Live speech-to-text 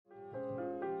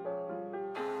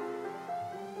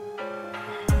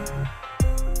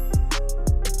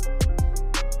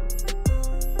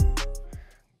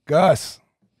Gus.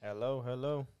 Hello,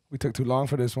 hello. We took too long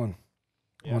for this one.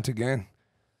 Yeah. Once again.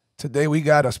 Today we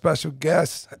got a special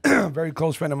guest, a very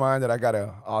close friend of mine that I got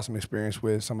an awesome experience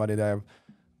with, somebody that I've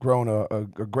grown a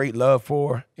great love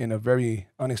for in a very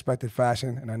unexpected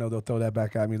fashion, and I know they'll throw that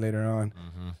back at me later on.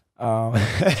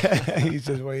 He's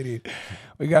just waiting.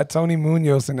 We got Tony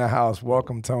Munoz in the house.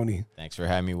 Welcome, Tony. Thanks for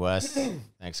having me, Wes.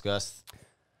 Thanks, Gus.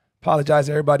 Apologize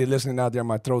to everybody listening out there.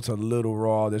 My throat's a little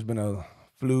raw. There's been a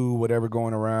flu, whatever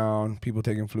going around, people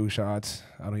taking flu shots.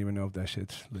 I don't even know if that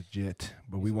shit's legit,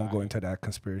 but we won't go into that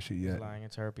conspiracy yet. He's lying,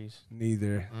 it's herpes.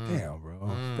 Neither. Damn,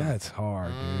 bro. That's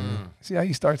hard, dude. See how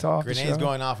he starts off? Grenades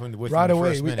going off with right the away.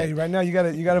 first minute. Hey, right now you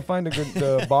gotta find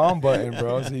the bomb button,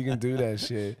 bro, so you can do that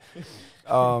shit.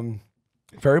 For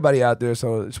everybody out there,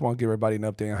 so I just want to give everybody an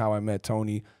update on how I met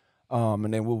Tony.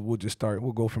 And then we'll just start.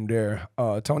 We'll go from there.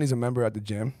 Tony's a member at the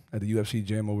gym, at the UFC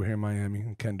gym over here in Miami,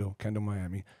 in Kendall,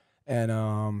 Miami. And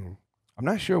I'm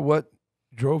not sure what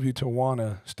drove you to want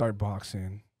to start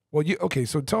boxing. Well, okay,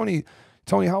 so Tony,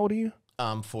 how old are you?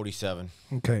 I'm 47.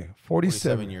 Okay,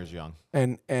 47 years young.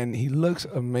 And he looks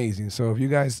amazing. So if you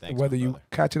guys, Thanks, whether you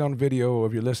catch it on video or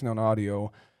if you're listening on audio,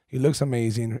 he looks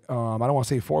amazing. I don't want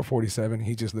to say 447.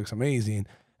 He just looks amazing.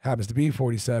 Happens to be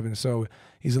 47. So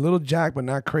he's a little jacked, but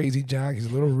not crazy jacked. He's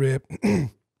a little ripped,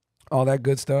 all that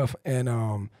good stuff.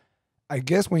 And I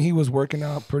guess when he was working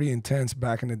out pretty intense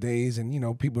back in the days and, you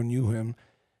know, people knew him,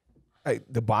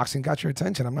 the boxing got your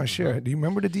attention. I'm not sure. Do you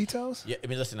remember the details? Yeah, I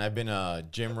mean, listen, I've been a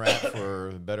gym rat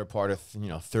for the better part of,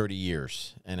 30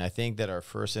 years. And I think that our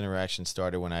first interaction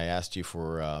started when I asked you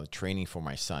for training for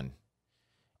my son.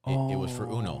 It was for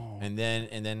Uno, and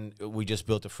then we just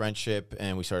built a friendship,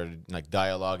 and we started like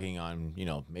dialoguing on,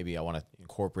 maybe I want to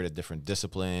incorporate a different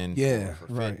discipline,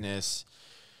 for fitness.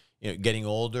 Getting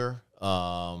older,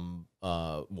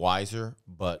 wiser,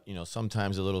 but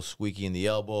sometimes a little squeaky in the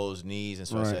elbows, knees, and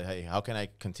so I said, hey, how can I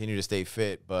continue to stay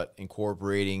fit, but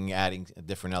adding a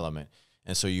different element?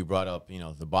 And so you brought up,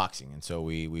 the boxing, and so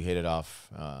we hit it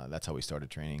off. That's how we started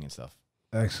training and stuff.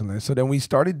 Excellent. So then we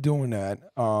started doing that.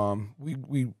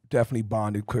 We definitely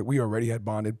bonded quick. We already had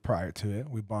bonded prior to it.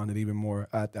 We bonded even more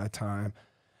at that time.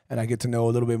 And I get to know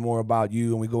a little bit more about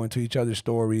you, and we go into each other's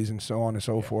stories and so on and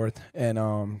so forth. And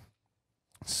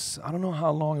I don't know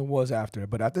how long it was after,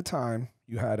 but at the time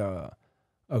you had a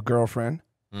girlfriend.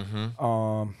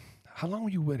 How long were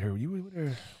you with her?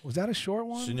 Was that a short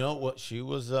one? So she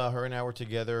was. Her and I were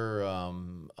together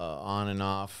on and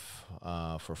off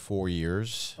for 4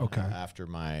 years. Okay. After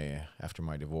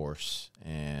my divorce,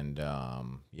 and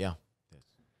yeah.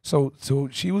 So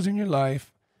she was in your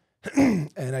life,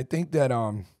 and I think that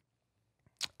I'm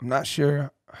not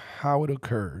sure how it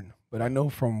occurred, but I know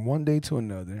from one day to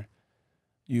another,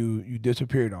 you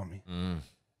disappeared on me,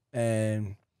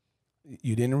 and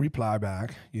you didn't reply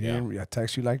back. You didn't. I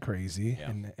text you like crazy,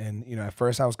 and at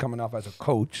first I was coming off as a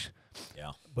coach,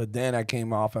 but then I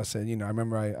came off. I said, I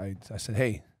remember I said,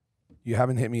 hey, you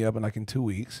haven't hit me up in 2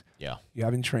 weeks. Yeah, you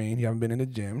haven't trained. You haven't been in the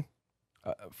gym.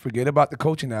 Forget about the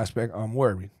coaching aspect. I'm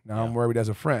worried now. I'm worried as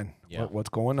a friend. What's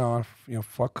going on?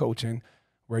 Fuck coaching.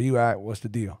 Where you at? What's the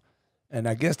deal? And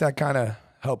I guess that kind of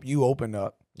helped you open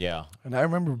up. Yeah. And I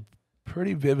remember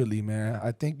pretty vividly, man.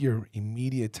 I think your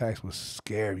immediate text was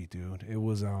scary, dude. It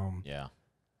was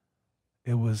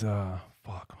It was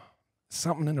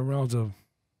something in the realms of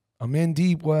I'm in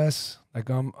deep, Wes. Like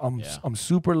I'm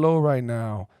super low right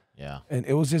now. Yeah. And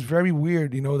it was just very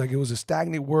weird, like it was a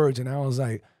stagnant words, and I was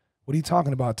like, what are you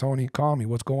talking about, Tony? Call me.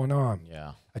 What's going on?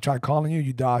 Yeah. I tried calling you,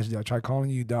 you dodged it. I tried calling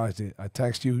you, you dodged it. I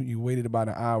text you, you waited about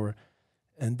an hour.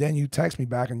 And then you text me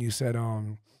back and you said,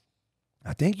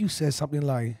 I think you said something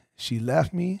like, she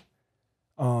left me.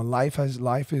 Life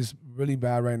is really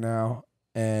bad right now,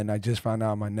 and I just found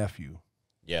out my nephew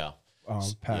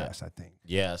passed, I think.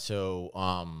 Yeah, so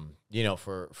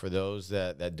for those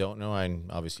that don't know,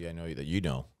 obviously I know that you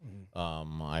know.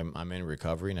 I'm in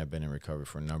recovery, and I've been in recovery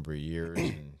for a number of years,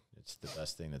 and it's the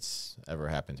best thing that's ever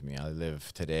happened to me. I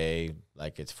live today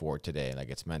like it's for today, like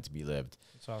it's meant to be lived.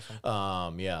 That's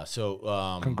awesome. Yeah,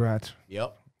 so congrats.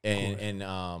 Yep.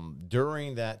 And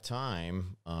during that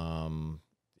time,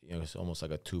 it's almost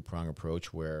like a two-prong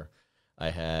approach where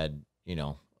I had,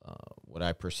 what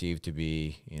I perceived to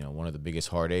be, one of the biggest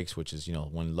heartaches, which is,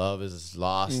 when love is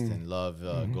lost and love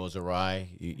goes awry,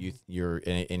 you're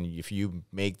and if you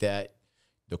make that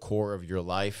the core of your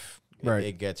life,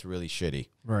 it gets really shitty.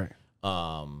 Right.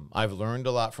 I've learned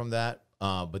a lot from that.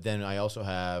 But then I also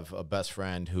have a best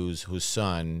friend whose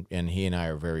son, and he and I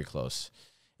are very close.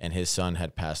 and his son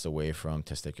had passed away from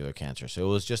testicular cancer. So it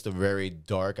was just a very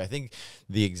dark. I think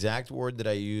the exact word that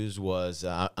I used was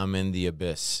I'm in the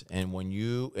abyss. And when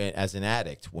you, as an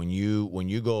addict, when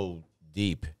you go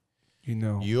deep,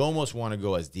 you almost want to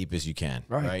go as deep as you can,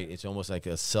 right? It's almost like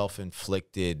a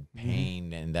self-inflicted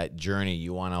pain, and that journey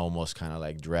you want to almost kind of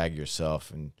like drag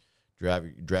yourself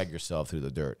yourself through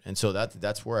the dirt. And so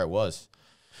that's where I was.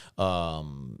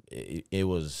 It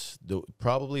was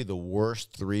probably the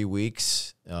worst 3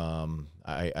 weeks.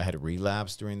 I had a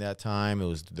relapse during that time. It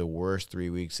was the worst 3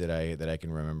 weeks that I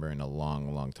can remember in a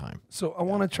long, long time. So I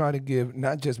want to try to give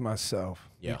not just myself,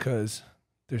 because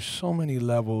there's so many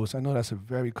levels. I know that's a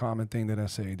very common thing that I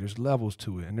say. There's levels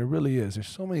to it, and there really is. There's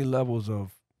so many levels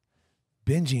of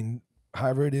binging,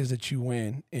 however it is that you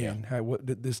win, and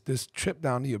this trip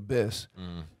down the abyss.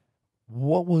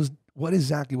 What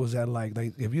exactly was that like?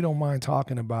 Like, if you don't mind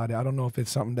talking about it, I don't know if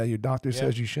it's something that your doctor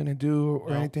says you shouldn't do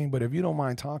or anything, but if you don't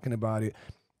mind talking about it,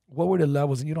 what were the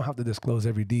levels? And you don't have to disclose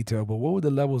every detail, but what were the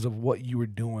levels of what you were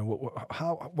doing?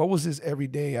 What was this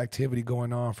everyday activity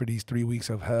going on for these 3 weeks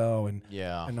of hell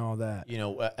and all that? You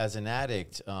know, as an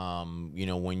addict, you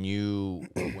know, when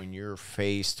you're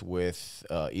faced with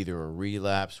either a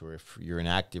relapse or if you're in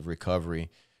active recovery,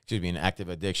 an active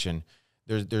addiction,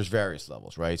 there's various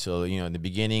levels, right? So, you know, in the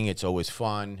beginning, it's always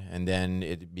fun, and then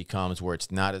it becomes where it's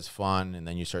not as fun, and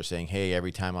then you start saying, hey,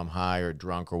 every time I'm high or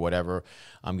drunk or whatever,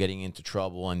 I'm getting into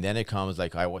trouble, and then it comes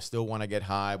like, I still want to get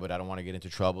high, but I don't want to get into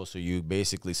trouble, so you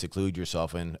basically seclude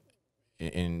yourself in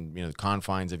you know, the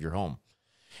confines of your home,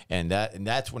 and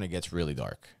that's when it gets really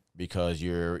dark, because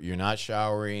you're not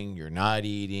showering, you're not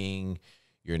eating,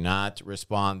 you're not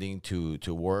responding to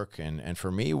work. And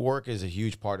for me, work is a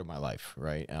huge part of my life,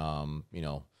 right? You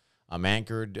know, I'm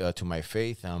anchored to my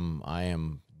faith. I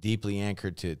am deeply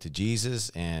anchored to Jesus.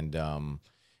 And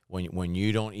when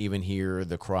you don't even hear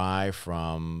the cry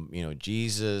from, you know,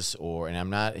 Jesus, and I'm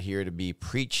not here to be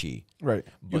preachy. Right.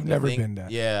 You've never been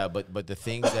that. Yeah, but the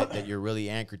things that you're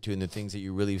really anchored to and the things that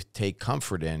you really take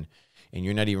comfort in, and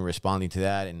you're not even responding to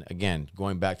that. And again,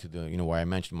 going back to the, you know, where I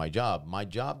mentioned my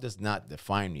job does not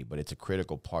define me, but it's a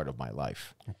critical part of my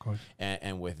life. Of course.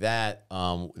 And with that,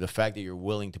 the fact that you're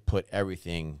willing to put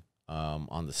everything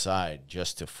on the side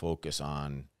just to focus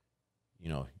on, you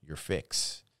know, your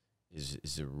fix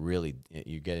is a really,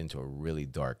 you get into a really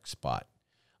dark spot.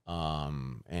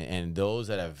 And those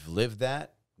that have lived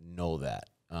that know that.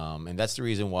 And that's the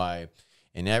reason why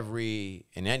in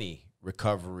any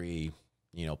recovery,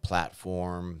 you know,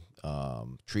 platform,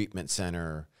 treatment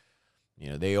center, you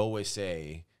know, they always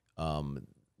say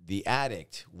the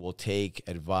addict will take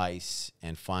advice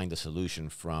and find a solution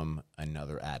from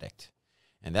another addict.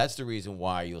 And that's the reason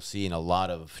why you'll see in a lot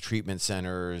of treatment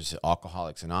centers,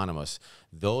 Alcoholics Anonymous,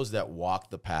 those that walk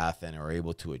the path and are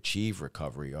able to achieve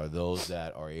recovery are those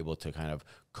that are able to kind of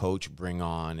coach, bring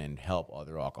on, and help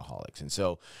other alcoholics. And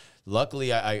so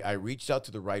luckily, I reached out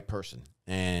to the right person.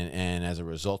 And as a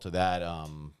result of that,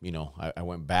 you know, I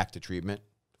went back to treatment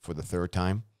for the third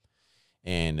time.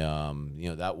 And, you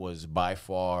know, that was by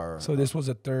far. So this was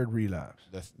a third relapse.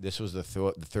 This was the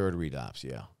third relapse,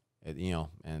 yeah. You know,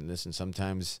 and listen,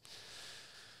 sometimes,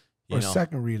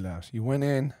 second relapse. You went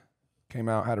in, came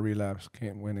out, had a relapse,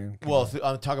 went in.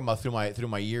 I'm talking about through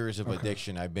my years of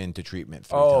addiction. I've been to treatment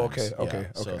 3 times.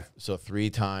 Okay. So 3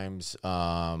 times.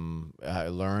 I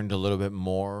learned a little bit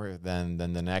more than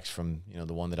the next from, you know,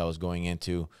 the one that I was going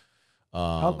into.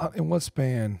 In what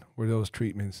span were those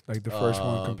treatments? Like the first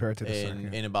one compared to the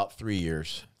second? In about 3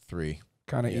 years. 3.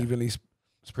 Kind of evenly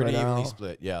spread pretty out? Evenly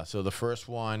split, yeah. So the first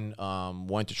one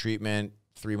went to treatment.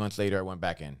 3 months later, I went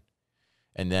back in.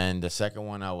 And then the second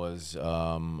one, I was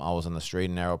on the straight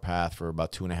and narrow path for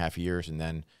about 2.5 years, and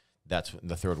then that's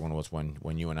the third one was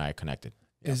when you and I connected.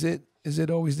 Yeah. Is it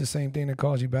always the same thing that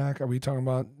calls you back? Are we talking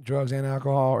about drugs and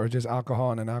alcohol, or just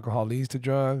alcohol and then alcohol leads to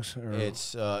drugs? Or?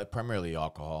 It's primarily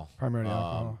alcohol. Primarily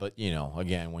alcohol. But you know,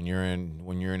 again, when you're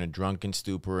in a drunken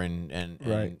stupor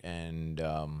and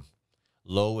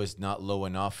low is not low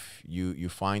enough, you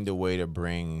find a way to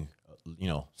bring, you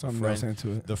know, something else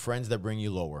into it. The friends that bring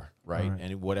you lower, right?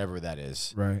 And whatever that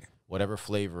is, right? Whatever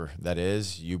flavor that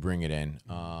is, you bring it in.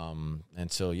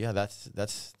 And so yeah,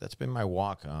 that's been my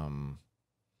walk.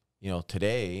 You know,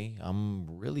 today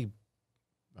I'm really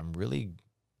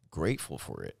grateful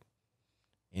for it.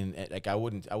 And like I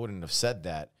wouldn't have said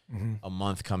that a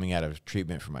month coming out of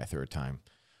treatment for my third time,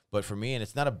 but for me, and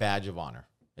it's not a badge of honor.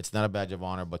 It's not a badge of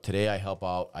honor, but today I help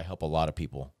a lot of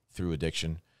people through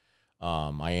addiction.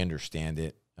 I understand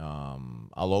it.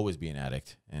 I'll always be an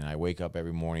addict, and I wake up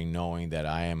every morning knowing that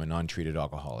I am an untreated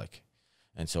alcoholic.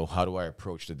 And so how do I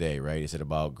approach the day, right? Is it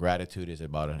about gratitude? Is it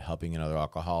about helping another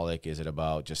alcoholic? Is it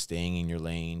about just staying in your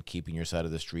lane, keeping your side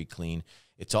of the street clean?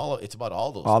 It's about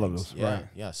all those All of things. those, Yeah, right.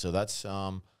 yeah. So that's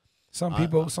Some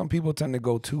people tend to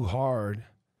go too hard.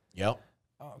 yep.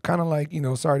 Kind of like,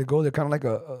 sorry to go there, kind of like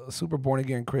a super born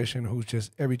again Christian who's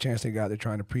just every chance they got, they're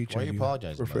trying to preach. Why are at you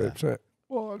apologizing about that? So,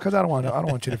 well, because I don't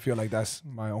want you to feel like that's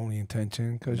my only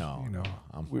intention. Because No,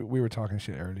 we were talking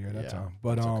shit earlier that Yeah, time.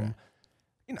 But it's okay.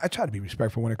 I try to be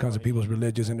respectful when it comes to people's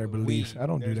religions and their beliefs. I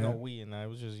don't do There's that. no we in that. It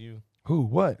was just you Who?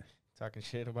 What? talking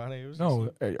shit about it. It was No.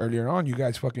 just Earlier on, you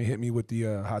guys fucking hit me with the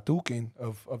hatuking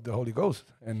of the Holy Ghost,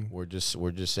 and We're just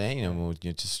saying,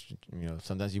 and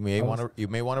sometimes you may want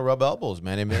to rub elbows,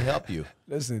 man. It may help you.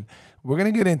 listen, we're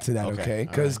gonna get into that, Okay, okay?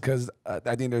 all right. Because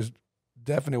I think there's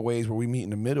definite ways where we meet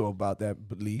in the middle about that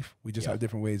belief. We just Yeah. have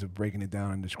different ways of breaking it down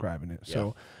and describing it. Yeah.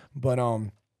 So, but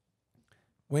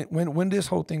when this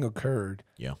whole thing occurred,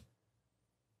 Yeah.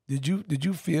 did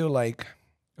you feel like,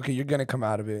 okay, you're gonna come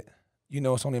out of it?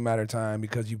 It's only a matter of time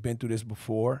because you've been through this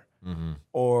before, Mm-hmm.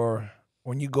 or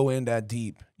when you go in that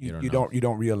deep, You don't you know.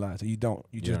 don't realize it. You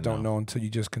just don't don't know until you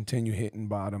just continue hitting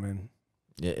bottom and.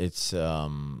 It's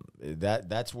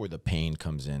that's where the pain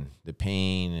comes in. The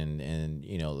pain and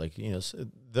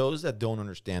those that don't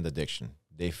understand addiction,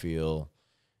 they feel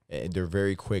they're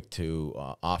very quick to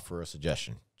offer a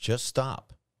suggestion. Just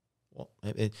stop. Well,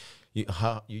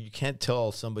 you can't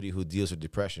tell somebody who deals with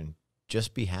depression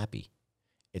just be happy.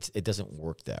 It doesn't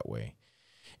work that way.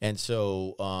 And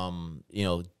so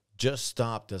just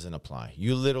stop doesn't apply.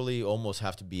 You literally almost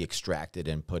have to be extracted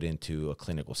and put into a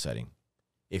clinical setting.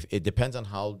 If it depends on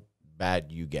how bad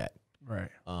you get. Right.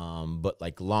 But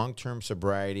like long-term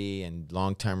sobriety and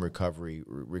long-term recovery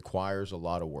requires a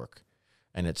lot of work.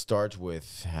 And it starts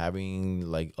with having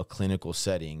like a clinical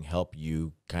setting help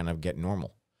you kind of get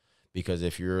normal. Because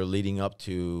if you're leading up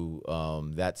to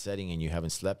that setting and you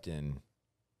haven't slept in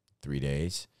 3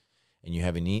 days and you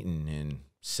haven't eaten in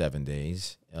 7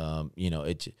 days,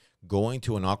 it's going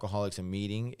to an alcoholics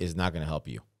meeting is not going to help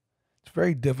you. It's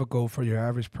very difficult for your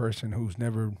average person who's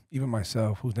never, even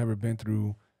myself, who's never been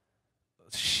through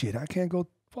shit. I can't go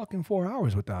fucking 4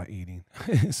 hours without eating.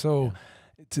 So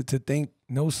to think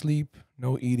no sleep,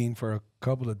 no eating for a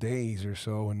couple of days or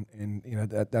so, and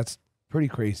that's pretty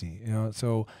crazy.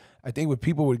 So I think when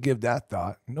people would give that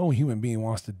thought, no human being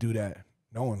wants to do that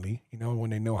knowingly. When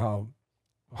they know how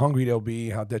hungry they'll be,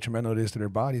 how detrimental it is to their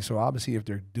body. So obviously, if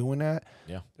they're doing that,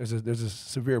 there's a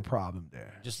severe problem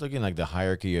there. Just looking like the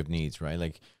hierarchy of needs, right?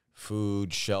 Like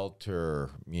food, shelter,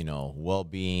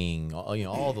 well-being,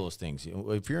 all those things.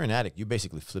 If you're an addict, you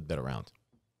basically flip that around,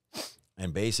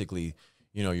 and basically,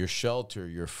 your shelter,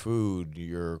 your food,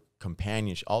 your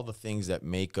companionship, all the things that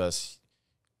make us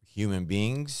human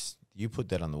beings, you put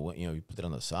that on you put that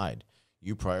on the side.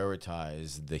 You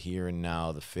prioritize the here and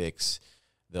now, the fix.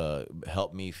 The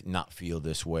help me not feel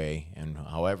this way, and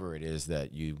however it is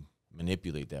that you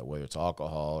manipulate that, whether it's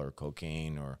alcohol or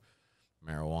cocaine or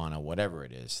marijuana, whatever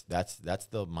it is, that's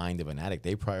the mind of an addict.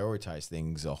 They prioritize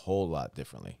things a whole lot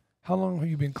differently. How long have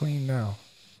you been clean now?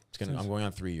 I'm going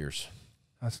on 3 years.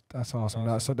 That's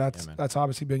awesome. So that's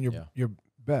obviously been your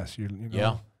best.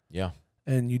 Yeah.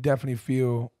 And you definitely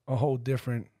feel a whole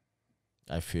different.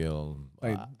 I feel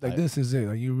this is it.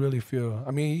 Like you really feel.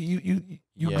 I mean,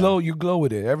 you Yeah. glow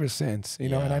with it ever since. And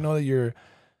Yeah. I know that your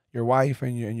wife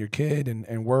and your kid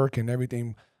and work and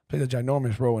everything plays a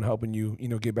ginormous role in helping you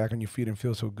get back on your feet and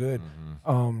feel so good.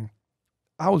 Mm-hmm.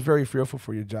 I was very fearful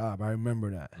for your job. I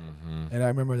remember that, and I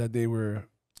remember that they were.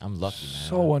 I'm lucky, man.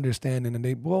 So understanding, and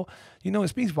it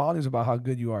speaks volumes about how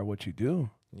good you are at what you do.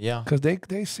 Yeah. Because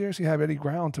they seriously have any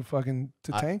ground to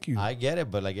tank you. I get it,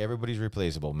 but like everybody's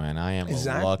replaceable, man. I am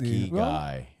Exactly. a lucky Well,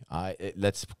 guy.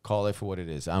 Let's call it for what it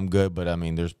is. I'm good, but I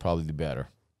mean, there's probably better.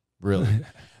 Really,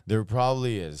 there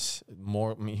probably is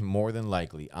more than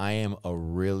likely. I am a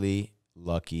really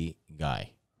lucky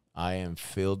guy. I am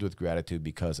filled with gratitude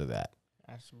because of that.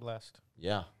 that's blessed.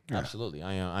 Yeah, absolutely.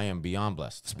 I am beyond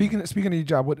blessed. Speaking of your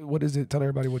job, what is it? Tell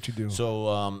everybody what you do. So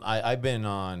I've been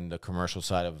on the commercial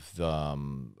side of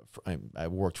I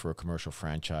worked for a commercial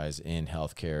franchise in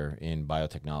healthcare in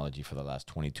biotechnology for the last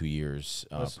 22 years,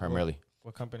 primarily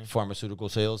What company? pharmaceutical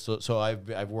sales. So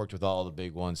I've worked with all the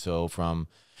big ones. So from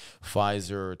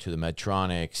Pfizer to the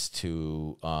Medtronics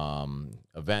to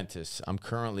Aventis. I'm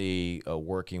currently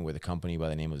working with a company by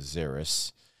the name of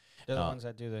Xeris. They're the ones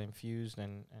that do the infused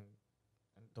and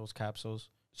those capsules.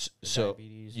 So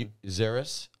Diabetes.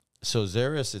 Xeris. So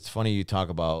Xeris, it's funny you talk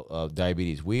about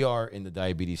diabetes. We are in the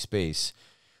diabetes space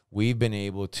we've been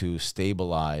able to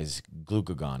stabilize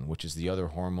glucagon, which is the other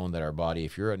hormone that our body,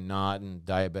 if you're a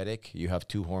non-diabetic, you have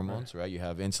two hormones, right? You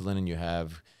have insulin and you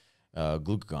have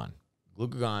glucagon.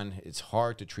 Glucagon, it's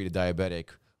hard to treat a diabetic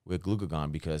with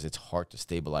glucagon because it's hard to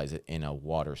stabilize it in a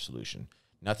water solution.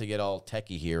 Not to get all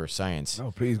techie here or science.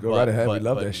 No, please go right ahead. We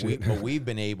love that shit. But we've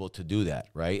been able to do that,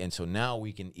 right? And so now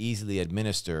we can easily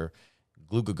administer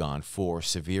glucagon for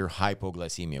severe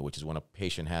hypoglycemia, which is when a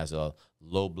patient has a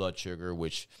low blood sugar,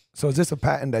 which... So is this a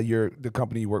patent that the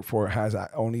company you work for has,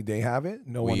 only they have it?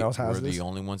 No one else has this? We're the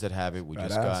only ones that have it. We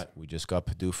just got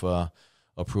PDUFA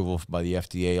approval by the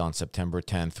FDA on September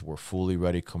 10th. We're fully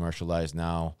ready to commercialize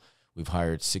now. We've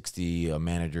hired 60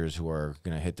 managers who are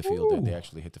going to hit the field. Ooh. They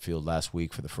actually hit the field last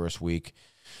week for the first week.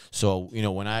 So, you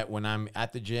know, when I'm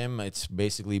at the gym, it's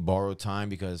basically borrowed time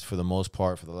because for the most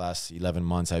part, for the last 11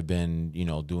 months, I've been, you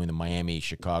know, doing the Miami,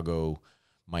 Chicago,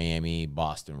 Miami,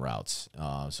 Boston routes.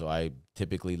 So I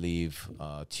typically leave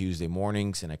Tuesday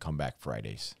mornings and I come back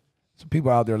Fridays. So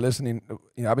people out there listening,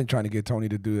 you know, I've been trying to get Tony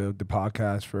to do the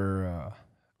podcast for,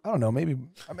 I don't know, maybe,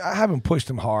 I mean, I haven't pushed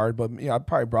him hard, but you know, I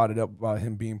probably brought it up about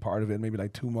him being part of it maybe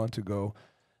like 2 months ago.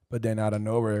 But then out of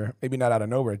nowhere, maybe not out of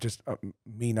nowhere, just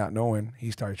me not knowing,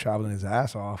 he started traveling his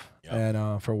ass off. Yep.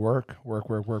 And for work.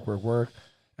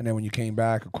 And then when you came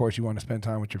back, of course, you want to spend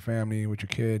time with your family, with your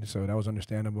kid. So that was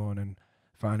understandable. And then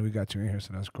finally we got you in here.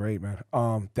 So that's great, man.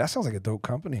 That sounds like a dope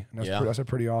company. And that's a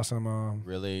pretty awesome.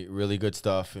 Really, really good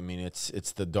stuff. I mean, it's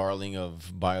the darling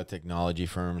of biotechnology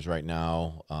firms right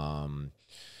now.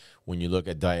 When you look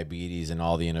at diabetes and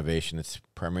all the innovation, it's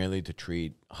primarily to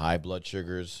treat high blood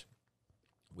sugars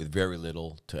with very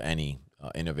little to any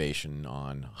innovation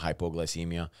on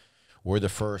hypoglycemia. We're the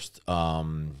first,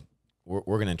 we're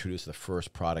going to introduce the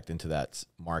first product into that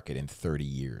market in 30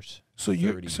 years. So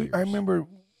I remember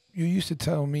you used to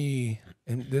tell me,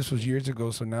 and this was years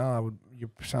ago, so now you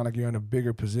sound like you're in a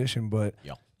bigger position, but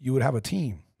you would have a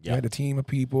team. You had a team of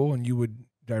people and you would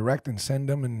direct and send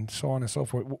them and so on and so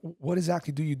forth. What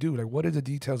exactly do you do? Like, what are the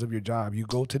details of your job? You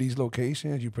go to these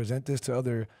locations, you present this to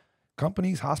other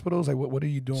companies, hospitals? Like, what are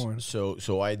you doing?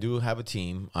 So I do have a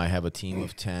team. I have a team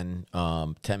of 10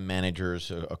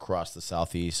 managers across the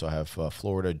Southeast. So I have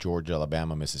Florida, Georgia,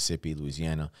 Alabama, Mississippi,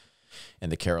 Louisiana,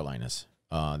 and the Carolinas.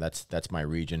 That's my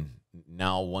region.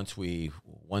 Now,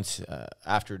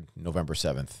 after November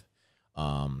 7th,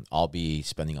 I'll be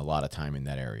spending a lot of time in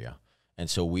that area. And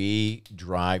so we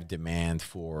drive demand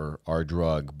for our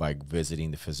drug by visiting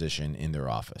the physician in their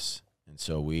office. And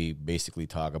so we basically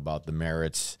talk about the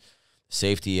merits,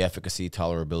 safety, efficacy,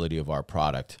 tolerability of our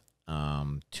product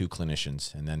to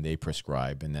clinicians, and then they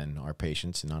prescribe, and then our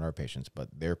patients, not our patients, but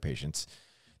their patients,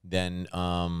 then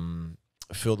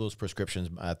fill those prescriptions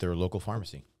at their local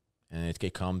pharmacy. And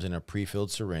it comes in a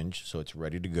pre-filled syringe, so it's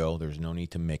ready to go. There's no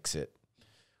need to mix it.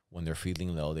 When they're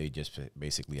feeling low, they just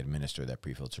basically administer that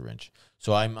pre-filled syringe.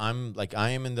 So I am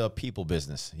in the people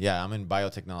business. Yeah, I'm in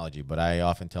biotechnology, but I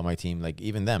often tell my team, like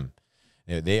even them,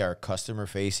 they are customer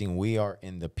facing. We are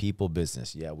in the people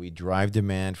business. Yeah, we drive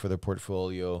demand for the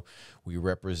portfolio. We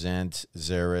represent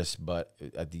Xeris, but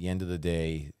at the end of the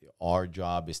day, our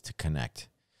job is to connect.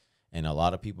 And a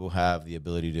lot of people have the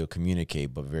ability to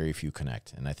communicate, but very few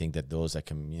connect. And I think that those that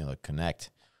can connect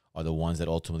are the ones that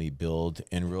ultimately build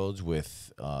inroads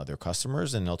with their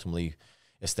customers and ultimately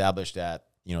establish that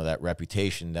that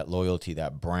reputation, that loyalty,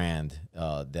 that brand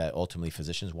that ultimately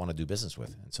physicians want to do business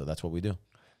with. And so that's what we do.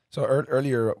 So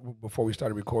earlier, before we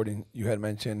started recording, you had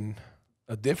mentioned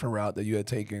a different route that you had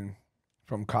taken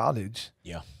from college.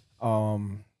 Yeah.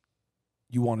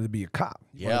 You wanted to be a cop.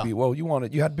 You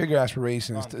had bigger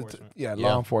aspirations.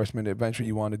 Law enforcement. Eventually,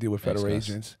 you wanted to deal with federal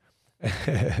agents.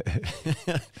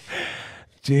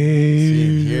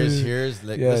 Jeez. Here's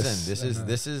listen,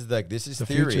 this is the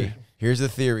theory. Future. Here's the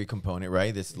theory component,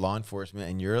 right? This law enforcement,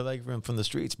 and you're like from the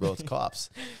streets, bro. It's cops.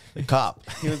 The cop.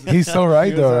 He's so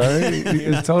right, though, right?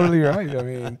 He's totally right. I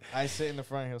mean, I sit in the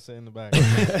front, he'll sit in the back.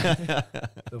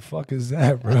 The fuck is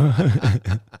that, bro?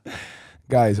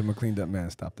 Guys, I'm a cleaned up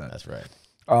man. Stop that. That's right.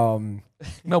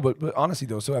 No, but honestly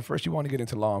though, so at first you want to get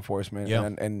into law enforcement,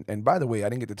 and by the way, I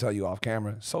didn't get to tell you off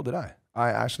camera. So did I.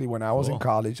 I actually, when I was in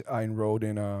college, I enrolled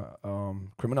in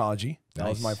criminology. That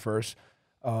was my first.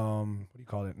 What do you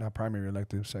call it? Not primary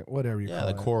elective, whatever you call it. Yeah,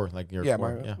 like core, like your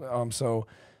core. So,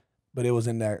 but it was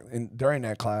during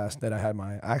that class that I had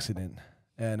my accident,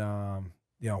 and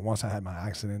once I had my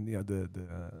accident,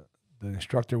 the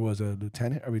instructor was a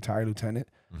retired lieutenant,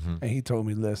 and he told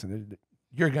me, listen,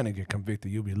 you're gonna get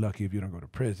convicted. You'll be lucky if you don't go to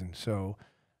prison. So,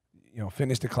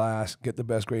 finish the class, get the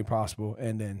best grade possible,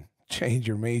 and then change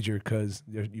your major because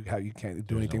you can't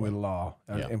do anything with the law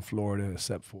in Florida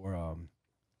except for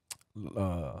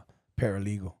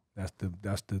paralegal.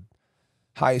 That's the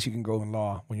highest you can go in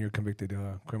law when you're a convicted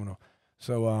criminal.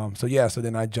 So so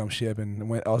then I jumped ship and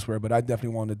went elsewhere. But I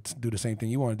definitely wanted to do the same thing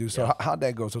you want to do. So how'd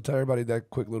that go? So tell everybody that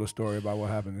quick little story about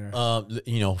what happened there.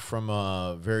 You know, from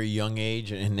a very young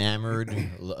age, enamored,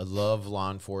 love law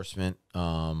enforcement.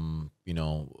 You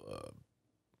know,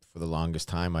 for the longest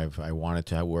time, I wanted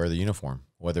to wear the uniform,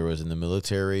 whether it was in the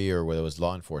military or whether it was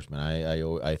law enforcement.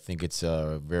 I think it's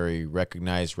a very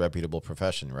recognized, reputable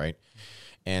profession, right?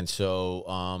 And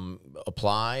so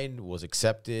applied, was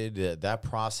accepted. That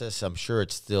process, I'm sure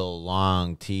it's still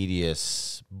long,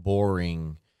 tedious,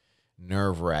 boring,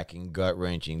 nerve-wracking,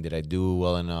 gut-wrenching. Did I do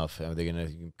well enough? Are they going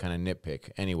to kind of nitpick?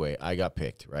 Anyway, I got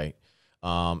picked, right?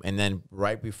 And then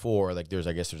right before, like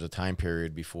I guess there's a time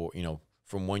period before, you know,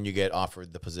 from when you get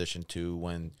offered the position to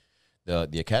when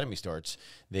the academy starts,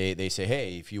 they say,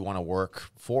 hey, if you want to work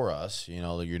for us, you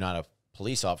know, you're not a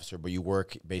police officer, but you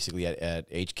work basically at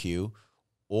HQ,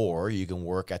 or you can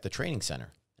work at the training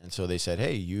center. And so they said,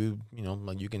 hey, you know,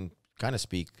 you can kind of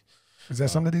speak. Is that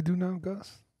something they do now,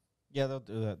 Gus? Yeah, they'll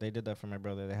do that. They did that for my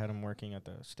brother. They had him working at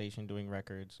the station doing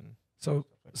records and So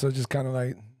just kind of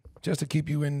like just to keep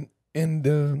you in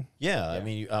the. Yeah, I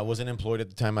mean, I wasn't employed at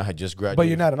the time. I had just graduated. But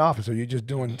you're not an officer. You're just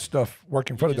doing stuff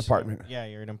working for the just, department. Yeah,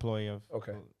 you're an employee of.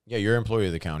 Okay. Yeah, you're an employee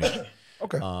of the county.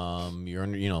 Okay.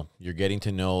 You're getting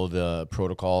to know the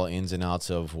protocol ins and outs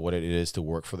of what it is to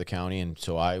work for the county. And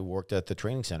so I worked at the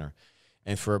training center.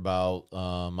 And for about,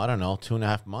 I don't know,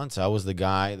 2.5 months, I was the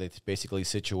guy that's basically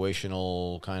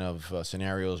situational kind of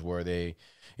scenarios where they,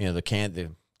 you know, the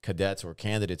cadets or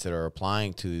candidates that are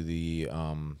applying to the,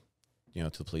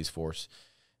 to the police force.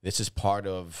 This is part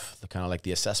of the kind of like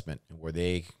the assessment where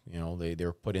they, you know,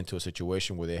 they're put into a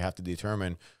situation where they have to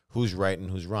determine who's right and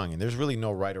who's wrong. And there's really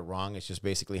no right or wrong. It's just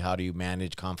basically how do you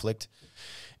manage conflict.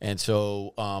 And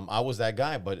so I was that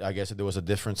guy, but I guess there was a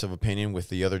difference of opinion with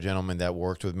the other gentleman that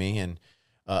worked with me. And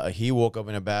he woke up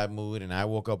in a bad mood and I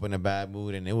woke up in a bad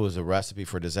mood, and it was a recipe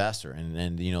for disaster.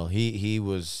 And you know, he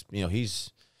was, you know,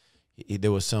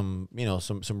 there was some, you know,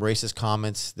 some racist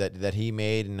comments that he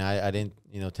made, and I didn't,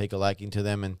 you know, take a liking to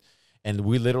them. And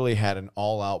we literally had an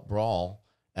all-out brawl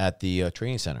at the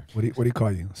training center. What do you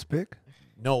call you? Spick?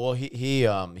 No, well, he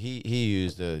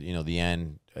used the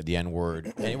N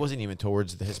word, and it wasn't even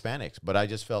towards the Hispanics. But I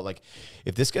just felt like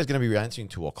if this guy's gonna be answering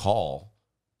to a call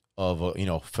of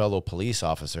a fellow police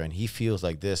officer, and he feels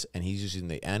like this, and he's using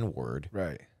the N word,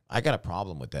 Right. I got a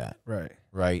problem with that.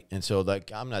 Right. And so,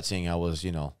 like, I'm not saying I was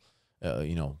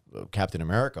Captain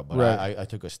America, but right. I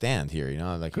took a stand here. You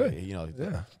know, like Good. you know,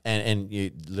 Yeah. and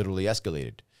it literally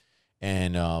escalated,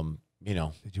 and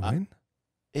Did you win?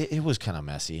 It was kind of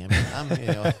messy. I mean,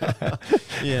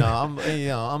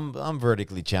 I'm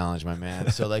vertically challenged, my man.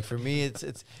 So like for me, it's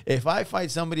if I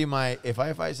fight somebody my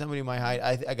height,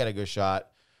 I got a good shot.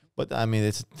 But I mean,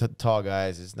 it's tall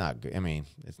guys. It's not good. I mean,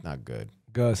 it's not good.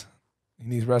 Gus, he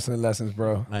needs wrestling lessons,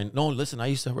 bro. Listen, I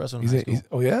used to wrestle in high school.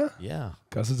 Oh yeah? Yeah.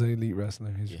 Gus is an elite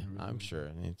wrestler. Yeah, I'm sure.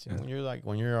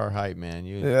 When you're our height, man,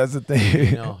 that's the thing.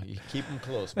 You know, you keep them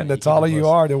close. Man. And the taller you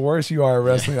are, the worse you are at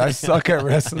wrestling. I suck at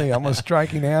wrestling. I'm a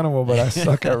striking animal, but I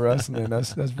suck at wrestling.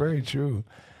 That's very true.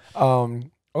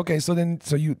 Okay, so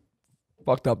you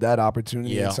fucked up that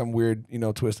opportunity in some weird,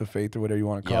 twist of fate or whatever you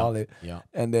want to call it. Yeah.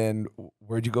 And then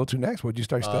where'd you go to next? What'd you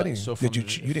start studying? So you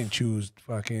didn't choose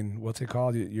fucking what's it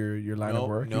called? Your line of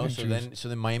work? No. So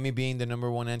then Miami being the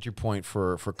 #1 entry point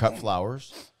for cut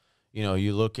flowers.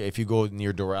 You look, if you go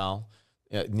near Doral,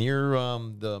 near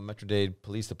the Metro-Dade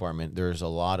Police Department, there's a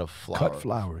lot of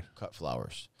flowers. Cut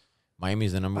flowers.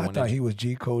 Miami's the #1. I thought he was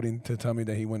G-coding to tell me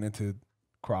that he went into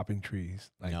cropping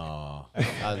trees. No,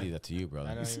 I'll leave that to you, brother.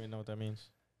 I don't even know what that means.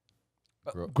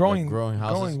 Growing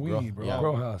houses, weed, bro. Yeah.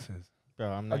 Grow houses.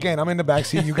 Bro, I'm not Again, I'm in the back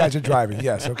seat. You guys are driving.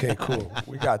 Yes. Okay. Cool.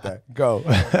 We got that. Go.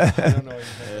 I don't know what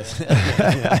you're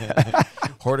saying.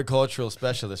 Horticultural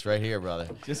specialist right here, brother.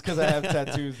 Just because I have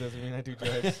tattoos doesn't mean I do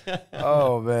drugs.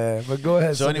 Oh man, but go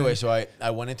ahead. So anyway, I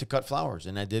went into cut flowers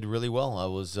and I did really well. I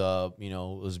was, it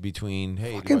was between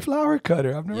fucking flower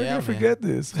cutter. I'm never gonna forget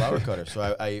this. Flower cutter.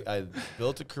 So I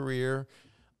built a career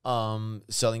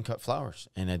selling cut flowers,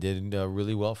 and I did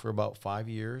really well for about 5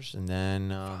 years, and then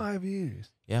 5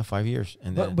 years. Yeah, 5 years,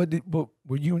 and then but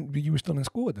were you were still in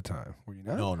school at the time? Were you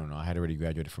not? No. I had already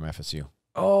graduated from FSU.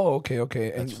 Oh, okay.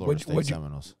 That's And Florida State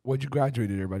Seminoles. What'd you graduate?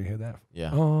 Did everybody hear that?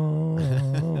 Yeah.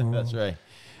 Oh, That's right.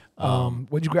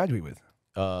 What'd you graduate with?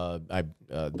 I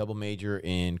double major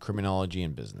in criminology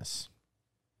and business.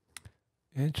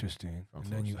 Interesting. And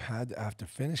then you had, after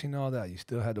finishing all that, you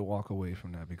still had to walk away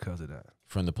from that because of that.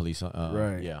 From the police.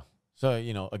 Right. Yeah. So,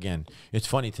 again, it's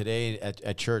funny today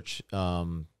at church,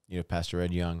 Pastor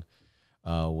Ed Young,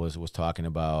 was talking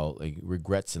about like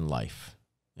regrets in life,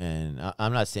 and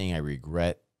I'm not saying I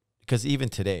regret, because even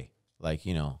today, like,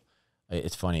 you know,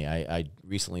 it's funny. I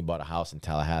recently bought a house in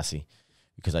Tallahassee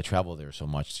because I travel there so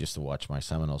much just to watch my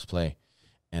Seminoles play.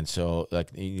 And so,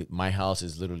 like, my house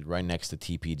is literally right next to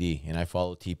TPD, and I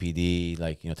follow TPD,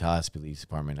 like, you know, Tallahassee Police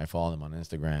Department. I follow them on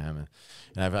Instagram,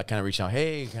 and I've kind of reached out,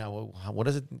 hey, what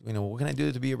is it, you know, what can I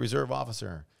do to be a reserve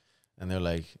officer? And they're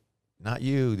like, not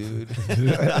you, dude.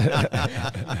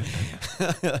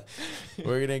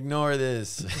 We're gonna ignore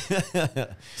this.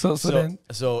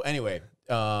 So anyway,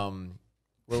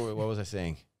 what was I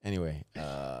saying? Anyway,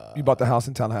 you bought the house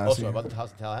in Tallahassee. Also, I bought the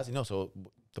house in Tallahassee. No, so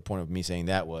the point of me saying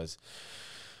that was,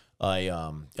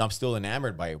 I'm still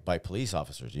enamored by police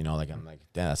officers. You know, like I'm like,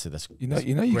 that's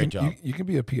great job. You can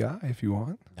be a PI if you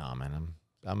want. No, man,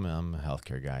 I'm a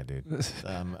healthcare guy, dude.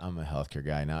 I'm a healthcare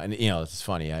guy now, and you know, it's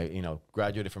funny. I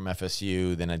graduated from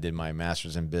FSU, then I did my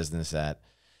master's in business at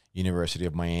University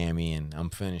of Miami, and I'm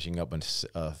finishing up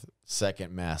a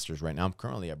second master's right now. I'm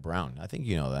currently at Brown. I think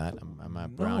you know that. I'm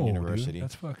at Brown University. Dude,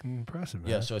 that's fucking impressive, man.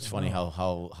 Yeah, so it's funny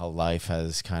how life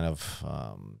has kind of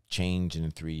changed in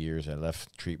 3 years. I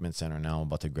left treatment center. Now I'm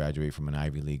about to graduate from an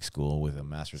Ivy League school with a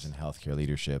master's in healthcare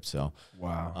leadership. So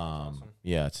wow, awesome.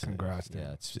 Yeah, congrats.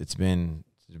 Yeah,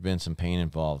 there's been some pain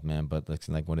involved, man. But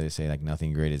like what do they say? Like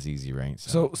nothing great is easy, right?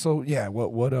 So yeah,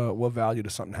 what value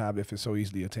does something have if it's so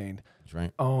easily attained? That's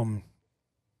right.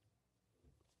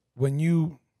 When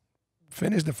you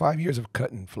finish the 5 years of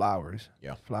cutting flowers,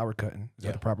 yeah, flower cutting, is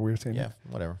that the proper way of saying it? Yeah,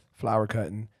 whatever. Flower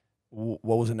cutting. What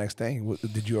was the next thing?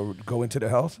 Did you ever go into the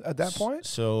health at that point?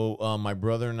 So my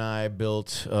brother and I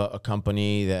built a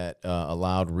company that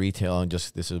allowed retail, and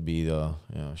just this would be the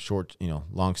short,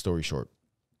 long story short.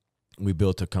 We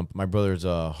built a company. My brother's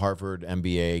a Harvard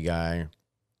MBA guy,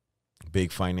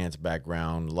 big finance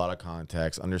background, a lot of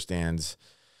contacts, understands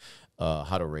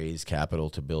how to raise capital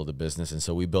to build a business. And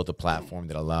so we built a platform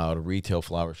that allowed retail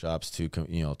flower shops to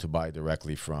buy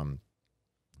directly from,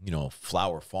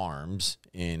 flower farms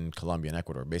in Colombia and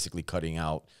Ecuador, basically cutting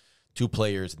out two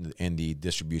players in the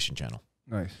distribution channel.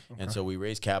 Nice. Okay. And so we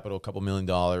raised capital, $2 million,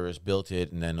 built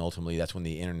it, and then ultimately that's when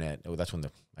the internet,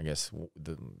 I guess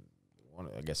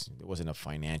it wasn't a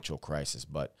financial crisis,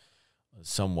 but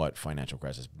somewhat financial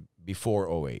crisis before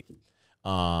 2008.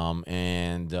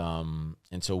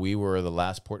 And so we were the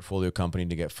last portfolio company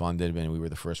to get funded, and we were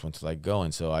the first one to go.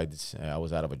 And so I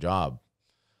was out of a job.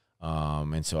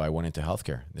 And so I went into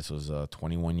healthcare. This was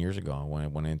 21 years ago.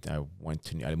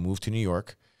 I moved to New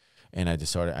York, and I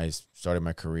started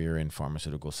my career in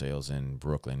pharmaceutical sales in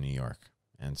Brooklyn, New York.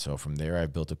 And so from there, I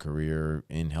built a career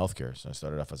in healthcare. So I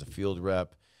started off as a field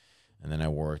rep, and then I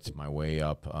worked my way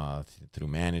up through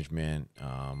management.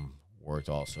 Worked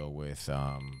also with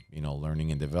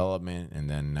learning and development, and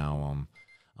then now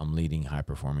I'm leading high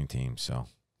performing teams. So,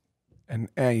 and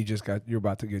you're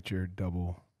about to get your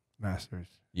double masters.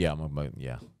 Yeah,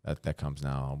 that comes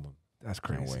now. That's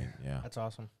crazy. Wait. Yeah, that's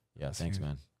awesome. Yeah, thanks,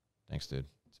 man. Thanks, dude.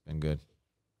 It's been good.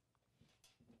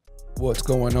 What's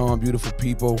going on, beautiful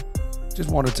people? Just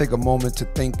want to take a moment to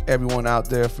thank everyone out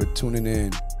there for tuning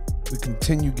in. We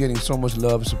continue getting so much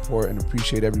love and support, and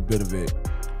appreciate every bit of it.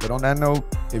 But on that note,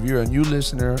 if you're a new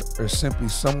listener or simply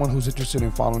someone who's interested in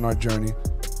following our journey,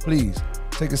 please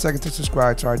take a second to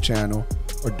subscribe to our channel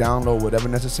or download whatever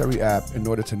necessary app in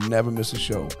order to never miss a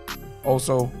show.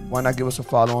 Also, why not give us a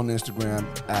follow on Instagram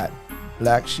at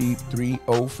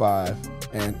BlackSheep305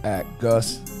 and at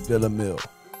Gus Villamil.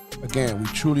 Again, we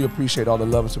truly appreciate all the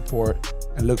love and support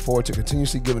and look forward to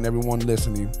continuously giving everyone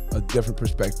listening a different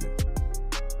perspective.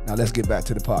 Now let's get back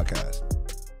to the podcast.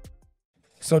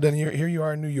 So then here you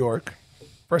are in New York.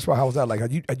 First of all, how was that like?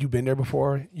 Had you been there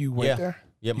before you went there?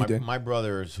 Yeah, my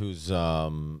brother, who's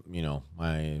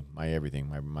my everything.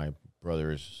 My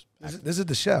brother's. This is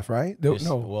the chef, right?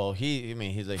 No. Well,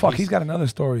 he's like. Fuck, he's got another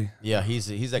story. Yeah, he's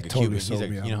like a Cuban. He's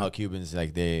like, how Cubans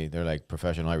like they're like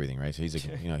professional everything, right? So he's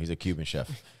he's a Cuban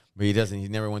chef, but he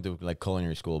never went to like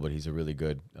culinary school, but he's a really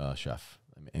good chef,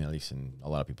 at least in a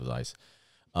lot of people's eyes.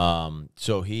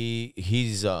 So he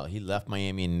left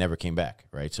Miami and never came back,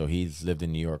 right? So he's lived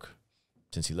in New York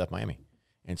since he left Miami.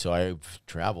 And so I've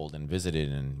traveled and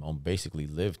visited and basically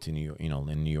lived in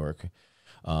New York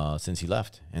since he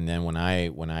left. And then when I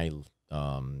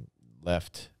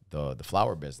left the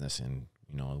flower business, and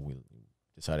we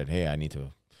decided, hey, I need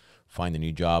to find a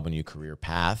new job, a new career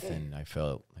path, and I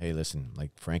felt, hey, listen,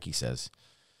 like Frankie says,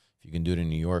 if you can do it in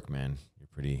New York, man,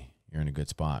 you're in a good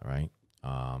spot, right?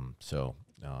 So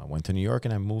I went to New York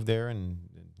and I moved there, and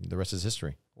the rest is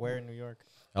history. Where in New York?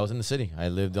 I was in the city. I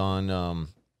lived in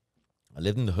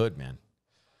the hood, man.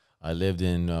 I lived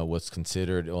in what's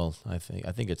considered, well, I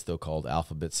think it's still called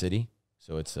Alphabet City.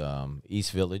 So it's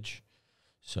East Village.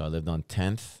 So I lived on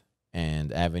 10th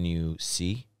and Avenue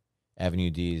C. Avenue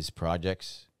D is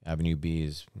projects. Avenue B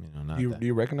is, not Do that.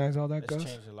 you recognize all that, It's Gus?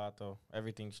 changed a lot, though.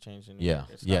 Everything's changed in New Yeah, York.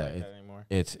 It's yeah, not like that anymore.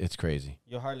 It's crazy.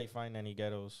 You'll hardly find any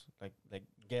ghettos, like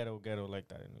ghetto like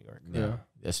that in New York.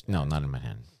 Yeah. No, not in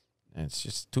Manhattan. It's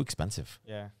just too expensive.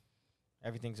 Yeah.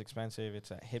 Everything's expensive. It's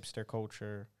a hipster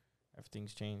culture.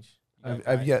 Everything's changed.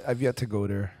 I've yet to go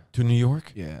there. To New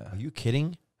York? Yeah. Are you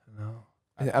kidding? No.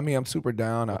 I mean, I'm super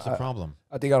down. What's the problem?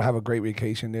 I think I'll have a great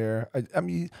vacation there. I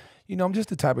mean, I'm just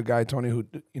the type of guy, Tony, who,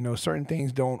 certain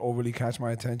things don't overly catch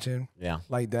my attention Yeah.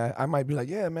 like that. I might be like,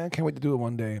 yeah, man, can't wait to do it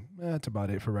one day. That's about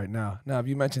it for right now. Now, if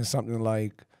you mention something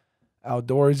like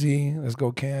outdoorsy, let's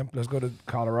go camp, let's go to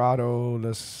Colorado,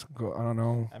 let's go, I don't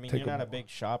know. I mean, you're not a big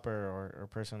shopper or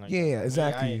person like that. Yeah, Me,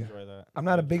 exactly. I enjoy that. I'm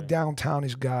not I a big enjoy it.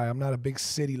 downtownish guy. I'm not a big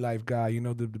city life guy.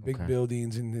 The big Okay.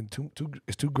 buildings and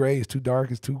it's too gray, it's too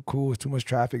dark, it's too cool, it's too much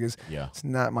traffic. Yeah. It's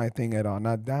not my thing at all.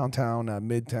 Not downtown, not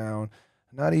midtown,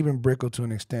 not even Brickell to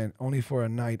an extent. Only for a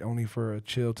night, only for a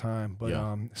chill time. But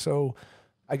Yeah. so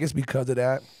I guess because of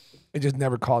that, it just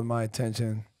never called my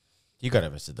attention. You got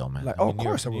to visit, though, man. Like, I mean, of New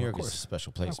York- course I will, New of York is course. a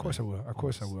special place. Of course I man. will. Of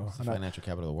course I will. It's the And financial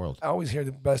capital of the world. I always hear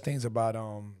the best things about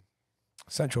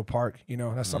Central Park.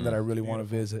 That's something that I really want to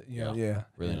visit. Yeah.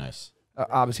 Really nice.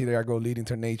 Obviously, there I go leading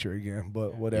to nature again,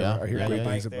 but whatever. Yeah, I hear yeah, great yeah.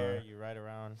 things Bike about there, it. you ride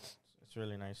around. It's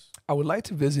really nice. I would like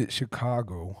to visit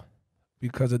Chicago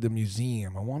because of the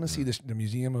museum. I want to see the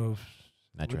museum of.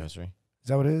 Natural history. Is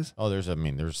that what it is? Oh,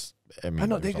 I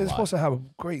know They're supposed to have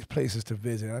great places to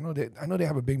visit. I know they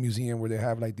have a big museum where they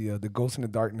have like the Ghost in the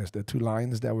Darkness, the two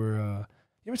lions that were.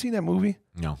 You ever seen that movie?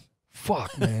 No.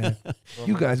 Fuck, man,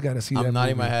 you guys got to see that. I'm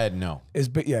nodding movie. my head. No. It's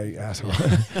you asshole.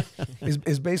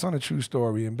 It's based on a true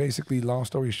story, and basically, long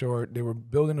story short, they were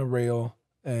building a rail,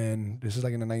 and this is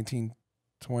like in the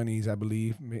 1920s, I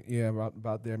believe. Yeah,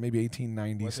 about there, maybe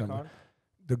 1890 What's it something. called?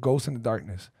 The Ghost in the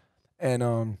Darkness,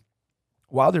 and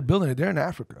while they're building it, they're in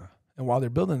Africa, and while they're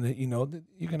building it,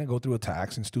 you're gonna go through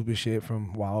attacks and stupid shit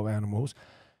from wild animals,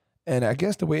 and I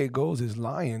guess the way it goes is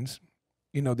lions,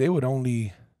 they would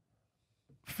only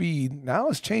feed. Now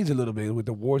it's changed a little bit with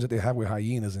the wars that they have with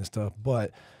hyenas and stuff,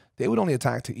 but they would only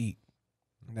attack to eat.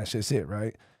 And that's just it,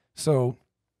 right? So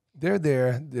they're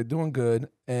there, they're doing good,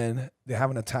 and they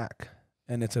have an attack,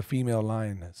 and it's a female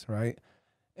lioness, right?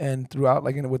 And throughout,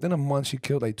 within a month, she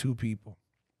killed like 2 people.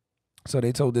 So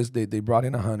they told they brought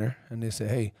in a hunter, and they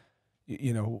said, hey,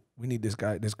 we need this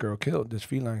girl killed, this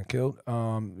feline killed.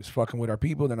 It's fucking with our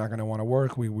people. They're not gonna want to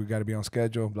work. We got to be on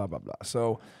schedule. Blah blah blah.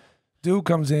 So dude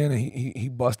comes in and he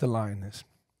busts the lioness.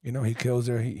 He kills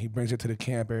her. He brings her to the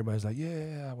camp. Everybody's like,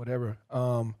 yeah, whatever.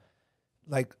 I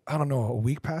don't know, a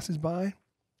week passes by,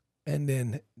 and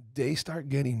then they start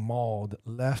getting mauled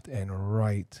left and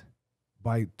right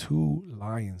by 2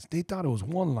 lions. They thought it was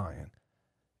 1 lion,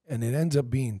 and it ends up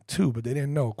being 2, but they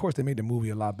didn't know. Of course, they made the movie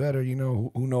a lot better.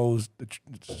 Who knows the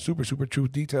super true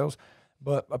details?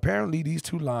 But apparently, these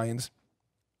 2 lions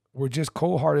were just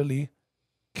cold-heartedly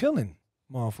killing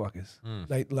motherfuckers.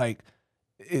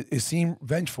 It seemed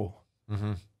vengeful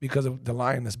because of the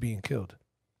lion that's being killed.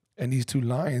 And these 2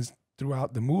 lions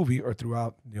throughout the movie, or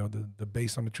throughout the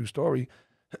based on the true story,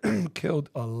 killed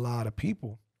a lot of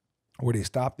people. Where they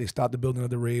stopped the building of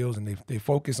the rails, and they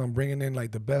focus on bringing in like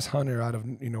the best hunter out of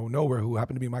nowhere, who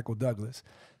happened to be Michael Douglas.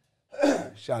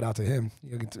 Shout out to him.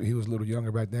 He was a little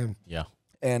younger back then. Yeah.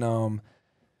 And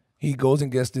he goes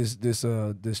and gets this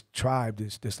tribe,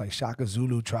 this like Shaka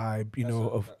Zulu tribe,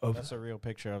 of That's a real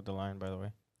picture of the lion, by the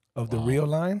way. of the real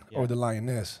lion Yeah. or the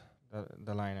lioness.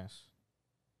 The lioness.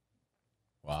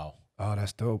 Wow. Oh,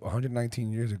 that's dope.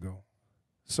 119 years ago.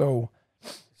 So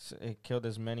It killed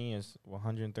as many as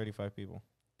 135 people.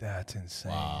 that's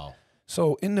insane. Wow.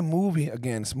 So in the movie,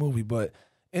 again, it's a movie, but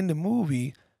in the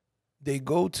movie, they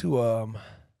go to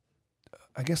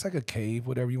I guess like a cave,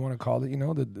 whatever you want to call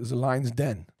it. There's a lion's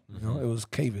den. It was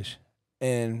cavish,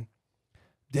 and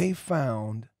they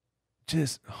found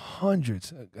just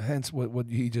hundreds. Hence what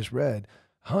he just read,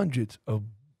 hundreds of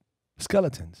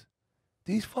skeletons.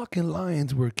 These fucking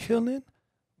lions were killing,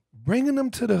 bringing them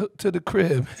to the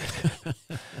crib,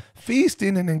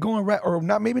 feasting, and then going or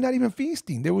not, maybe not even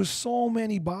feasting. There was so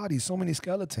many bodies, so many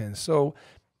skeletons. So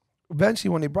eventually,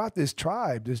 when they brought this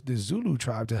tribe, this Zulu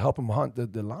tribe, to help them hunt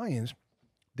the lions,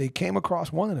 they came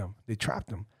across one of them. They trapped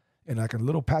them in like a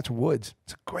little patch of woods.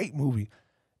 It's a great movie.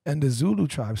 And the Zulu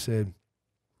tribe said,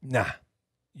 nah,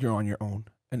 you're on your own.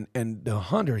 And the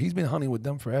hunter, he's been hunting with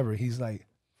them forever. He's like,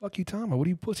 fuck you, Tama. What are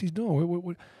you pussies doing?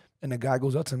 What? And the guy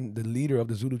goes up to him, the leader of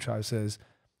the Zulu tribe says,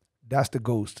 that's the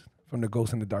ghost from the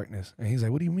Ghost in the Darkness. And he's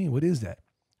like, what do you mean? What is that?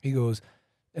 He goes,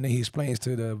 and then he explains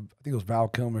to I think it was Val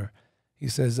Kilmer. He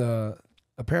says,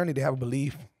 apparently they have a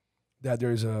belief that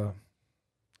there's a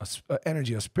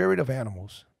energy, a spirit of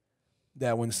animals,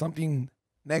 that when something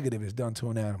negative is done to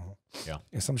an animal,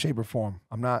 in some shape or form,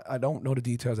 I don't know the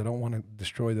details. I don't want to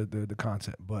destroy the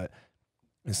concept, but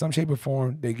in some shape or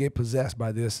form, they get possessed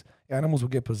by this. Animals will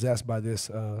get possessed by this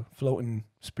floating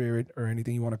spirit or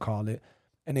anything you want to call it,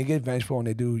 and they get vengeful and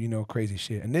they do crazy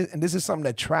shit. And this is something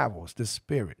that travels. This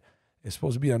spirit, it's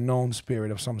supposed to be a known spirit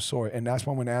of some sort, and that's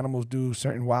when animals do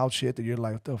certain wild shit that you're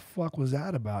like, what the fuck was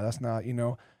that about? That's not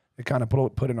They kind of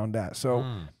put it on that. So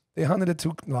they hunted the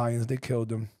 2 lions. They killed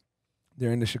them.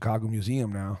 They're in the Chicago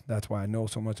Museum now. That's why I know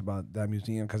so much about that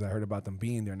museum, because I heard about them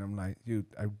being there. And I'm like, dude,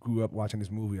 I grew up watching this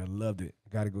movie. I loved it.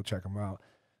 Got to go check them out.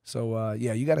 So,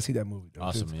 yeah, you got to see that movie. Though.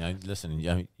 Awesome.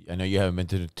 Listen, I know you haven't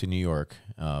been to New York.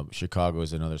 Chicago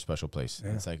is another special place.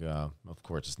 Yeah. It's like, of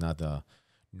course, it's not the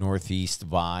Northeast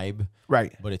vibe.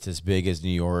 Right. But it's as big as New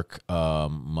York,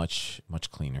 much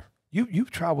cleaner.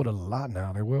 You've traveled a lot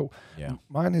now. Yeah.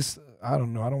 Mine is, I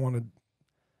don't know. I don't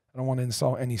want to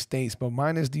insult any states, but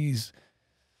mine is these,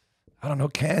 I don't know,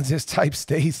 Kansas type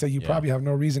states that you probably have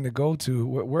no reason to go to.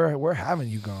 Where haven't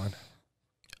you gone?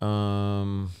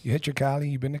 You hit your Cali.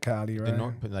 You've been to Cali,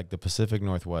 right? Like the Pacific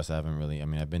Northwest, I haven't really. I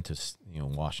mean, I've been to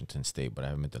Washington State, but I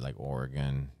haven't been to like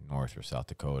Oregon, North or South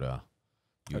Dakota,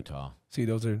 Utah. See,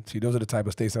 those are the type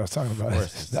of states that I was talking about. Of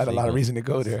course, it's not a lot of reason to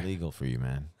go there. It's legal for you,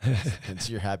 man. It's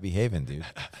your happy haven, dude.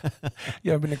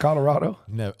 You ever been to Colorado?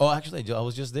 No. Oh, actually, I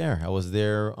was just there. I was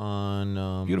there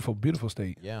on beautiful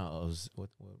state. Yeah, I was. What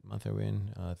month are we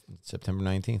in? September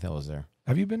 19th. I was there.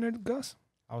 Have you been there, Gus?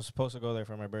 I was supposed to go there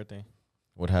for my birthday.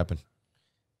 What happened?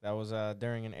 That was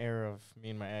during an era of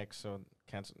me and my ex, so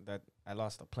canceled that. I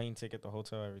lost the plane ticket, the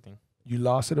hotel, everything. You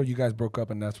lost it, or you guys broke up,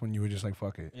 and that's when you were just like,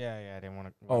 fuck it? Yeah, I didn't want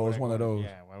to. Oh, it was one of those.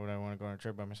 Yeah, why would I want to go on a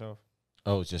trip by myself?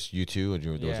 Oh, it's just you two, or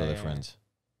those other friends?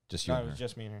 Just you. No, it was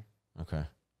just me and her. Okay.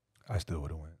 I still would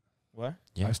have went. What?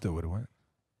 Yeah. I still would have went.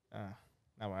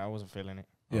 No, I wasn't feeling it.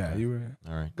 Yeah, Okay. you were.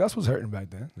 All right. Gus was hurting back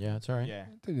then. Yeah, it's all right. Yeah.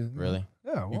 Really?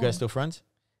 Yeah. Well, You guys still friends?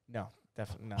 No,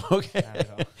 definitely no. Okay. Not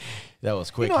at all. That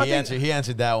was quick. I He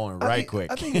answered that one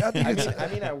quick. I think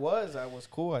it's, I was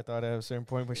cool. I thought at a certain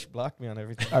point, but she blocked me on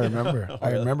everything. I remember.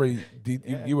 I remember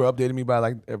you were updating me by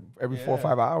like every 4 or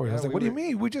 5 hours. I was like, "What do you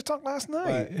mean? We just talked last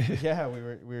night." Yeah, we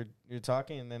were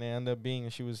talking, and then it ended up being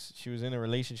she was in a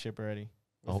relationship already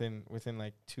within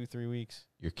like 2-3 weeks.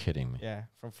 You're kidding me. Yeah,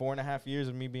 from 4.5 years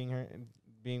of me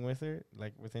being with her,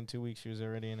 like within 2 weeks, she was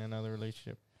already in another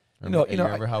relationship.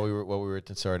 Remember how we were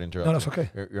sorry to interrupt. No, that's okay.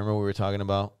 Remember what we were talking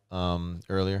about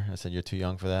earlier? I said you're too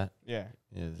young for that. Yeah.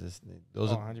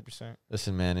 Those are 100%.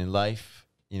 Listen, man, in life,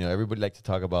 everybody like to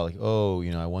talk about like, oh,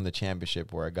 I won the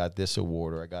championship, or I got this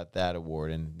award, or I got that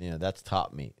award, and that's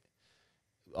taught me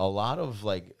a lot of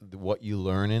like what you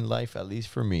learn in life. At least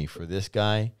for me, for this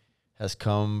guy, has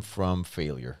come from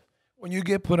failure. When you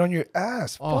get put on your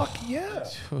ass, fuck yeah.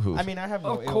 Dude. I mean, I have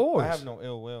no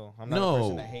ill will. I'm not a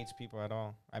person that hates people at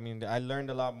all. I mean, I learned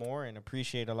a lot more and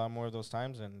appreciate a lot more of those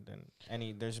times,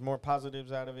 and there's more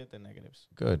positives out of it than negatives.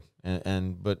 Good.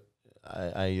 But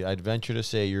I'd venture to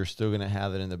say you're still gonna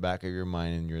have it in the back of your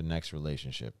mind in your next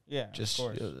relationship. Yeah, just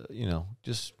of course.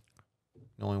 Just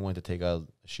knowing when to take out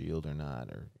a shield or not,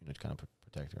 or to kind of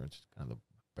protect her. It's kind of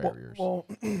the barriers. Well,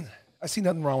 I see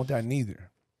nothing wrong with that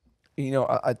neither.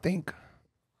 I think,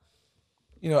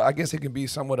 I guess it can be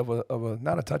somewhat of a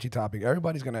not a touchy topic.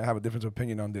 Everybody's gonna have a different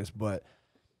opinion on this, but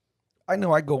I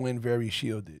know I go in very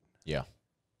shielded. Yeah.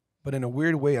 But in a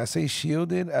weird way, I say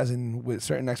shielded as in with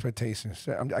certain expectations.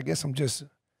 I guess I'm just,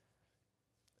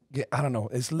 I don't know.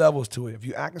 It's levels to it. If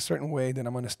you act a certain way, then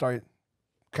I'm gonna start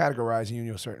categorizing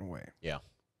you a certain way. Yeah.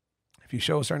 If you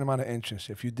show a certain amount of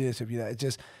interest, if you this, if you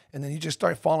that, and then you just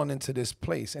start falling into this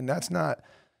place, and that's not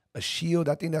a shield.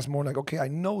 I think that's more like, okay, I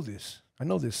know this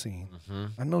scene. Mm-hmm.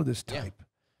 I know this type.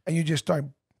 And you just start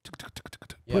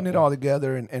putting it all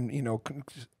together and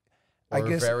I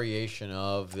guess variation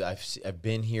of I've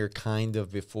been here kind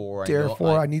of before.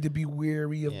 Therefore, I need to be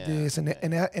wary of this. And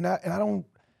I don't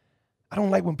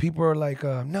like when people are like,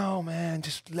 no, man,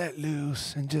 just let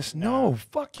loose and just no,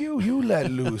 fuck you. You let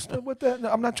loose. What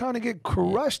the? I'm not trying to get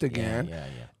crushed again. Yeah.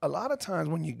 A lot of times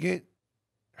when you get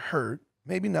hurt,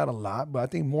 maybe not a lot, but I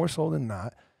think more so than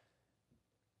not,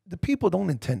 the people don't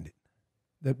intend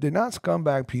it. They're not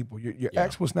scumbag people. Your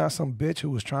ex was not some bitch who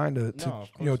was trying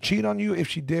to cheat on you if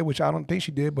she did, which I don't think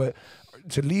she did, but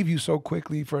to leave you so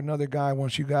quickly for another guy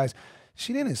once you guys,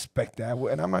 she didn't expect that.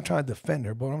 And I'm not trying to defend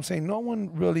her, but I'm saying no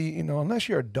one really, unless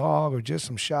you're a dog or just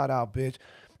some shout out bitch,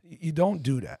 you don't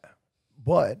do that.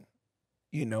 But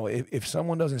you know, if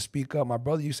someone doesn't speak up, my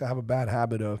brother used to have a bad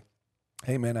habit of,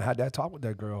 hey man, I had that talk with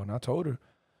that girl and I told her,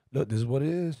 look, this is what it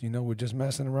is. You know, we're just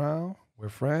messing around. We're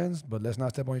friends, but let's not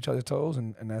step on each other's toes,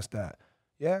 and that's that.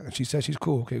 Yeah, and she said she's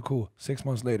cool. Okay, cool. 6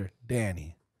 months later,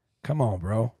 Danny, come on,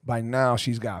 bro. By now,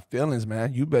 she's got feelings,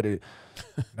 man. You better.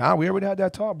 Nah, we already had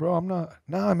that talk, bro. I'm not.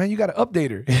 Nah, man, you got to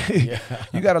update her. Yeah.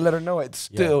 You got to let her know it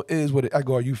still is what it. I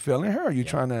go, are you feeling her? Are you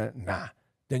trying to? Nah.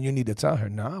 Then you need to tell her,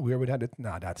 nah, we already had it.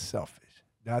 Nah, that's selfish.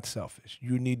 That's selfish.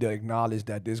 You need to acknowledge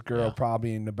that this girl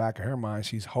probably in the back of her mind,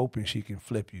 she's hoping she can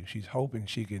flip you. She's hoping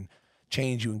she can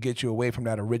change you and get you away from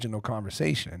that original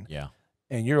conversation. Yeah.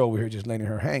 And you're over here just letting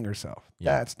her hang herself.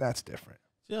 Yeah. That's different.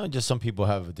 You know, just some people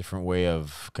have a different way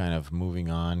of kind of moving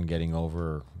on, getting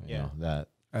over you know, that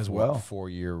as well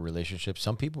 4-year relationship.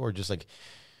 Some people are just like,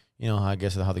 you know, I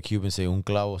guess how the Cubans say, un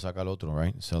clavo saca el otro,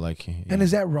 right? So like, and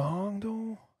is that wrong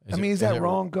though? Is that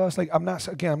wrong, Gus? Like, I'm not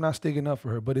sticking up for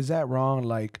her, but is that wrong?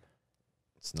 Like,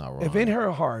 it's not wrong. If in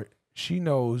her heart she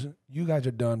knows you guys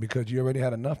are done because you already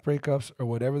had enough breakups or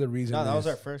whatever the reason. No, that was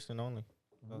our first and only.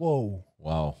 Whoa.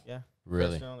 Wow. Yeah.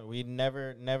 Really? First and only. We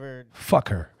never. Fuck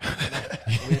her.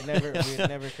 We'd never.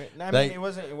 No, I mean, it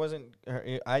wasn't.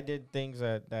 I did things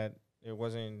that it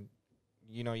wasn't.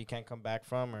 You know, you can't come back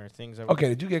from, or things that. Okay.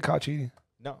 Did you get caught cheating?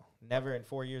 No, never in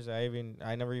 4 years. I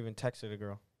never even texted a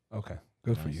girl. Okay.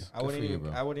 Good for you. I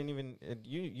wouldn't even.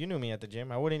 You knew me at the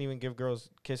gym. I wouldn't even give girls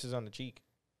kisses on the cheek.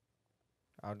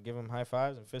 I would give them high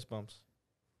fives and fist bumps.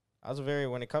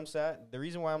 When it comes to that, the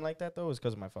reason why I'm like that, though, is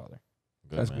because of my father.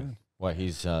 Good, That's man. Good. What,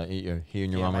 he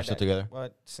and your mom are still together?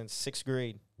 What, since 6th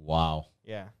grade. Wow.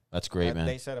 Yeah. That's great, man.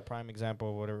 They set a prime example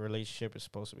of what a relationship is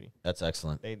supposed to be. That's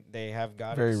excellent. They have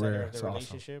God Very in the center rare. of the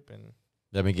relationship. Awesome. And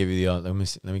let me give you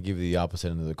the opposite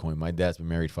end of the coin. My dad's been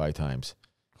married 5 times.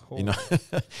 Cool. You know,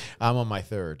 I'm on my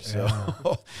 3rd.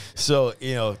 So, so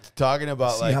you know, talking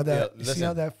about see how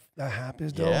that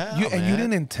happens though. Yeah, you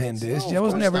didn't intend this. It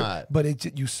was never. Not.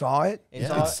 But you saw it.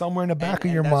 It's somewhere in the back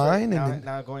of your mind.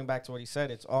 Now going back to what he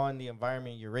said, it's all in the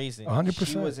environment you're raised in. 100%.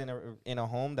 She was in a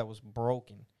home that was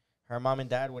broken. Her mom and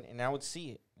dad went, and I would see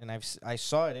it, and I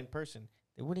saw it in person.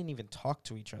 They wouldn't even talk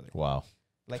to each other. Wow.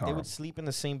 Like they would sleep in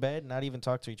the same bed, not even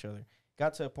talk to each other.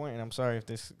 Got to a point, and I'm sorry if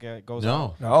this goes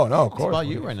out. No, of course. It's about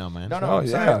you right now, man. No, I'm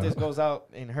sorry if this goes out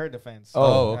in her defense.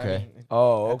 Oh, okay.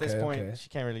 At this point, she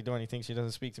can't really do anything. She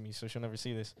doesn't speak to me, so she'll never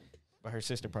see this. But her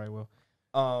sister probably will.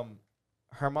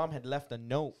 Her mom had left a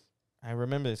note. I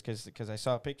remember this because I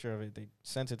saw a picture of it. They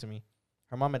sent it to me.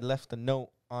 Her mom had left a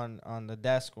note on the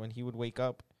desk when he would wake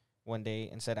up one day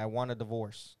and said, "I want a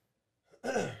divorce."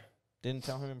 Didn't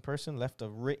tell him in person. Left a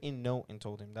written note and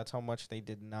told him. That's how much they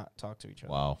did not talk to each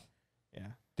other. Wow. Yeah.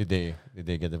 Did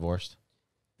they get divorced?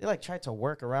 They like tried to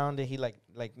work around it. He like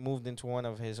moved into one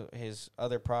of his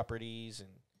other properties, and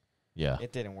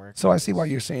it didn't work. So I see why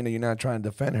you're saying that you're not trying to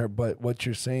defend her, but what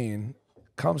you're saying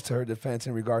comes to her defense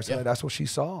in regards to that. That's what she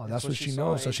saw. That's what she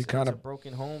knows. So she kind of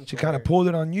broken home. She kind of pulled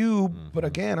it on you. Mm-hmm. But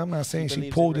again, I'm not saying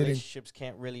she pulled it. Relationships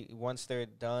can't really, once they're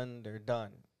done, they're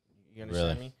done. You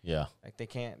understand me? Yeah. Like they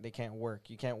can't work.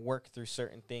 You can't work through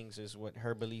certain things, is what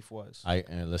her belief was.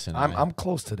 Listen. I'm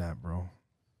close to that, bro.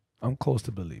 I'm close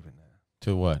to believing that.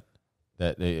 To what?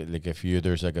 That they, like if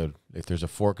there's a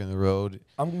fork in the road.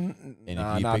 Don't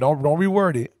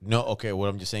reword it. No, okay. What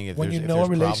I'm just saying, when you know a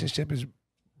relationship is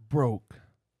broke,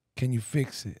 can you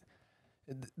fix it?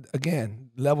 Again,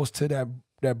 levels to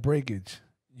that breakage.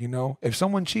 You know, if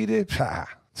someone cheated,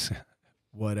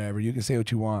 whatever. You can say what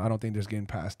you want. I don't think there's getting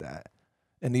past that.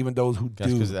 And even those who do,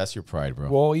 because that's your pride, bro.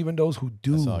 Well, even those who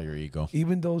do, that's all your ego.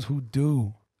 Even those who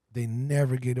do, they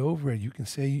never get over it. You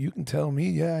can tell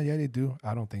me, yeah, they do.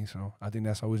 I don't think so. I think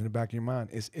that's always in the back of your mind.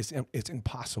 It's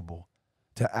impossible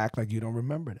to act like you don't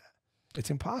remember that. It's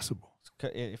impossible.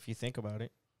 If you think about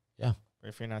it. Yeah.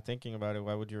 If you're not thinking about it,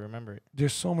 why would you remember it?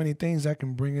 There's so many things that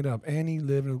can bring it up. Any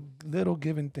little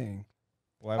given thing.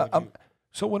 Why would you?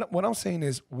 So what I'm saying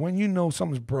is, when you know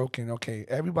something's broken, okay,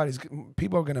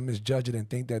 people are gonna misjudge it and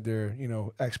think that they're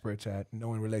experts at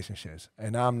knowing relationships,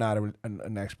 and I'm not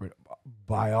an expert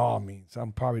by all means.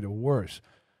 I'm probably the worst,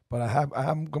 but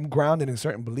I'm grounded in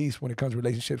certain beliefs when it comes to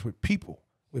relationships with people,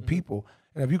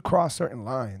 and if you cross certain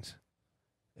lines,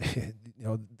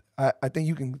 I think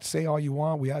you can say all you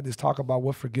want. We had this talk about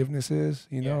what forgiveness is.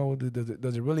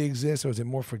 Does it really exist, or is it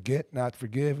more forget, not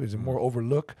forgive? Is it more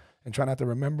overlook and try not to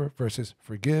remember versus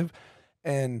forgive?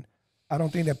 And I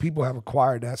don't think that people have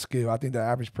acquired that skill. I think the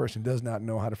average person does not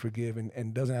know how to forgive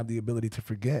and doesn't have the ability to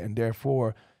forget. And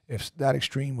therefore, if that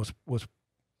extreme was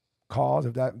caused,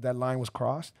 if that line was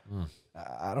crossed,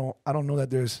 I don't know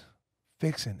that there's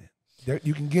fixing it.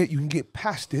 you can get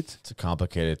past it. It's a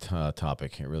complicated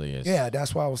topic. It really is. Yeah,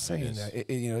 that's why I was saying that.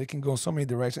 It can go so many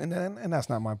directions, and that's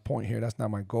not my point here. That's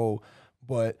not my goal.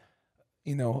 But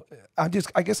I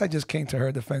guess I just came to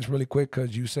her defense really quick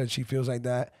because you said she feels like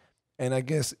that, and I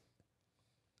guess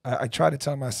I try to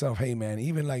tell myself, hey man,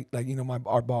 even like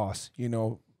our boss,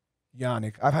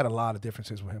 Yannick, I've had a lot of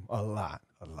differences with him, a lot,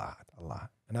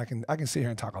 and I can sit here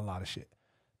and talk a lot of shit,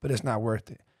 but it's not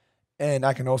worth it. And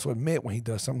I can also admit when he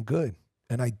does something good,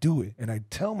 and I do it, and I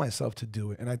tell myself to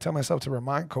do it, and I tell myself to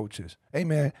remind coaches, hey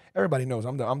man, everybody knows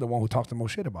I'm the one who talks the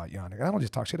most shit about Yannick. And I don't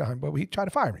just talk shit about him, but he tried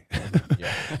to fire me.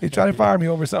 He tried to fire me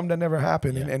over something that never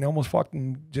happened, and almost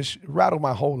fucking just rattled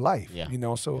my whole life.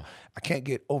 So I can't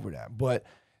get over that. But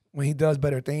when he does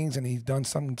better things and he's done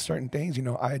some certain things,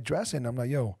 I address it and I'm like,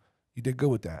 yo, you did good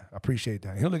with that. I appreciate that.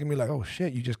 And he'll look at me like, oh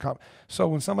shit, you just caught. So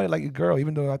when somebody like your girl,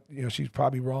 even though she's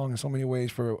probably wrong in so many ways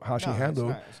for how she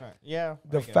handled, it's not. Yeah,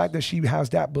 the fact that she has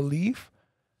that belief,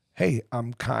 hey,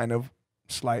 I'm kind of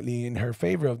slightly in her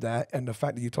favor of that. And the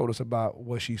fact that you told us about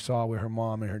what she saw with her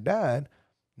mom and her dad,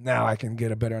 now I can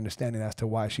get a better understanding as to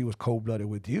why she was cold-blooded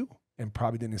with you and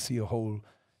probably didn't see a whole.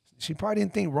 She probably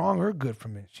didn't think wrong or good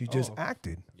from it. She just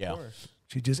acted. Yeah.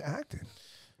 She just acted.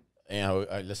 And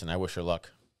listen, I wish her luck,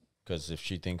 because if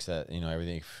she thinks that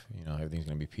everything's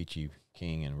gonna be peachy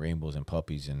king and rainbows and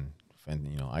puppies and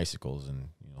icicles and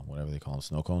whatever they call them,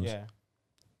 snow cones. Yeah.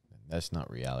 That's not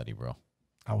reality, bro.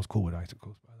 I was cool with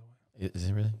icicles, by the way. Is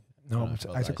it really? No,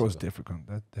 icicles different.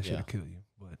 That should have killed you.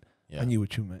 But I knew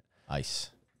what you meant. Ice.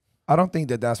 I don't think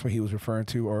that that's what he was referring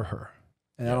to, or her.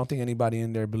 And I don't think anybody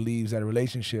in there believes that a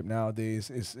relationship nowadays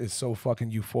is so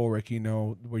fucking euphoric,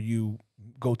 where you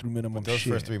go through minimum those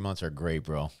shit. First 3 months are great,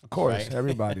 bro. Of course, right?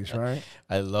 Everybody's, right?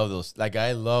 I love those.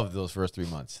 I love those first 3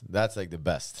 months. That's like the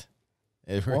best.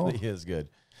 It really is good.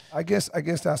 I guess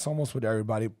that's almost with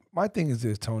everybody. My thing is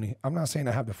this, Tony. I'm not saying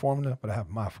I have the formula, but I have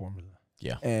my formula.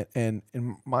 Yeah. And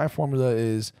my formula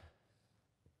is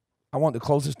I want the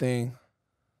closest thing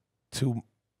to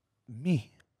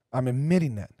me. I'm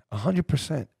admitting that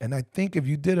 100%. And I think if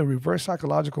you did a reverse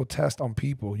psychological test on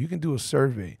people, you can do a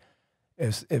survey.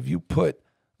 If you put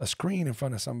a screen in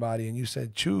front of somebody and you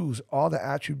said, choose all the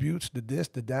attributes, the this,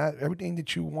 the that, everything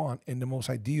that you want in the most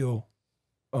ideal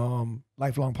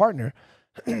lifelong partner,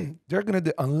 they're going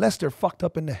to, unless they're fucked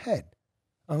up in the head,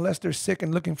 unless they're sick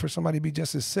and looking for somebody to be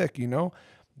just as sick,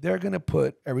 they're going to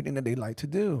put everything that they like to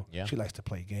do. Yeah. She likes to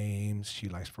play games. She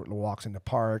likes for walks in the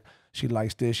park. She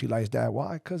likes this. She likes that.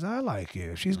 Why? Because I like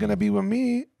it. If she's going to be with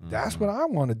me, that's what I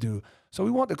want to do. So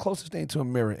we want the closest thing to a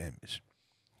mirror image,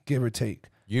 give or take.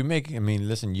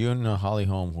 Listen, you and Holly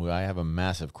Holm, who I have a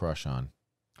massive crush on.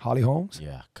 Holly Holmes?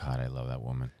 Yeah, God, I love that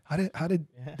woman. How did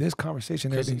this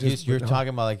conversation? You're talking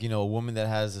about a woman that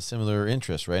has a similar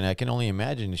interest, right? And I can only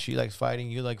imagine she likes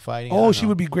fighting, you like fighting. Oh, she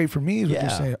would be great for me. Is what you're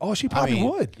saying? Oh, she probably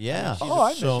would. Yeah.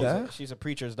 I know that. She's a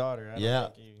preacher's daughter.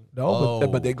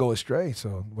 But they go astray.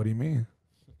 So what do you mean?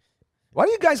 Why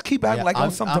do you guys keep acting like I'm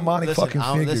some demonic fucking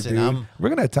figure, dude? We're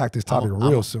gonna attack this topic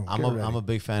real soon. I'm a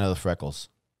big fan of the freckles.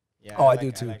 Yeah, I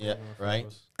do too. Yeah, right.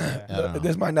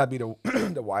 This might not be the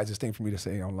wisest thing for me to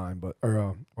say online, but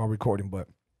while recording, but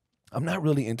I'm not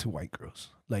really into white girls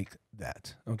like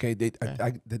that. Okay,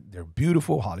 they're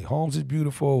beautiful. Holly Holmes is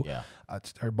beautiful. Yeah,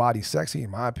 her body's sexy in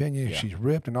my opinion. Yeah. She's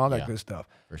ripped and all that good stuff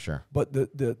for sure. But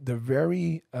the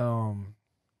very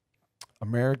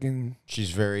American,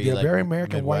 she's very very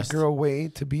American Midwest. white girl way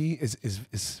to be is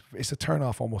it's a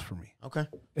turnoff almost for me. Okay,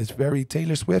 it's very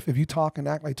Taylor Swift. If you talk and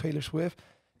act like Taylor Swift,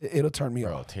 it'll turn me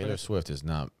off. Taylor Swift is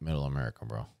not middle America,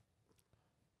 bro.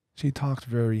 She talks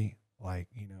very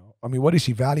what is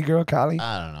she, Valley girl, Cali?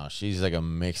 I don't know. She's like a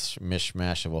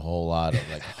mishmash of a whole lot of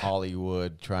like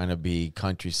Hollywood, trying to be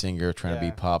country singer, trying to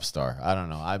be pop star. I don't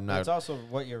know. I'm not. It's also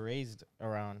what you're raised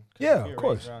around. Yeah, of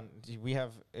course. We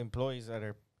have employees that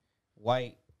are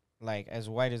white, like as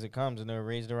white as it comes, and they're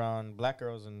raised around black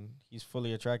girls, and he's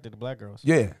fully attracted to black girrs.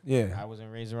 Yeah. I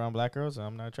wasn't raised around black girls, so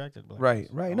I'm not attracted to black girls.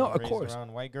 Right. No, of course.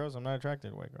 Around white girls, I'm not attracted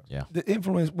to white girls. Yeah. The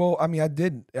influence. Well, I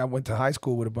went to high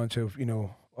school with a bunch of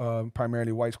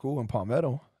primarily white school in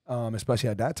Palmetto. Especially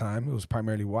at that time, it was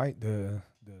primarily white. The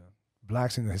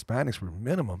blacks and the Hispanics were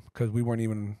minimum because we weren't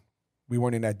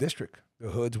in that district. The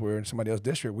hoods were in somebody else's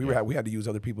district. We had to use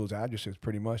other people's addresses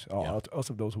pretty much.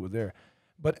 Else of those who were there.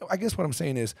 But I guess what I'm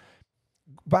saying is,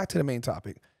 back to the main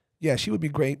topic. Yeah, she would be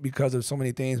great because of so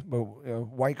many things. But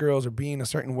white girls are being a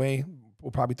certain way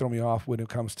will probably throw me off when it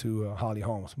comes to Holly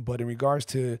Holmes. But in regards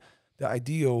to the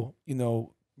ideal,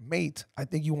 mate, I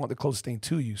think you want the closest thing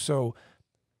to you. So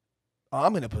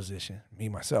I'm in a position, me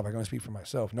myself, I'm going to speak for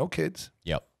myself. No kids.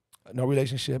 Yep. No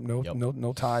relationship, no Yep.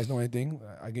 no ties, no anything.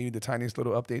 I gave you the tiniest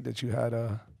little update that you had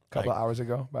a couple of hours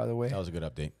ago, by the way. That was a good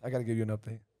update. I got to give you an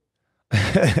update.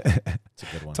 It's a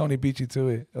good one. Tony beat you to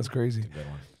it. That's crazy. It's a good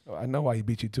one. I know why he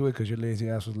beat you to it, because your lazy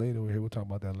ass was late over here. We'll talk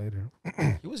about that later.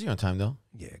 He was here on time, though.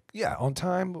 Yeah, on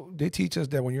time. They teach us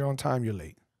that when you're on time, you're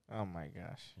late. Oh my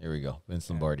gosh. Here we go. Vince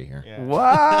Lombardi here. Yeah.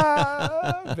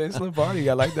 Wow. Vince Lombardi.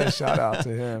 I like that shout out to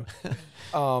him.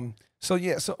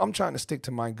 So I'm trying to stick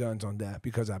to my guns on that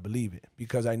because I believe it.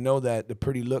 Because I know that the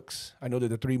pretty looks, I know that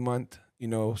the 3-month,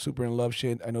 super in love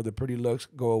shit, I know the pretty looks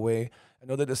go away. I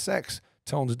know that the sex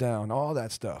tones down, all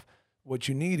that stuff. What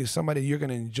you need is somebody you're going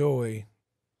to enjoy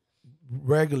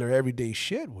regular, everyday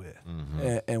shit with.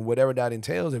 Mm-hmm. And whatever that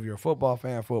entails, if you're a football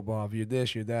fan, football, if you're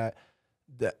this, you're that,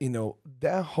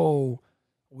 that whole,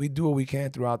 we do what we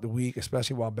can throughout the week,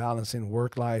 especially while balancing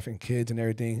work life and kids and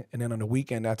everything. And then on the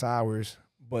weekend, that's ours.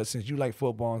 But since you like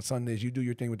football on Sundays, you do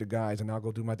your thing with the guys and I'll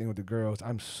go do my thing with the girls.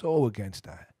 I'm so against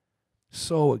that.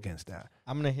 So against that.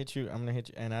 I'm gonna hit you,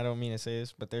 and I don't mean to say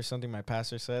this, but there's something my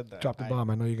pastor said that Drop the bomb.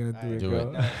 I know you're going to do it, Do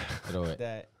girl. it. Throw it.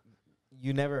 that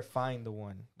you never find the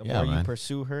one. The Yeah, more man. you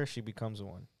pursue her, she becomes the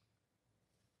one.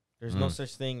 There's no Mm.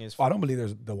 such thing as I don't believe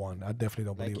there's the one. I definitely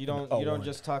don't like believe you don't one.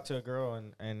 just talk to a girl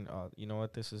and you know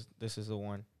what, this is the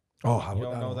one. Oh, You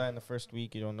don't know that in the first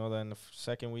week. You don't know that in the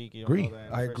second week. You don't Agree. know that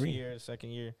in the I first agree. year, the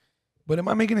second year. But am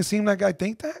I making it seem like I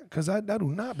think that? Because I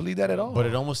do not believe that at all. But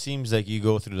it almost seems like you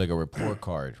go through like a report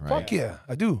card, right? Fuck yeah,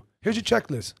 I do. Here's your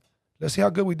checklist. Let's see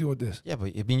how good we do with this. Yeah,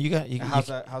 but I mean, you How's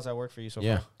that work for you so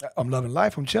Yeah. far? I'm loving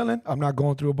life. I'm chilling. I'm not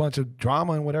going through a bunch of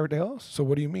drama and whatever else. So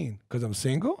what do you mean? Because I'm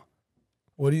single?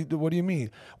 What do you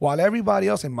mean? While everybody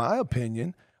else, in my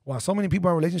opinion, while so many people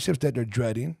are in relationships that they're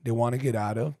dreading, they want to get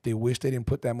out of, they wish they didn't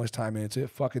put that much time into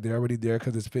it. Fuck it, they're already there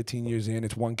because it's 15 years in,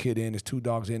 it's 1 kid in, it's 2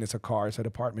 dogs in, it's a car, it's an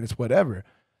apartment, it's whatever.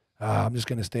 I'm just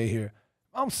gonna stay here.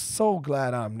 I'm so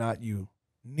glad I'm not you,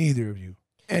 neither of you,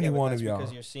 any Yeah, but one that's of y'all.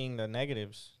 because you're seeing the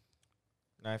negatives.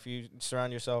 Now, if you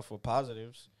surround yourself with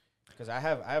positives, because I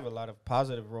have a lot of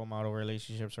positive role model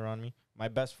relationships around me. My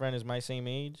best friend is my same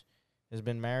age, has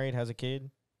been married, has a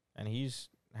kid, and he's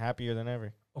happier than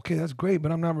ever. Okay, that's great,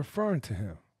 but I'm not referring to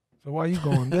him. So why are you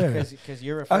going there? Because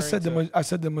you're referring I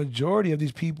said the majority of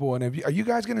these people, and are you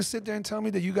guys gonna sit there and tell me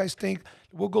that you guys think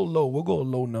we'll go low? We'll go a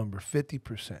low number,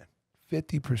 50%.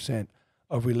 50%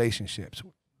 of relationships,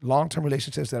 long-term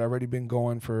relationships that already been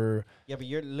going for. Yeah, but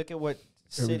look at what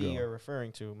There we city go. you're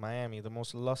referring to. Miami, the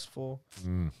most lustful.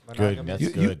 Good. monogamous-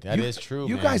 That's good. That is true.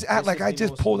 You man. guys act This like is I the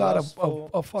just most pulled out lustful,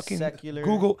 a fucking secular-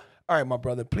 Google. All right, my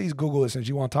brother, please Google it since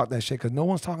you want to talk that shit, because no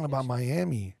one's talking about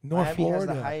Miami, North Miami Florida.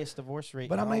 has the highest divorce rate.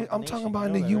 But in all of the I'm nation. talking You about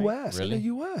in know the that, right? U.S. Really? In the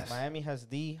U.S. Miami has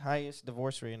the highest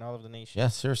divorce rate in all of the nation. Yeah,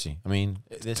 seriously. I mean,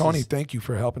 this Tony, is, thank you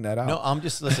for helping that out. no, I'm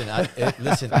just listen.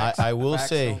 I will Facts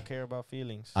say, don't care about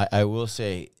feelings. I will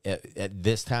say, at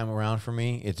this time around for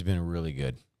me, it's been really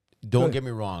good. Don't Good. get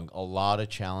me wrong. A lot of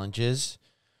challenges.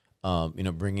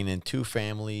 Bringing in 2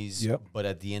 families. Yep. But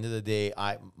at the end of the day,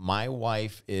 my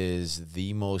wife is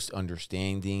the most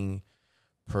understanding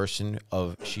person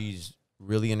she's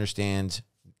really understands,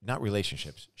 not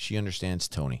relationships. She understands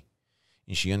Tony.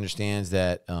 And she understands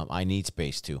that I need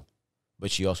space too. But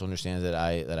she also understands that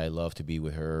I love to be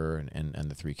with her and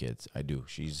the 3 kids. I do.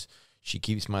 She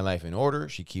keeps my life in order.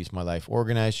 She keeps my life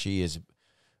organized. She is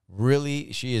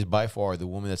by far the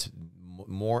woman that's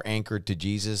more anchored to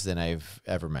Jesus than I've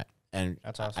ever met. And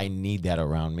That's awesome. I need that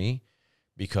around me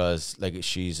because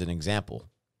she's an example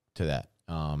to that.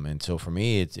 And so for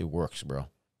me, it works, bro.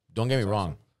 Don't get me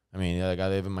wrong. I mean, I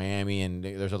live in Miami and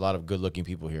there's a lot of good looking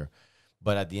people here,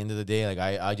 but at the end of the day,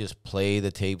 I just play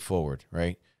the tape forward,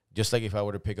 right? Just like if I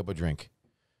were to pick up a drink,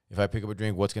 if I pick up a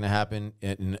drink, what's going to happen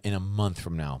in a month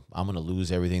from now? I'm going to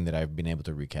lose everything that I've been able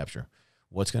to recapture.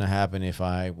 What's going to happen if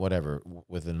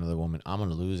with another woman, I'm going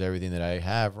to lose everything that I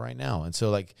have right now. And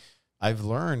so I've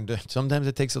learned sometimes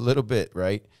it takes a little bit,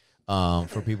 right?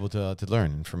 For people to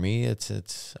learn. And for me, I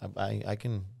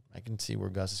can see where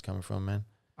Gus is coming from, man.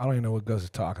 I don't even know what Gus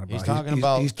is talking about. He's talking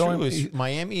about throwing-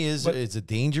 Miami is it's a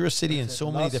dangerous city in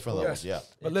so many different levels. Yeah.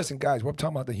 But listen, guys, we're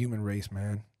talking about the human race,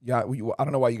 man. Yeah, I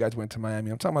don't know why you guys went to Miami.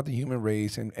 I'm talking about the human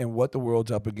race and what the world's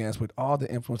up against with all the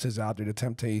influences out there, the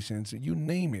temptations, you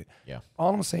name it. Yeah.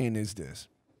 All I'm saying is this.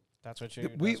 That's what you.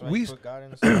 We- that's why we- you put God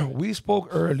in the center. We spoke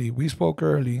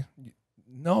early.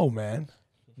 No, man.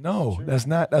 No, that's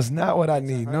not what I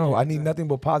need. No, I need nothing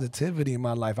but positivity in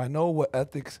my life. I know what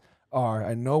ethics are.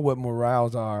 I know what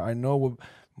morals are. I know what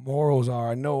morals are.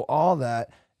 I know all that.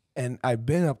 And I've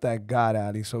been up that God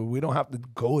alley, so we don't have to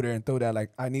go there and throw that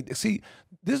I need to see.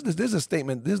 This is a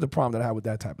statement. This is the problem that I have with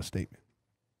that type of statement.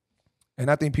 And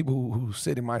I think people who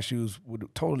sit in my shoes would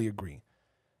totally agree.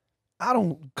 I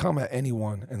don't come at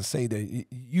anyone and say that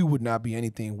you would not be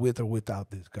anything with or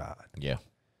without this God. Yeah.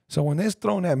 So when it's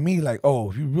thrown at me like,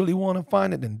 oh, if you really want to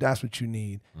find it, then that's what you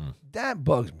need. That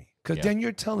bugs me. Because then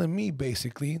you're telling me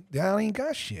basically that I ain't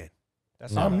got shit.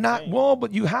 That's I'm not, well,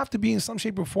 but you have to be in some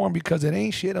shape or form because it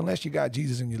ain't shit unless you got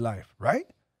Jesus in your life, right?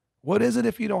 What is it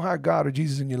if you don't have God or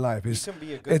Jesus in your life?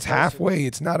 It's halfway.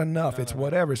 It's not enough. It's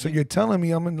whatever. So you're telling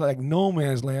me I'm in like no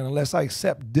man's land unless I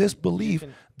accept this belief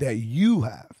that you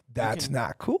have. That's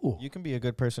not cool. You can be a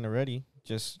good person already.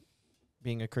 Just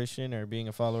being a Christian or being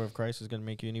a follower of Christ is going to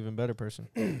make you an even better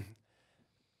person.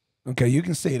 Okay, you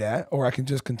can say that, or I can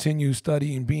just continue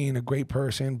studying, being a great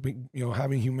person,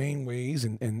 having humane ways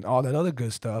and all that other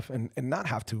good stuff, and not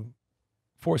have to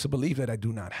force a belief that I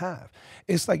do not have.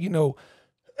 It's like,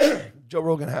 Joe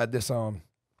Rogan had this, I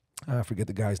forget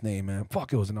the guy's name, man.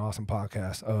 Fuck, it was an awesome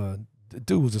podcast. The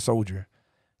dude was a soldier,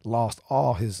 lost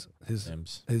all his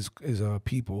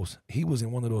peoples. He was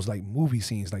in one of those like movie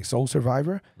scenes, like Soul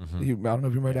Survivor. I don't know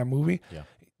if you remember that movie. Yeah.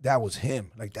 That was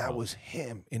him. Like that was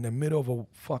him in the middle of a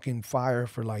fucking fire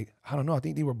for like, I don't know. I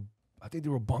think they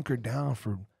were bunkered down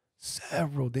for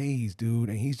several days, dude.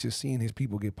 And he's just seeing his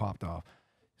people get popped off.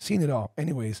 Seen it all.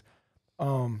 Anyways,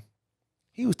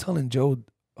 he was telling Joe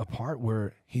a part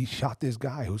where he shot this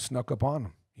guy who snuck up on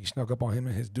him. He snuck up on him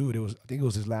and his dude. I think it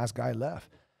was his last guy left.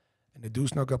 And the dude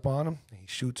snuck up on him and he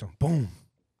shoots him. Boom.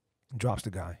 And drops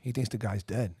the guy. He thinks the guy's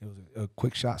dead. It was a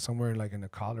quick shot somewhere like in the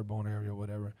collarbone area or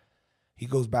whatever. He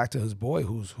goes back to his boy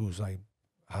who's like,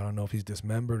 I don't know if he's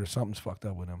dismembered or something's fucked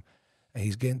up with him. And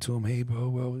he's getting to him, hey, bro,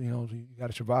 well, you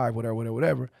got to survive,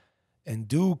 whatever. And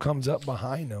dude comes up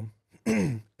behind him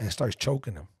and starts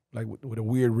choking him, like with a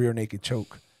weird rear naked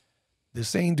choke. The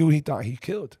same dude he thought he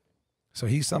killed. So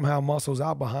he somehow muscles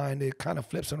out behind it, kind of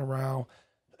flips him around,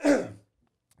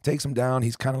 takes him down.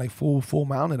 He's kind of like full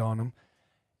mounted on him.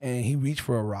 And he reached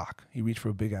for a rock. He reached for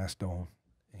a big ass stone.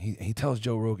 He tells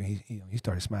Joe Rogan he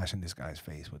started smashing this guy's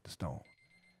face with the stone,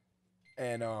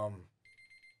 and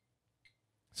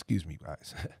excuse me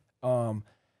guys,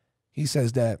 he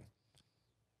says that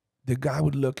the guy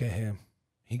would look at him.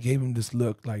 He gave him this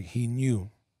look like he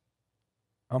knew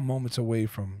I'm moments away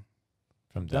from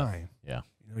dying. Yeah,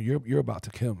 you're about to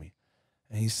kill me,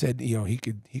 and he said he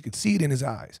could see it in his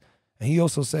eyes, and he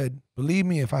also said, believe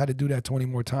me, if I had to do that 20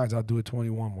 more times, I'll do it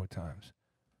 21 more times,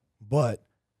 but.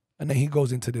 And then he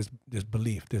goes into this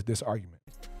belief, this argument.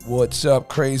 What's up,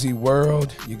 crazy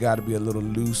world? You got to be a little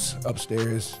loose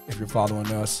upstairs if you're following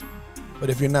us. But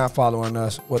if you're not following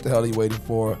us, what the hell are you waiting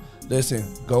for? Listen,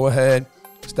 go ahead,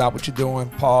 stop what you're doing,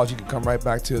 pause. You can come right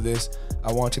back to this.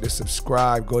 I want you to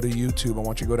subscribe, go to YouTube. I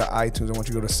want you to go to iTunes. I want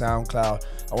you to go to SoundCloud.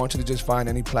 I want you to just find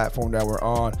any platform that we're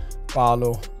on.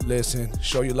 Follow, listen,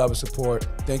 show your love and support.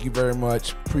 Thank you very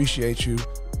much. Appreciate you.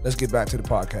 Let's get back to the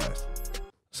podcast.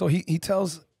 So he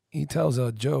tells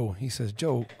Joe, he says,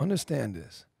 Joe, understand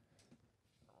this.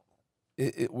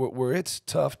 Where it's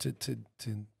tough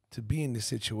to be in this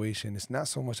situation, it's not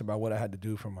so much about what I had to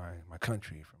do for my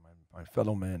country, for my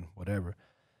fellow men, whatever.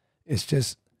 It's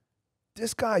just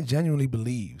this guy genuinely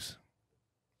believes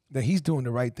that he's doing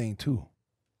the right thing too.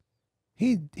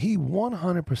 He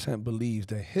 100% believes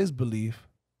that his belief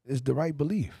is the right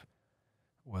belief.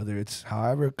 Whether it's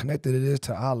however connected it is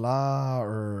to Allah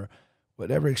or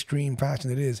whatever extreme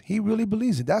fashion it is, he really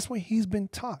believes it. That's what he's been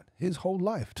taught his whole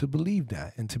life, to believe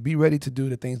that and to be ready to do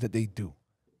the things that they do,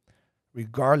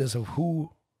 regardless of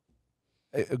who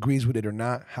agrees with it or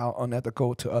not, how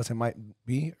unethical to us it might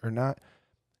be or not.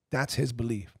 That's his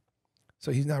belief.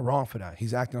 So he's not wrong for that.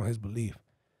 He's acting on his belief.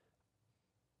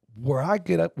 Where I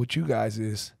get up with you guys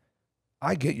is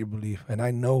I get your belief and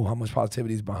I know how much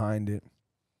positivity is behind it.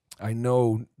 I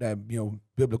know that,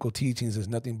 biblical teachings is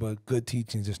nothing but good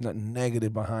teachings. There's nothing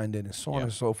negative behind it and so on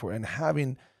and so forth. And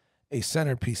having a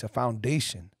centerpiece, a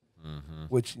foundation,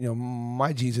 which,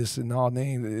 my Jesus in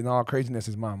all craziness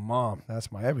is my mom.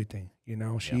 That's my everything.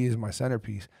 She is my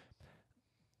centerpiece.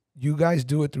 You guys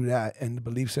do it through that and the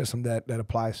belief system that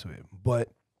applies to it. But,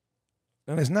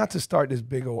 and it's not to start this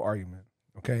big old argument,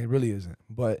 okay? It really isn't.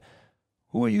 But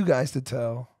who are you guys to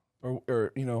tell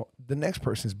or the next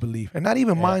person's belief, and not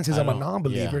even mine since I'm a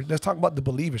non-believer. Let's talk about the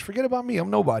believers. Forget about me.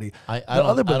 I'm nobody. I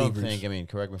don't think,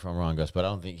 correct me if I'm wrong, Gus, but I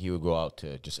don't think he would go out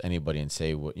to just anybody and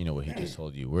say what he just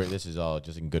told you. This is all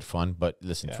just in good fun. But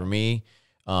listen, for me,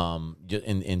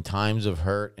 in times of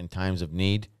hurt and times of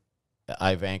need,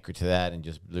 I've anchored to that and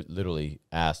just literally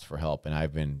asked for help, and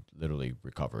I've been literally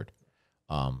recovered.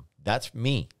 That's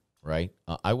me, right?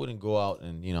 I wouldn't go out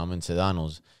and I'm in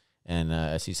Sedano's and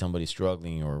I see somebody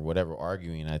struggling or whatever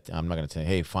arguing, I'm not going to say,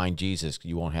 hey, find Jesus.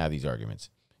 You won't have these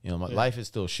arguments. My life is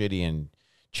still shitty and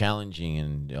challenging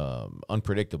and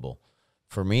unpredictable.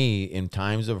 for me, in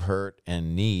times of hurt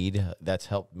and need, that's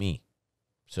helped me.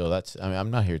 So that's, I mean, I'm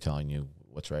not here telling you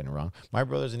what's right and wrong. My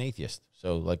brother's an atheist.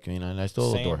 So, like, you know, and I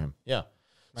still adore him. Yeah.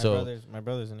 My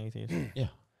brother's an atheist. Yeah.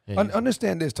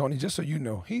 Understand this, Tony, just so you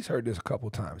know. He's heard this a couple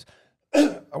of times.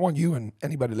 I want you and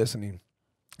anybody listening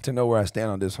to know where I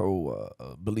stand on this whole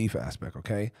belief aspect,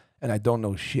 okay? And I don't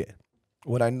know shit.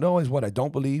 What I know is what I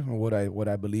don't believe, and what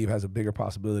I believe has a bigger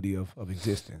possibility of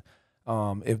existing.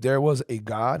 If there was a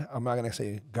God, I'm not going to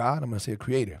say God, I'm going to say a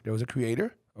creator. If there was a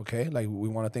creator, okay? Like, we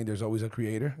want to think there's always a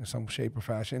creator in some shape or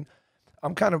fashion.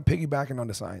 I'm kind of piggybacking on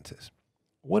the scientists.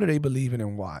 What do they believe in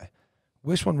and why?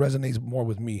 Which one resonates more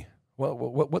with me?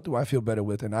 What do I feel better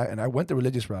with? And I went the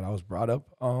religious route. I was brought up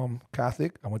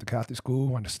Catholic. I went to Catholic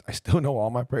school. I still know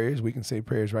all my prayers. We can say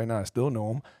prayers right now. I still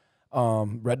know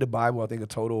them. Read the Bible, I think, a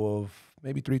total of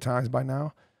maybe 3 times by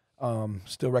now.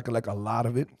 Still recollect a lot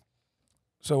of it.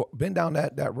 So been down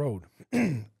that road.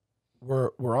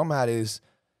 Where I'm at is,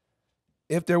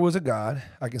 if there was a God,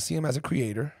 I can see him as a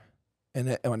creator.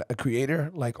 And a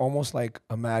creator, like almost like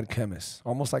a mad chemist,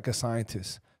 almost like a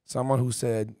scientist, someone who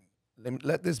said,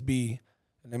 let this be,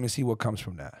 and let me see what comes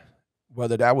from that.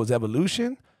 Whether that was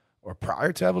evolution or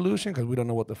prior to evolution, because we don't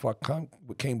know what the fuck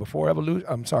came before evolution.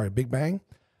 I'm sorry, Big Bang.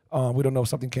 We don't know if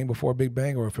something came before Big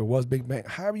Bang or if it was Big Bang.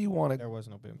 However you want to. There was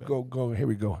no Big Bang. Go. Here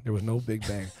we go. There was no Big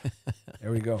Bang.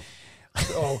 There we go.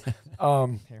 So,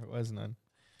 there was none.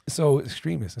 So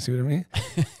extremist, see what I mean?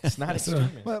 It's not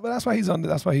extremist, but that's why he's on.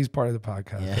 That's why he's part of the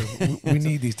podcast. Yeah. We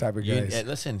need these type of guys.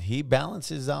 Listen, he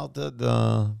balances out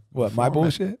the what, my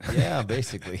bullshit? Yeah,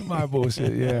 basically my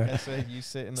bullshit. Yeah. Like I said, you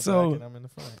sit in the back and I'm in the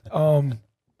front.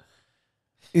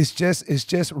 It's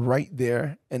just right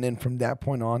there, and then from that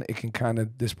point on, it can kind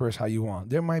of disperse how you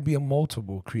want. There might be a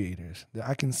multiple creators.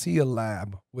 I can see a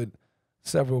lab with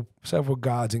several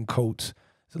gods in coats,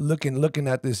 looking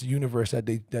at this universe that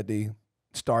they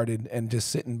started, and just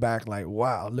sitting back like,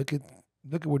 wow, look at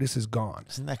where this has gone.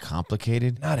 Isn't that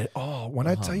complicated? Not at all. When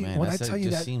I tell you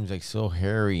that, seems like so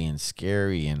hairy and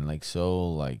scary and like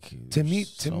so like to me,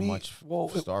 much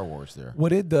Star Wars there.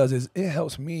 What it does is it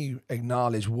helps me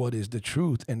acknowledge what is the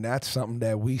truth, and that's something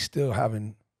that we still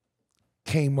haven't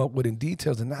came up with in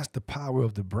details, and that's the power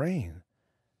of the brain.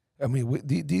 I mean,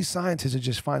 these scientists are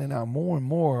just finding out more and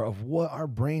more of what our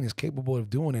brain is capable of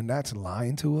doing, and that's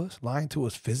lying to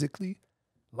us physically.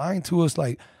 Lying to us,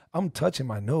 like, I'm touching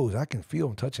my nose. I can feel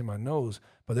him touching my nose,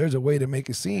 but there's a way to make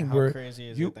it seem How where crazy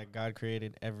is it that God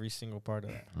created every single part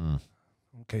of that?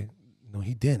 Okay, no,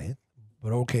 he didn't,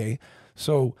 but okay.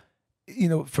 So, you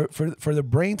know, for the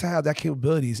brain to have that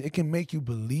capabilities, it can make you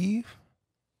believe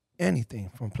anything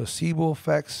from placebo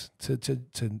effects to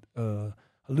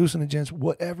hallucinogens,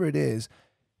 whatever it is.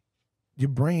 Your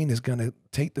brain is gonna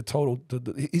take the total.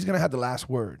 He's gonna have the last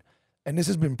word, and this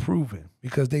has been proven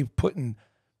because they've put in.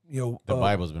 You know, the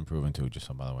Bible's been proven too, just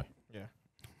so by the way.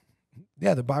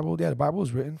 Yeah, the Bible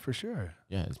was written for sure.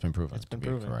 Yeah, it's been proven. It's been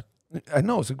proven. Correct. I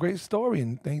know it's a great story,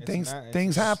 and things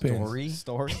happen.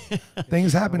 Story.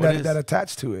 Things happen that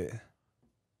attach to it.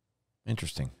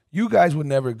 Interesting. You guys would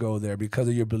never go there because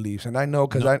of your beliefs, and I know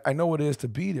because I know what it is to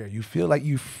be there. You feel like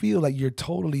you're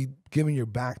totally giving your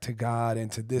back to God and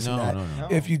to this and that. No.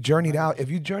 If you journeyed out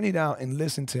and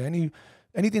listened to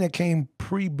anything that came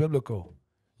pre-biblical.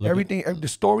 The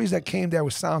stories that came there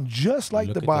would sound just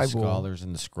like the Bible. Look at the scholars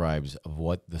and the scribes of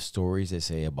what the stories they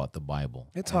say about the Bible.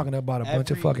 They're talking about a bunch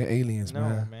of fucking aliens,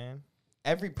 man. No, man.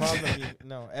 Every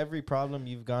problem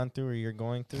you've gone through or you're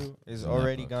going through is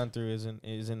already gone through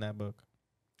is in that book.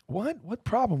 What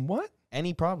problem? What?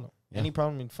 Any problem. Yeah. Any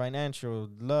problem in financial,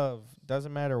 love,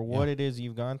 doesn't matter what it is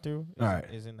you've gone through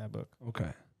is in that book. Okay.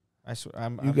 I swear,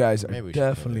 you guys are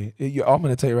definitely. I'm going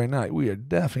to tell you right now, we are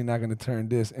definitely not going to turn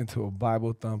this into a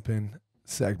Bible thumping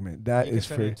segment. That is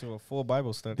for into a full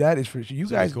Bible study. That is for you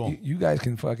guys. Cool. You guys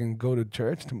can fucking go to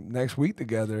church next week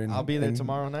together, and I'll be there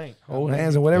tomorrow night. Hold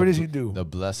hands and whatever it is you do. The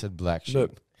blessed black sheep.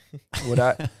 Look,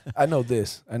 what I know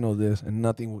this, and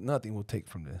nothing will take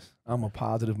from this. I'm a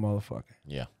positive motherfucker.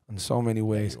 Yeah. In so many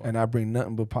ways, and I bring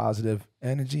nothing but positive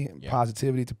energy and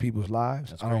positivity to people's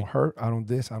lives. I don't hurt. I don't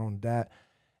this. I don't that.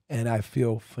 And I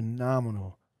feel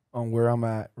phenomenal on where I'm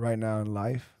at right now in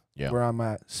life, where I'm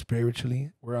at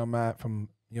spiritually, where I'm at from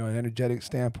an energetic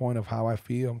standpoint of how I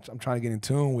feel. I'm trying to get in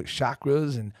tune with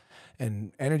chakras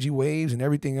and energy waves and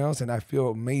everything else, and I feel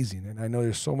amazing. And I know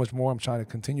there's so much more. I'm trying to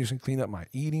continuously clean up my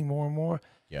eating more and more.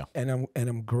 Yeah. And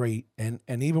I'm great. And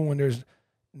even when there's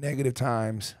negative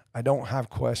times, I don't have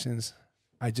questions.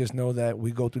 I just know that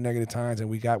we go through negative times and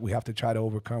we have to try to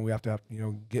overcome. We have to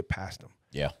get past them.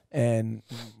 Yeah. And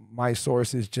my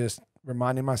source is just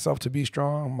reminding myself to be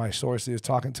strong. My source is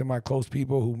talking to my close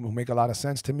people who make a lot of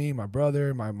sense to me. My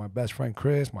brother, my best friend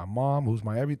Chris, my mom, who's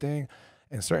my everything,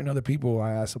 and certain other people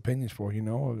I ask opinions for. You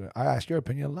know, I ask your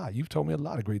opinion a lot. You've told me a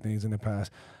lot of great things in the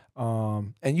past,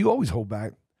 and you always hold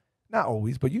back. Not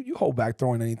always, but you hold back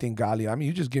throwing anything godly. I mean,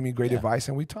 you just give me great advice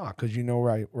and we talk because you know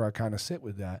where I kind of sit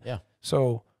with that. Yeah.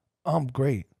 So I'm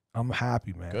great. I'm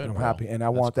happy, man. Good, I'm bro. happy, and I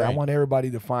That's want that. I great. want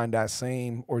everybody to find that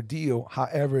same ordeal,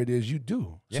 however it is you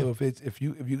do. Yeah. So if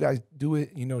you guys do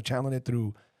it, you know, channeling it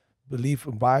through belief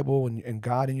in Bible and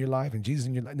God in your life and Jesus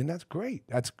in your life, then that's great.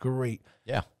 That's great.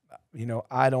 Yeah. You know,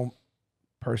 I don't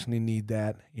personally need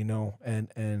that. You know,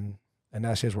 and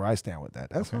that's just where I stand with that.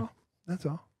 That's all. That's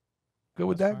all. Good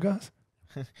with That's that, Gus.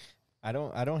 I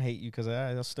don't hate you because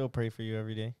I'll still pray for you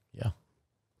every day. Yeah.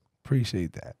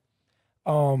 Appreciate that.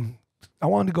 I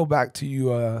wanted to go back to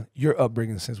your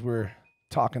upbringing since we're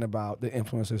talking about the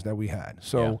influences that we had.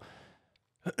 So,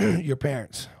 your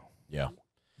parents, Yeah.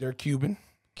 they're Cuban.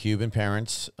 Cuban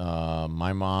parents.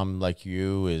 My mom, like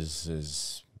you,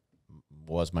 was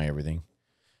my everything.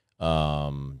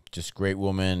 Just great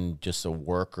woman, just a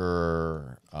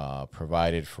worker,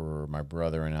 provided for my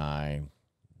brother and I.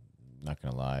 Not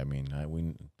gonna lie, I mean,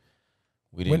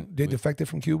 we didn't. When they defected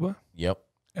from Cuba, Yep.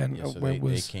 and Yeah, so when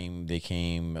they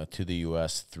came to the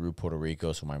U.S. through Puerto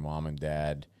Rico. So my mom and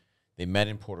dad, they met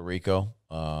in Puerto Rico,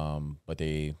 but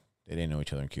they didn't know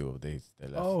each other in Cuba. They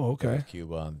left, Oh, okay. they left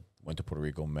Cuba, went to Puerto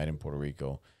Rico, met in Puerto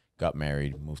Rico, got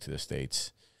married, moved to the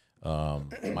States.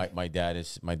 My dad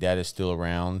is still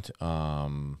around.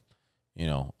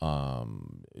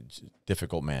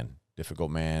 Difficult man.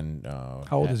 how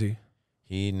old is he?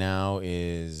 He now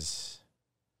is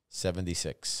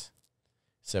 76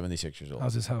 years old.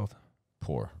 How's his health?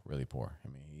 Poor, really poor. I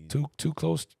mean, Too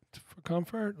close for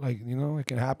comfort? Like, you know, it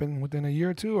can happen within a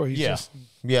year or two, or he's just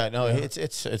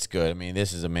it's good. I mean,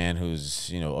 this is a man who's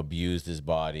abused his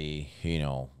body.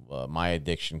 My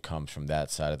addiction comes from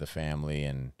that side of the family,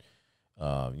 and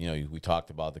we talked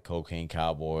about the cocaine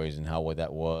cowboys and what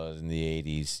that was in the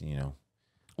 80s.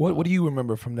 What do you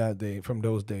remember from that day, from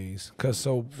those days? Because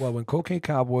when Cocaine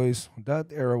Cowboys,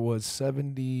 that era was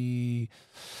 70.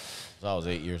 So I was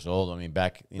 8 years old. I mean,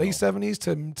 back late 70s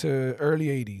to early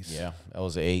 80s. Yeah, I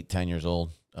was 10 years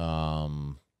old.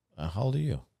 How old are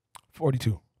you?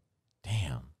 42.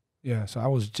 Damn. Yeah, so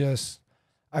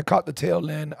I caught the tail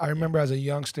end. I remember as a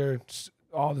youngster,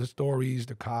 all the stories,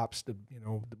 the cops, the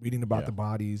reading about the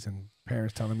bodies, and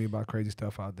parents telling me about crazy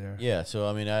stuff out there. Yeah, so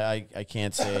I mean, I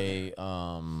can't say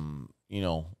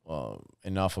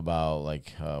enough about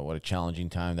what a challenging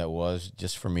time that was.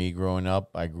 Just for me growing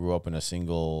up, I grew up in a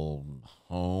single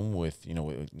home with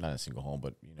not a single home,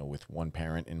 but with one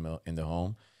parent in the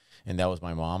home, and that was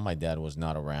my mom. My dad was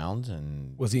not around,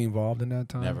 and was he involved in that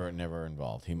time? Never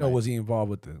involved. Was he involved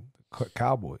with the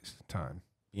Cowboys time?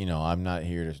 I'm not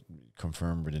here to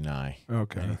confirm or deny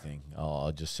anything.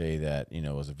 I'll just say that,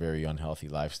 it was a very unhealthy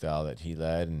lifestyle that he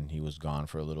led, and he was gone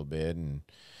for a little bit. And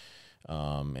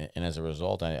as a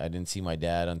result, I didn't see my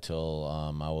dad until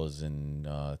I was in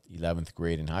 11th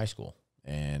grade in high school.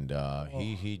 And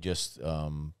he just,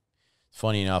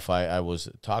 funny enough, I was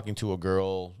talking to a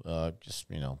girl,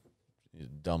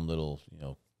 dumb little,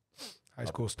 high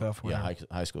school stuff. Yeah,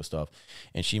 high school stuff.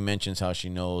 And she mentions how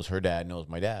her dad knows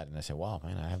my dad. And I said, wow,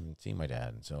 man, I haven't seen my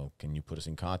dad. And so can you put us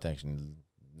in contact? And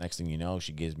next thing you know,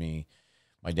 she gives me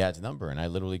my dad's number. And I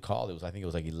literally called. I think it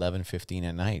was like 11:15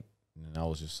 at night. And I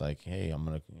was just like, hey, I'm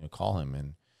going to call him.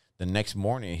 And the next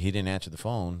morning, he didn't answer the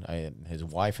phone. His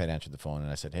wife had answered the phone. And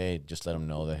I said, hey, just let him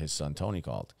know that his son Tony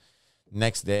called.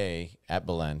 Next day at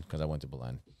Belen, because I went to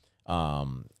Belen,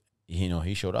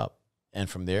 he showed up. And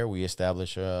from there, we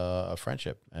established a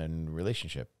friendship and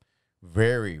relationship.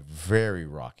 Very, very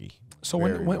rocky. So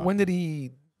when did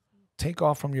he take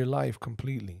off from your life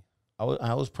completely?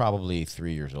 I was probably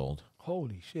 3 years old.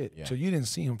 Holy shit! Yeah. So you didn't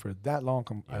see him for that long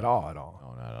at all?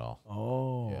 No, not at all.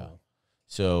 Oh. Yeah.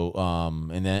 So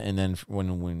and then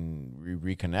when we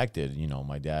reconnected,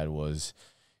 my dad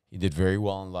he did very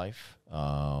well in life.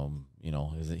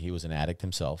 He was an addict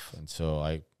himself, and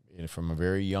so from a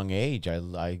very young age,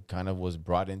 I kind of was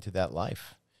brought into that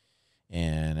life,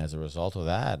 and as a result of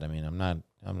that, I mean, I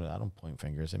don't point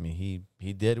fingers. I mean,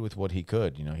 he did with what he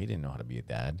could. He didn't know how to be a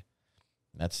dad.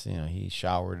 That's he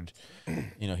showered,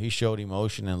 he showed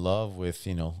emotion and love with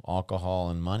alcohol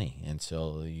and money, and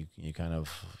so you kind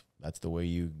of that's the way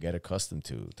you get accustomed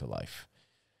to life,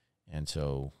 and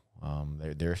so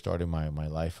there started my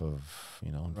life of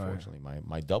unfortunately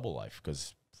my double life,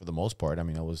 because for the most part, I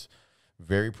mean, I was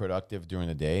very productive during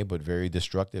the day, but very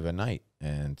destructive at night.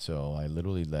 And so I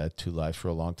literally led two lives for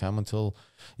a long time until,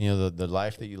 the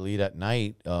life that you lead at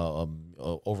night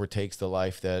overtakes the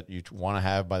life that you want to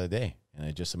have by the day. And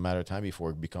it's just a matter of time before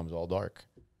it becomes all dark.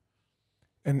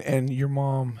 And your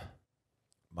mom,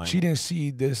 she didn't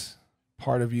see this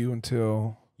part of you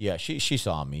until... Yeah, she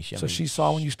saw me. She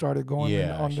saw when you started going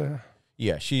on the...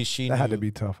 Yeah, she that had to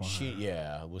be tough on her.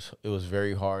 Yeah, it was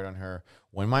very hard on her.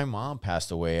 When my mom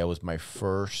passed away, it was my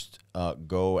first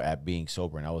go at being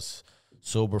sober, and I was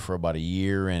sober for about 1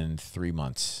 year and 3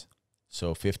 months,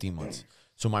 so 15 months.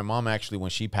 So my mom actually, when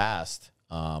she passed,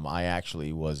 I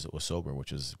actually was sober,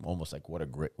 which is almost like what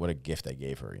a gift I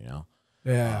gave her,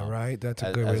 Yeah, right. That's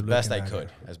a good way as of best looking I at could,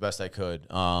 it. as best I could.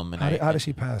 And how did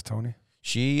she pass, Tony?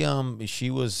 She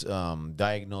was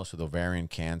diagnosed with ovarian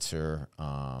cancer.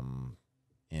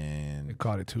 And they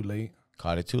caught it too late.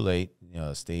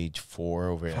 Stage 4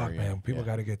 ovarian. Fuck, man, people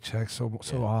got to get checked so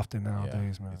often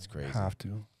nowadays, man. It's crazy. Have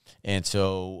to. And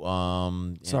so,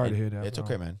 sorry to hear that. It's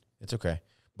okay, man. It's okay.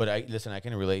 But I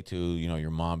can relate to your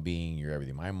mom being your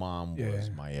everything. My mom was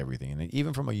my everything, and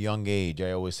even from a young age,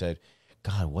 I always said,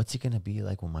 God, what's it gonna be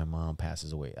like when my mom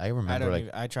passes away? I remember,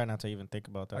 I try not to even think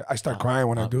about that. I start crying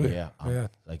when I do it. Yeah,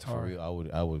 like for real,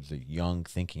 I was young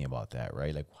thinking about that,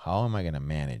 right? Like, how am I gonna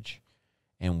manage?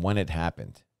 And when it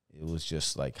happened, it was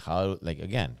just like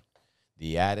again,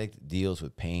 the addict deals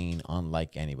with pain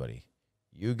unlike anybody.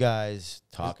 You guys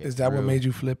talk. Is that what made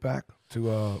you flip back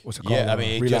to what's it called? Yeah, I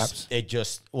mean, relapse?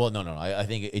 No. I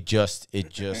think it just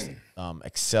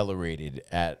accelerated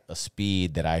at a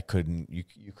speed that I couldn't.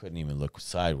 You couldn't even look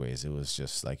sideways. It was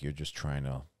just like you're just trying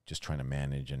to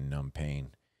manage and numb pain,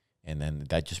 and then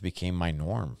that just became my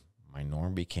norm. My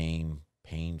norm became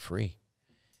pain-free.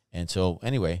 And so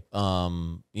anyway,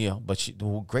 but she,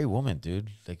 a great woman, dude.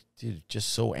 Like, dude, just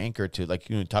so anchored to, like,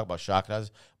 talk about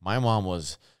chakras. My mom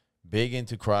was big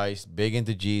into Christ, big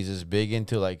into Jesus, big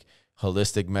into like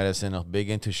holistic medicine, big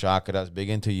into chakras, big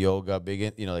into yoga, big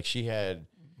in, like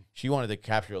she wanted to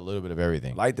capture a little bit of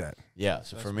everything. Like that. Yeah.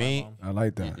 So for me, I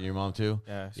like that. Your mom too?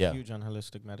 Yeah, she's huge on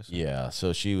holistic medicine. Yeah.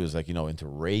 So she was like, into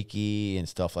Reiki and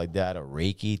stuff like that, a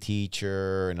Reiki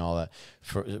teacher and all that.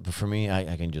 For me,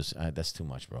 I can just, that's too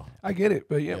much, bro. I get it.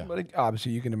 But but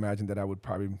obviously you can imagine that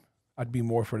I'd be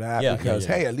more for that because,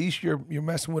 hey, at least you're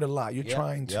messing with a lot. You're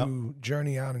trying to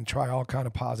journey out and try all kind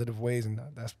of positive ways. And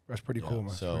that's pretty cool,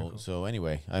 man. So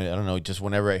anyway, I don't know. Just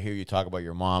whenever I hear you talk about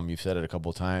your mom, you've said it a couple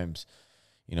of times,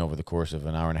 over the course of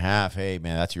an hour and a half, hey,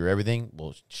 man, that's your everything.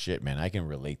 Well, shit, man, I can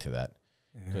relate to that.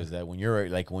 Because that when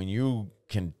you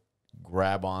can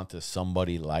grab onto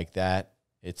somebody like that,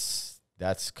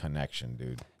 that's connection,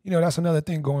 dude. That's another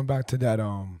thing going back to that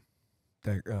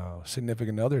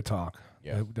significant other talk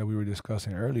that we were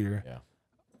discussing earlier.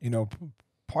 Yeah.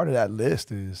 Part of that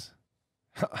list is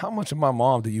how much of my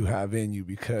mom do you have in you?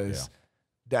 Because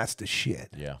that's the shit.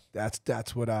 Yeah.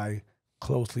 That's what I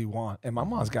closely want. And my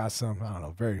mom's got some, I don't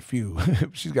know, very few.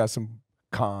 She's got some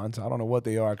cons. I don't know what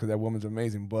they are because that woman's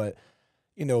amazing. But,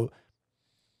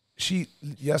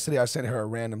 yesterday I sent her a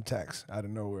random text out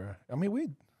of nowhere. I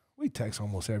mean, we text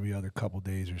almost every other couple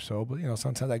days or so, but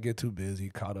sometimes I get too busy,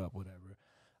 caught up, whatever.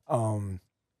 I'm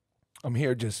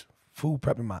here just food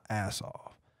prepping my ass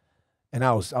off. And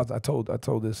I told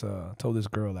this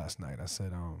girl last night, I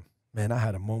said, man, I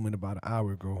had a moment about an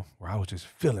hour ago where I was just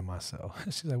feeling myself.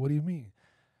 She's like, what do you mean?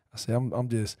 I said, I'm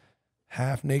just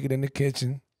half naked in the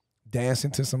kitchen,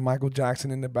 dancing to some Michael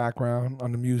Jackson in the background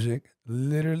on the music,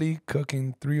 literally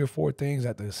cooking 3 or 4 things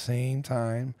at the same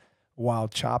time while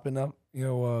chopping up,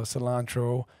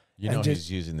 cilantro.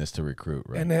 He's using this to recruit,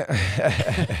 right? And then,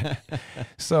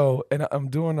 and I'm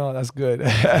doing all that's good.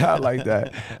 I like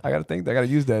that. I gotta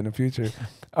use that in the future.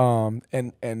 And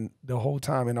the whole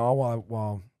time, and all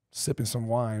while sipping some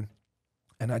wine,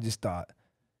 and I just thought,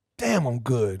 damn, I'm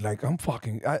good. Like, I'm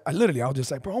fucking, I was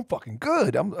just like, bro, I'm fucking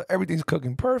good. Everything's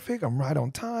cooking perfect. I'm right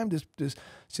on time. This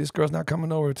girl's not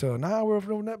coming over till an hour,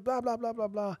 blah, blah, blah, blah,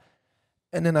 blah.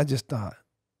 And then I just thought,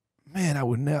 man, I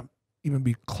would never even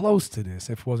be close to this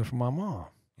if it wasn't for my mom.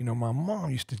 My mom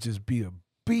used to just be a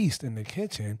beast in the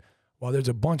kitchen while there's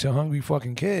a bunch of hungry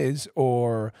fucking kids,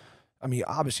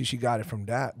 obviously she got it from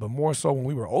that, but more so when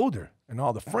we were older and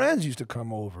all the friends used to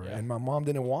come over and my mom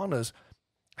didn't want us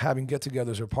having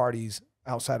get-togethers or parties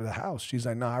outside of the house. She's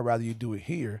like, nah, I'd rather you do it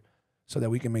here so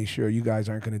that we can make sure you guys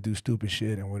aren't going to do stupid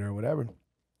shit and whatever.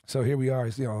 So here we are, I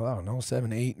don't know,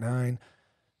 7, 8, 9,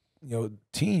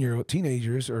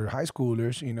 teenagers or high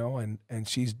schoolers, and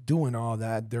she's doing all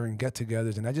that during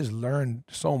get-togethers, and I just learned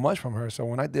so much from her. So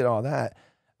when I did all that,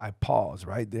 I paused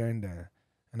right there and then,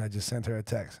 and I just sent her a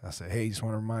text. I said, hey, just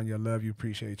want to remind you I love you,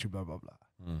 appreciate you, blah, blah, blah.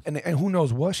 and who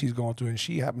knows what she's going through. And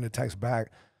she happened to text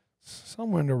back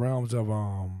somewhere in the realms of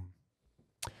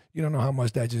you don't know how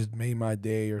much that just made my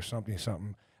day or something.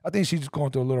 I think she's just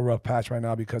going through a little rough patch right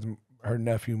now because her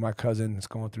nephew, my cousin, is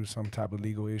going through some type of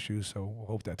legal issues. So we'll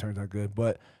hope that turns out good.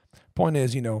 But point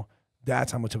is,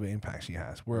 that's how much of an impact she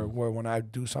has. Where when I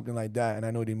do something like that, and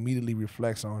I know it immediately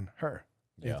reflects on her.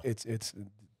 Yeah. It's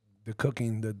the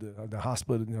cooking, the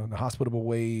hospital, the hospitable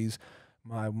ways.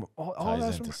 All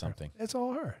that's into something. It's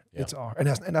all her. Yeah. It's all her.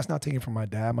 And that's not taken from my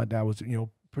dad. My dad was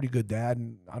pretty good dad,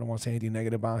 and I don't want to say anything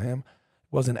negative about him.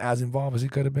 Wasn't as involved as he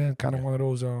could have been. Kind of one of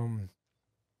those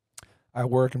I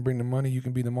work and bring the money. You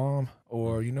can be the mom,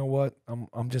 or you know what?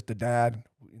 I'm just the dad.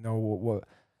 What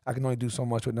I can only do so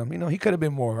much with them. He could have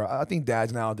been more. I think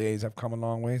dads nowadays have come a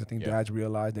long ways. I think dads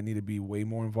realize they need to be way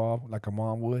more involved, like a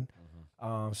mom would.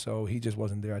 So he just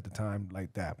wasn't there at the time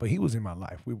like that. But he was in my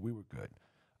life. We were good.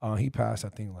 He passed, I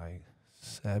think, like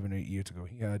 7 or 8 years ago.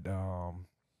 He had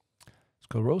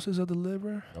sclerosis of the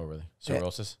liver. Oh, really?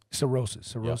 Cirrhosis?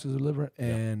 Cirrhosis of the liver,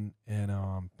 and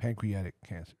pancreatic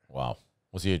cancer. Wow.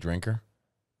 Was he a drinker?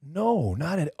 No,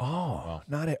 not at all. Wow.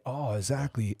 Not at all,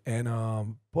 exactly. And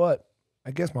but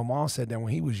I guess my mom said that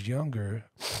when he was younger,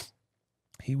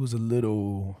 he was a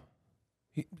little.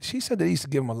 She said that he used to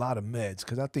give him a lot of meds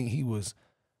because I think he was.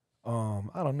 I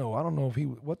don't know. I don't know if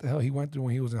what the hell he went through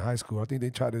when he was in high school. I think they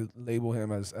tried to label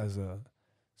him as a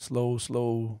slow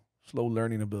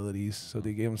learning abilities, so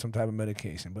they gave him some type of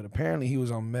medication. But apparently he was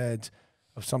on meds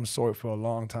of some sort for a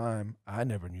long time. I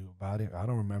never knew about it. I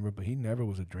don't remember, but he never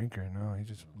was a drinker. No, he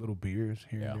just little beers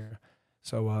here and there.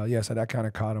 So so that kind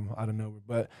of caught him out of nowhere.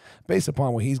 But based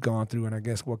upon what he's gone through, and I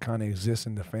guess what kind of exists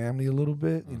in the family a little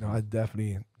bit, I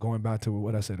definitely, going back to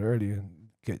what I said earlier,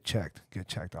 get checked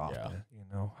often.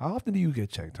 Yeah. How often do you get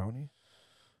checked, Tony?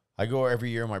 I go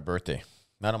every year on my birthday.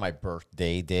 Not on my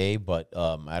birthday day, but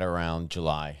at around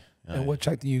July. And what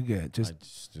check do you get? I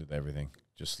just do everything.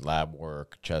 Just lab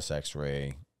work, chest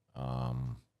X-ray,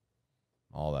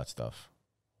 all that stuff.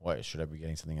 What, should I be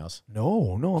getting something else?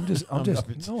 No,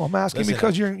 I'm asking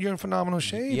because you're in phenomenal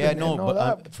shape. Yeah,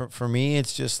 but for me,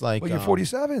 it's just like. Well, you're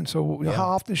 47, so how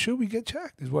often should we get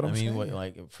checked? Is what I'm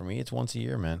saying. For me, it's once a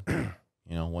year, man.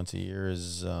 Once a year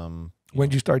is. When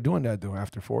did you start doing that, though?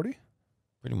 After 40?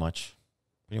 Pretty much.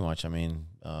 I mean,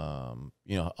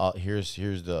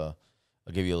 here's the.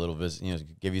 I'll give you a little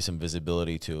give you some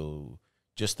visibility to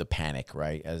just the panic,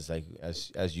 right? As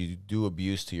you do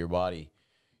abuse to your body,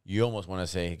 you almost want to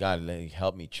say, God,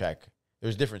 help me check.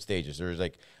 There's different stages. There's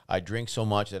like, I drink so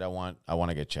much that I want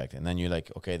to get checked. And then you're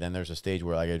like, okay, then there's a stage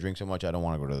where I drink so much I don't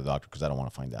want to go to the doctor because I don't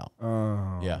want to find out.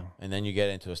 Oh. Yeah. And then you get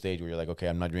into a stage where you're like, okay,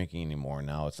 I'm not drinking anymore.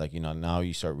 Now it's like, now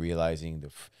you start realizing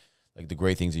the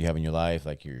great things that you have in your life,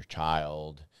 like your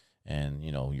child and,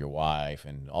 your wife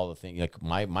and all the things. Like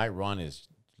my run is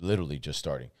literally just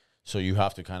starting. So you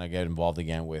have to kind of get involved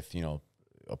again with,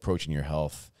 approaching your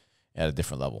health at a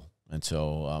different level. And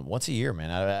so once a year, man,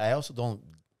 I also don't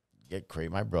get crazy.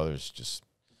 My brother's just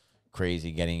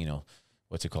crazy getting,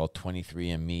 what's it called?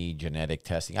 23andMe genetic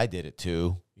testing. I did it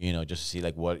too, just to see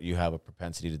like what you have a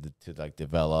propensity to like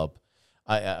develop.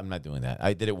 I'm not doing that.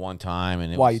 I did it one time,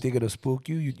 and you think it'll spook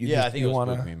you? I think it'll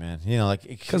spook me, man.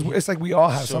 Because it's like we all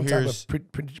have some type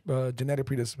of genetic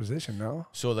predisposition, no?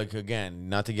 So like again,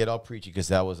 not to get all preachy, because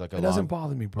that was like it doesn't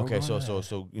bother me, bro. Okay, so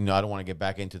I don't want to get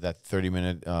back into that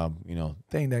 30-minute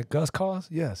thing that Gus caused.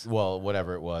 Yes. Well,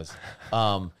 whatever it was,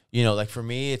 like for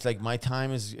me, it's like my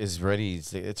time is ready.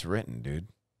 It's written, dude.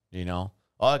 All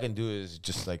I can do is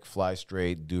just like fly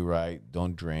straight, do right,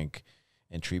 don't drink,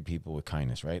 and treat people with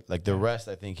kindness, right? Like the rest,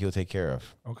 I think he'll take care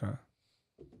of. Okay.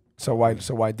 So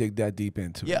why dig that deep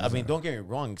into it? Yeah, I mean, don't get me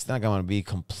wrong. It's not going to be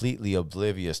completely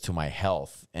oblivious to my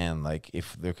health, and like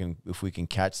if we can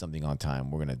catch something on time,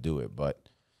 we're gonna do it. But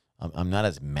I'm not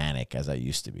as manic as I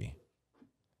used to be.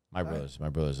 My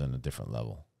brother's on a different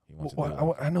level. He wants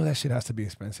to I know that shit has to be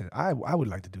expensive. I would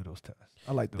like to do those tests.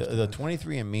 I like those. The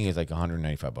 23andMe is like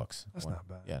 $195. That's not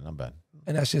bad. Yeah, not bad.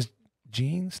 And that's just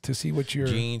genes to see what your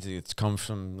genes. It comes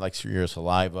from like your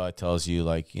saliva. It tells you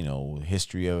like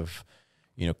history of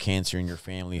cancer in your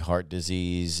family, heart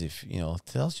disease. If it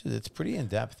tells you, it's pretty in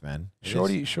depth, man.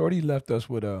 Shorty left us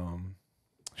with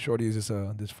Shorty is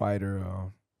this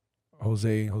fighter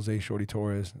Jose Shorty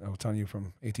Torres. I was telling you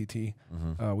from ATT.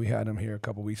 Mm-hmm. We had him here a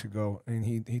couple weeks ago, and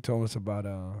he told us about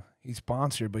he's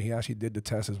sponsored, but he actually did the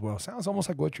test as well. Sounds almost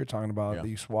like what you're talking about. Yeah.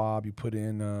 You swab, you put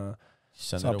in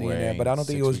Send something it away, in there, but I don't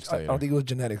think it was. I later. don't think it was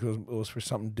genetic. It was for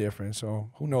something different. So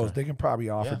who knows? Okay. They can probably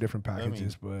offer Yeah. different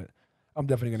packages, but I'm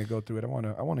definitely gonna go through it. I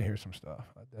want to hear some stuff.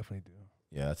 I definitely do.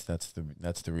 Yeah,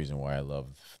 that's the reason why I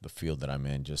love the field that I'm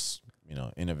in. Just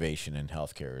innovation in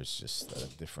healthcare is just at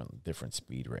a different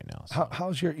speed right now. So.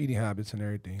 How's your eating habits and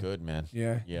everything? Good, man.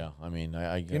 Yeah. Yeah. I mean,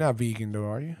 You're not vegan though,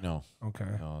 are you? No. Okay.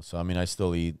 No. So I mean, I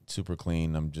still eat super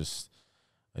clean.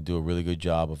 I do a really good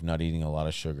job of not eating a lot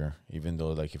of sugar, even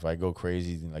though like if I go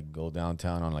crazy and like go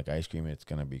downtown on like ice cream, it's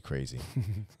gonna be crazy.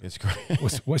 It's great.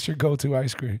 What's your go-to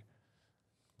ice cream?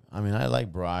 I mean, I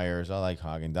like Breyers. I like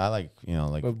Haagen. I like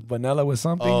like vanilla with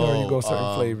something, or you go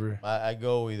certain flavor. I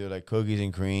go either like cookies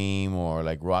and cream or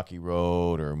like Rocky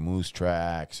Road or Moose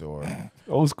Tracks or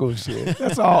old school shit.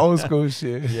 That's all old school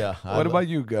shit. Yeah. What about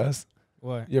you, Gus?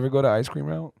 What? You ever go to ice cream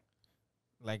route?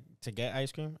 Like to get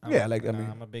ice cream? I mean,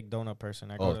 I'm a big donut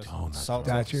person. I go to donut.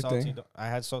 That's your thing? I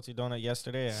had salty donut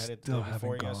yesterday. I had it the day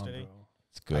before yesterday. Bro.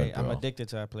 It's good. I'm addicted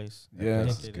to that place. Yeah,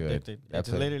 it's good. Addicted. It's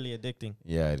literally addicting.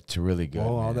 Yeah, it's really good.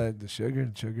 Oh, all man. the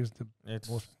sugar's the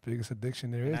most biggest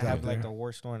addiction there is. I have like the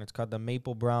worst one. It's called the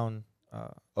maple brown.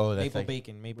 That's maple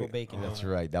bacon. Maple bacon. That's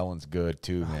donut. right. That one's good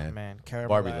too, man. Oh, man, caramelized.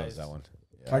 Barbie loves that one.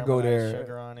 Yeah. I go there.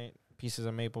 Sugar on it. Pieces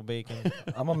of maple bacon.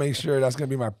 I'm gonna make sure that's gonna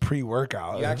be my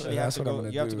pre-workout. You actually have That's to what I'm go.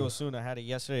 gonna You have to do. go soon. I had it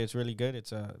yesterday. It's really good.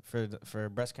 It's for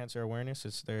breast cancer awareness.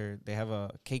 They have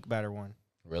a cake batter one.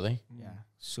 Really? Yeah,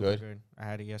 super good. I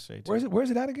had it yesterday. Too. Where's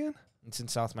it at again? It's in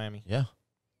South Miami. Yeah,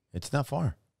 it's not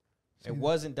far. It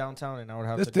wasn't downtown, and I would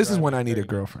have. This is when I need a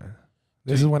girlfriend.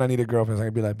 This is when I need a girlfriend. So I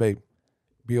can be like, babe,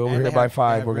 be over And here they by have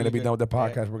 5. We're really gonna be good- done with the they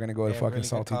have- podcast. We're gonna go to They have fucking really good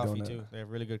salty coffee donut. too. They have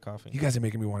really good coffee. You guys are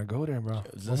making me want to go there, bro.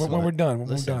 Listen, When we're done, when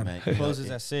we're listen, done. man, It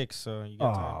closes at 6, so you get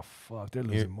time. Oh fuck, they're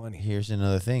losing money. Here's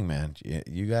another thing, man.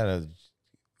 You gotta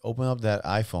open up that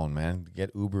iPhone, man. Get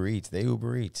Uber Eats. They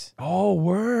Uber Eats. Oh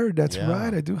word, that's Yeah.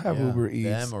 right. I do have Yeah. Uber Eats.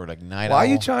 Them or like Night Why Owl. are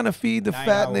you trying to feed the Night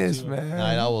fatness, Owl, too. man?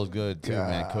 Night Owl is good too,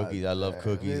 man. God Cookies. I love damn,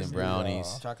 cookies this and is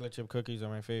brownies. Chocolate chip cookies are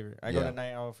my favorite. I go Yeah. to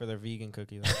Night Owl for their vegan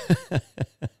cookies.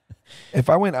 If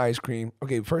I went ice cream,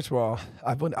 okay. First of all,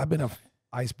 I've been a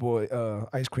ice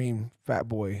cream fat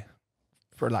boy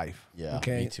for life. Yeah,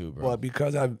 okay? me too, bro. But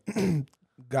because I've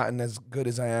gotten as good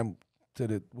as I am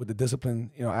with the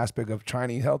discipline, aspect of trying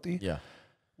to eat healthy. Yeah.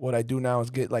 What I do now is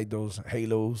get like those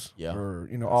halos, Yeah. or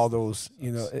all those.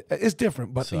 It's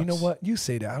different. But you know Sucks. what? You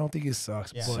say that. I don't think it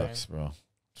sucks. Yeah. but Sucks, bro.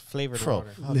 Flavored Bro, water.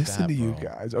 fuck listen that, to you bro.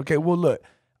 guys. Okay, well look.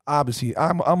 Obviously,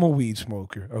 I'm a weed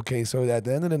smoker. Okay, so at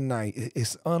the end of the night,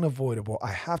 it's unavoidable.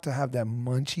 I have to have that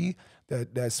munchie,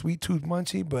 that sweet tooth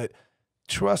munchie. But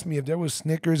trust me, if there was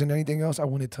Snickers and anything else, I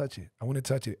wouldn't touch it.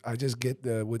 I just get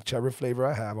the whichever flavor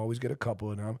I have. I always get a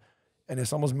couple of them, and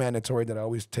it's almost mandatory that I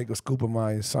always take a scoop of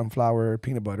my sunflower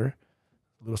peanut butter,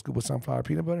 a little scoop of sunflower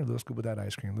peanut butter, a little scoop of that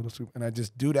ice cream, a little scoop, and I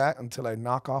just do that until I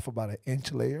knock off about an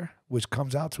inch layer, which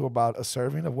comes out to about a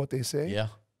serving of what they say. Yeah.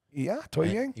 Yeah, Toy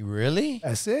Gang. Really?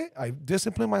 That's it. I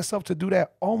discipline myself to do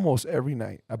that almost every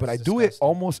night. But I That's do it disgusting.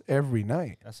 almost every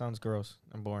night. That sounds gross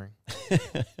and boring.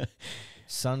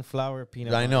 Sunflower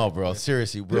peanut I butter. know, bro.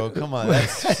 Seriously, bro. Come on.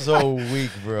 That's so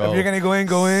weak, bro. If you're going to go in,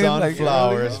 go in.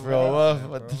 Sunflowers, like, bro. really?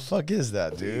 What the fuck is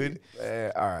that, dude? All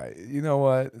right. You know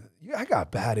what? I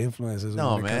got bad influences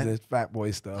No, when it comes man. to this fat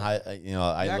boy stuff. I You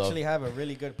love actually have a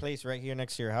really good place right here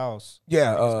next to your house.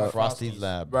 yeah. got Frosty's Frosties.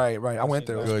 Lab. Right. I went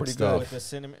there. It was Good pretty stuff. With the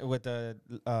cinnamon, with the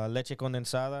leche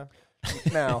condensada.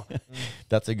 good. Now,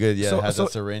 That's a good, So- it has so a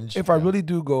syringe. if I Yeah. really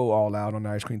do go all out on the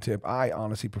ice cream tip, I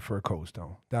honestly prefer Cold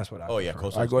Stone. That's what I Oh, yeah, prefer.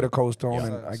 Cold I Stone's go to good. Cold Stone Yeah.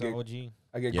 and So I OG.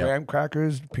 get Yeah. graham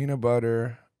crackers, peanut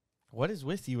butter. What is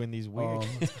with you in these weird Um,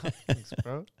 things,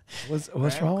 bro? What's Graham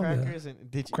wrong with that? crackers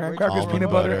and did you, Graham where'd you crackers, get Almond peanut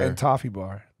them? butter, butter. and toffee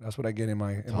bar. That's what I get in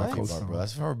my Toffee Cold bar, Stone. bro.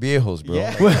 That's for viejos, bro.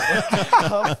 Yeah.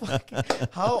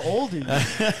 How old are you?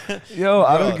 Yo,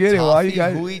 I don't get it. Why you Toffee?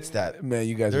 guys? Who eats that? Man,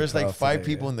 you guys. There's are like tough 5 today.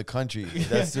 people in the country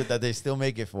that they still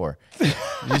make it for.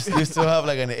 You still have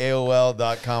like an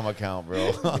AOL.com account,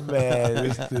 bro. Man,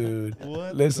 this dude.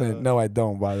 What Listen, the- no, I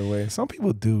don't. By the way, some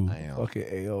people do. I know.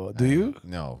 Okay, AO. Do you?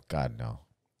 No, God, no.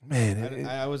 Man,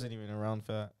 I wasn't even around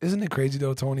for that. isn't it crazy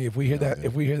though, Tony? If we hear No, that, dude.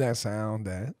 if we hear that sound,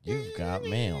 that You've got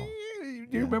mail.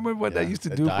 you remember what that Yeah. used to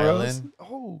The do for us? dial-in?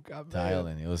 Oh God, man.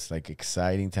 Dialing. It was like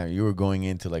exciting time. You were going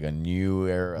into like a new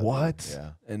era. What?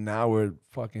 Yeah. And now we're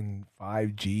fucking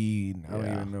 5G. And I don't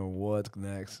Yeah. even know what's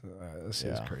next. That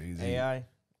shit's Yeah. crazy. AI,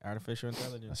 artificial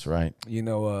intelligence. That's right.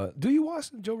 Do you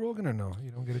watch Joe Rogan or no? You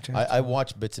don't get a chance. I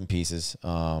watched bits and pieces.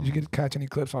 Did you catch any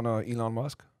clips on Elon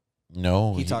Musk?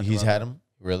 No, He talked he's about had that. him.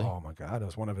 Really? Oh my God, it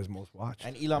was one of his most watched.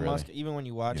 And Elon Really? Musk, even when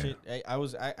you watch Yeah. it,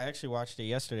 I actually watched it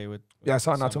yesterday with Yeah, I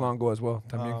saw it not too someone. long ago as well.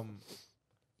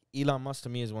 Elon Musk to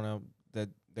me is one of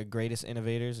the greatest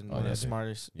innovators and Oh, one yeah, of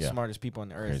the dude. smartest people on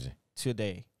the earth Crazy.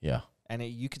 today. Yeah. And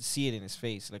you could see it in his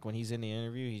face. Like when he's in the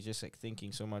interview, he's just like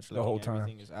thinking so much. The whole looking at time.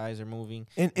 everything. His eyes are moving.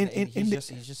 in And in he's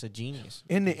the, just a genius.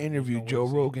 in the There's no interview, way Joe to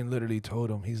say it. Rogan literally told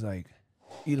him, he's like,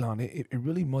 Elon, it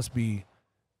really must be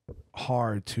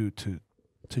hard to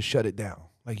shut it down.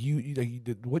 Like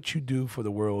what you do for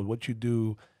the world, what you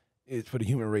do is for the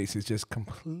human race is just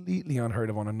completely unheard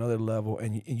of on another level,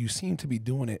 and you seem to be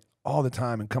doing it all the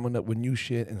time and coming up with new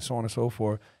shit and so on and so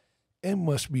forth. It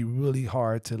must be really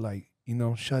hard to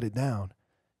shut it down.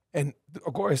 And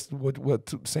of course,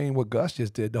 saying what Gus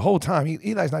just did the whole time,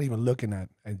 Eli's not even looking at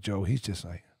Joe. He's just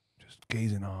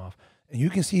gazing off, and you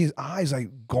can see his eyes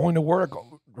like going to work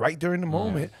right during the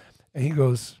moment, and he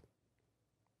goes,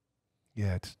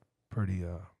 "Yeah, it's pretty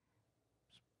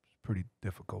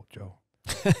difficult, Joe."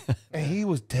 And he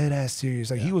was dead ass serious.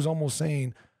 Like he was almost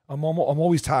saying, I'm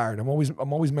always tired. I'm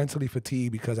always mentally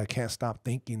fatigued because I can't stop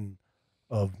thinking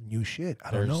of new shit.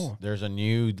 I don't know. There's a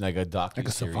new a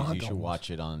docu-series. You should watch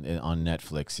it on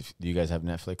Netflix. Do you guys have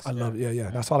Netflix? I love it.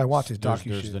 Yeah. That's all I watch is docu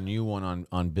shit. There's the new one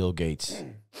on Bill Gates.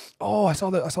 Oh, I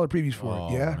saw the previews for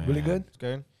it. Yeah, man. Really good. It's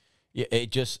good. Yeah, it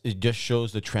just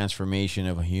shows the transformation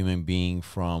of a human being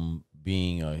from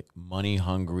being a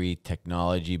money-hungry,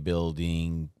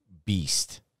 technology-building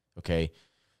beast, okay?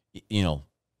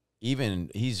 Even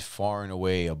he's far and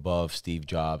away above Steve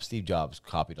Jobs. Steve Jobs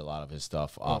copied a lot of his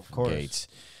stuff off of Gates.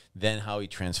 Then how he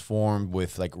transformed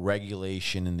with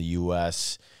regulation in the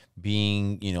U.S.,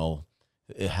 being,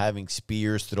 having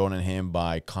spears thrown at him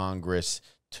by Congress,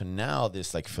 to now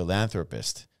this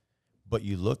philanthropist. But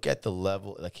you look at the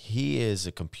level, he is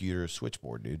a computer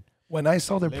switchboard, dude. When I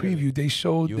saw the preview, they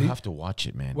showed. You have to watch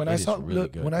it, man. When I saw the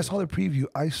preview,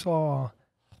 I saw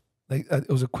it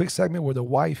was a quick segment where the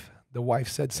wife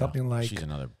said something like, "She's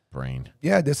another brain."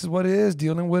 Yeah, this is what it is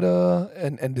dealing with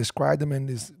and described them in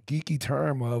this geeky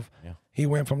term of he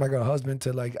went from a husband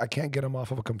to I can't get him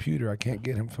off of a computer. I can't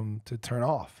get him to turn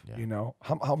off. Yeah.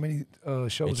 How many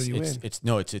shows are you in? It's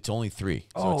only 3.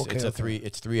 So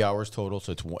it's 3 hours total.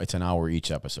 So it's an hour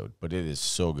each episode, but it is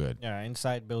so good. Yeah,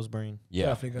 inside Bill's brain.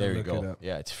 Yeah, there you go.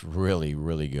 Yeah, it's really,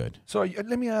 really good. So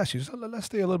let me ask you. So let's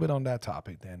stay a little bit on that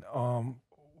topic then.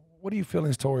 What are your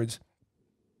feelings towards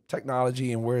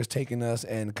technology and where it's taking us,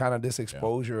 and kind of this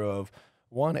exposure of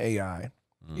AI?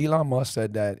 Elon Musk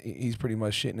said that he's pretty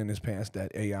much shitting in his pants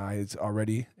that AI is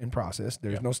already in process.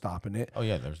 There's no stopping it. Oh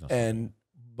yeah, there's no.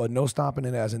 But no stopping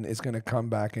it, as in it's going to come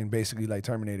back and basically like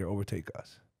Terminator overtake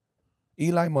us.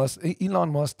 Elon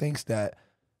Musk thinks that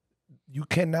you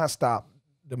cannot stop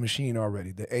the machine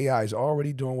already. The AI is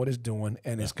already doing what it's doing,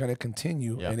 and it's going to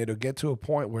continue, and it'll get to a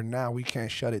point where now we can't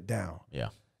shut it down. Yeah.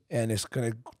 And it's going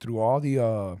to, through all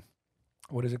the,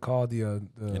 what is it called? The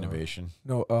innovation.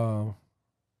 No,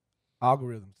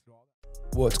 algorithms.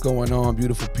 What's going on,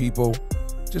 beautiful people?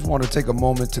 Just want to take a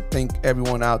moment to thank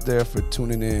everyone out there for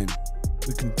tuning in.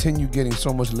 We continue getting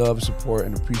so much love and support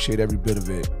and appreciate every bit of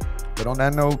it. But on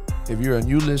that note, if you're a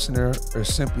new listener or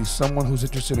simply someone who's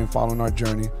interested in following our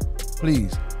journey,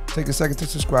 please take a second to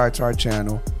subscribe to our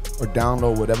channel or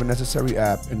download whatever necessary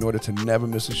app in order to never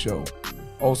miss a show.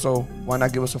 Also, why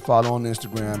not give us a follow on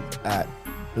Instagram at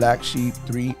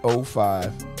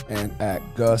BlackSheep305 and at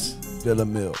Gus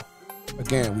Villamil.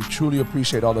 Again, we truly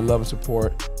appreciate all the love and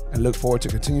support and look forward to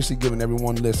continuously giving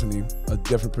everyone listening a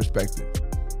different perspective.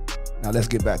 Now let's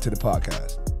get back to the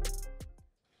podcast.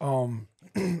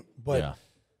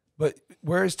 But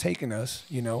where it's taking us,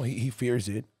 he fears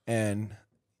it, and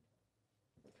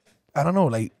I don't know,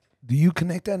 do you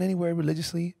connect that anywhere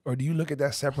religiously, or do you look at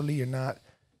that separately or not?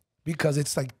 Because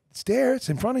it's it's there, it's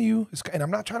in front of you, and I'm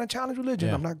not trying to challenge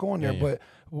religion. I'm not going there, but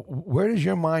where does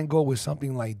your mind go with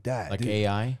something like that? Like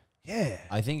AI? Yeah.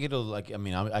 I think it'll I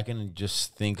can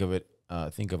just think of it,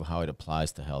 think of how it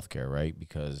applies to healthcare, right?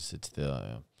 Because it's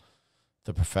the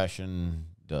profession,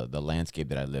 the landscape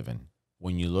that I live in.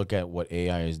 When you look at what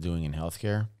AI is doing in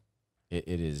healthcare, it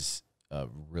is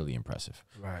really impressive.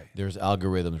 Right. There's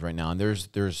algorithms right now, and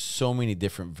there's so many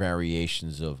different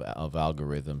variations of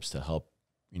algorithms to help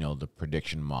the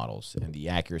prediction models and the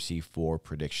accuracy for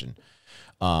prediction.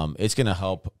 It's going to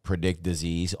help predict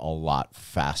disease a lot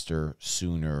faster,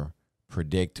 sooner,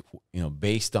 predict,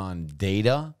 based on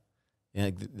data.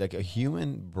 Like a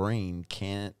human brain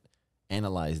can't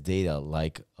analyze data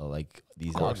like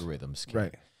these algorithms can.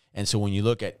 Right. And so when you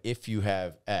look at, if you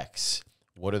have X,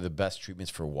 what are the best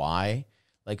treatments for Y?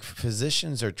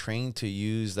 Physicians are trained to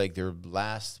use their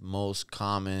last most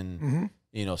common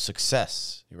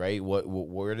success, right?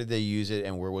 Where did they use it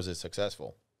and where was it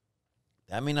successful?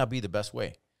 That may not be the best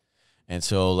way. And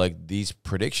so these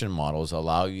prediction models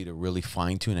allow you to really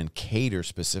fine tune and cater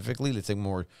specifically, let's say,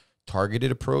 more targeted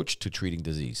approach to treating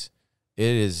disease. It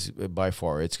is by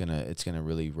far, it's gonna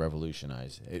really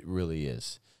revolutionize. It really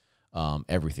is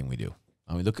everything we do.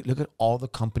 I mean, look at all the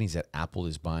companies that Apple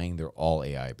is buying. They're all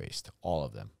AI based, all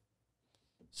of them.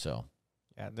 So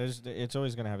Yeah, it's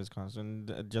always gonna have its cons,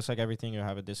 and just like everything, you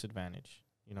have a disadvantage.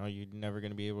 You know, you're never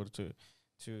gonna be able to.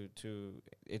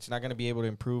 It's not gonna be able to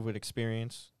improve with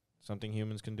experience. Something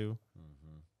humans can do.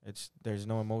 There's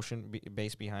no emotion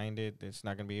base behind it. It's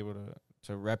not gonna be able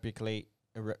to replicate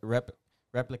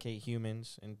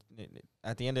humans. And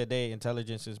at the end of the day,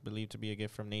 intelligence is believed to be a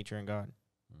gift from nature and God.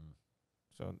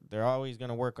 So they're always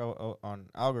gonna work on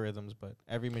algorithms, but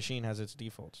every machine has its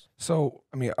defaults. So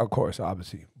I mean, of course,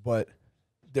 obviously, but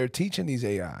they're teaching these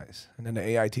AIs, and then the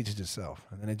AI teaches itself,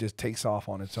 and then it just takes off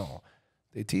on its own.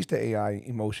 They teach the AI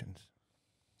emotions.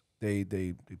 They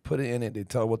put it in it. They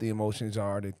tell it what the emotions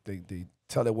are. They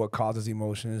tell it what causes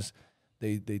emotions.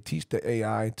 They teach the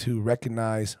AI to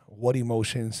recognize what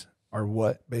emotions are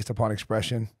what based upon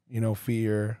expression. You know,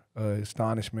 fear,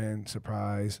 astonishment,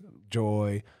 surprise,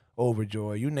 joy,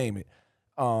 overjoy, you name it.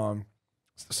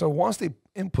 So once they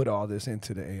input all this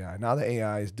into the AI, now the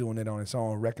AI is doing it on its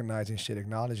own, recognizing shit,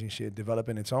 acknowledging shit,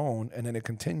 developing its own, and then it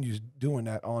continues doing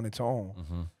that on its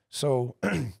own. So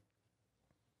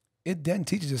it then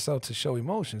teaches itself to show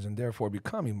emotions and therefore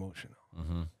become emotional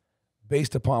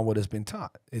based upon what has been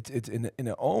taught. It's in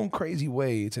its own crazy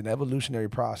way. It's an evolutionary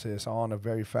process on a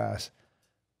very fast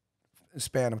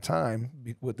span of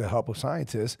time with the help of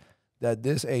scientists that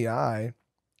this AI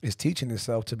is teaching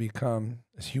itself to become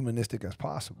as humanistic as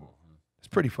possible. It's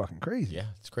pretty fucking crazy. Yeah,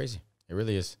 it's crazy. It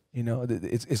really is. You know,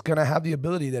 it's going to have the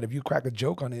ability that if you crack a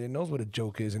joke on it, it knows what a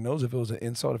joke is. It knows if it was an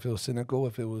insult, if it was cynical,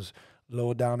 if it was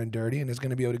low down and dirty, and it's going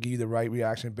to be able to give you the right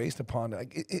reaction based upon it.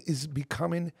 Like, it is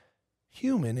becoming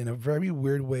human in a very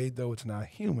weird way, though it's not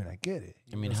human. I get it.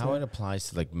 I mean, how it applies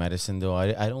to like medicine, though,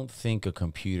 I don't think a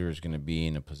computer is going to be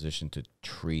in a position to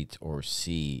treat or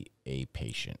see a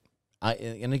patient.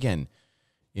 And again,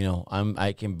 you know,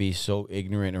 I can be so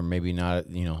ignorant, or maybe not.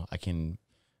 You know,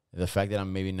 the fact that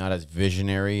I'm maybe not as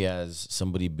visionary as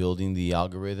somebody building the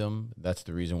algorithm. That's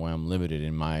the reason why I'm limited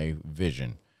in my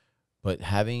vision. But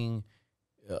having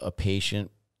a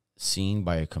patient seen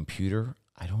by a computer,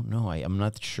 I don't know. I'm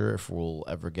not sure if we'll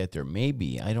ever get there.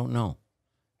 Maybe. I don't know.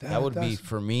 That would be,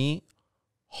 for me,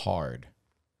 hard.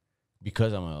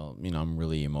 Because I'm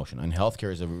really emotional. And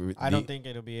healthcare is I don't think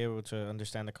it'll be able to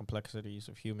understand the complexities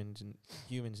of humans and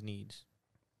humans' needs.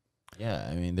 Yeah,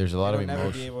 I mean, there's a lot of emotion.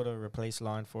 It'll never be able to replace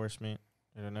law enforcement.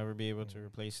 It'll never be able to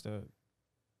replace the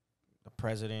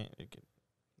president.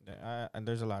 And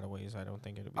there's a lot of ways I don't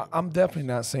think it'll be. I'm definitely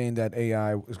not saying that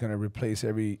AI is going to replace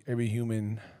every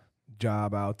human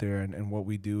job out there and what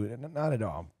we do. Not at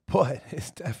all. But it's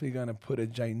definitely going to put a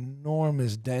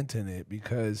ginormous dent in it,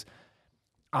 because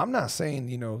I'm not saying,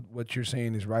 you know, what you're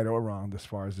saying is right or wrong as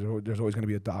far as there's always going to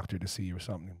be a doctor to see or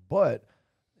something. But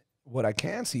what I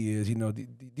can see is, you know,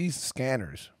 these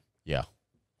scanners. Yeah.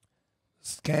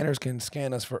 Scanners can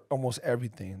scan us for almost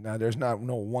everything. Now, there's no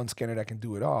one scanner that can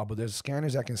do it all, but there's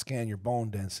scanners that can scan your bone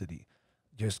density.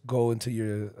 Just go into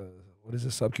your,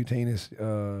 subcutaneous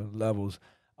levels.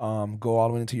 Go all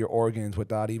the way into your organs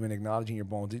without even acknowledging your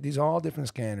bones. These are all different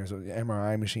scanners,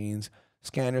 MRI machines,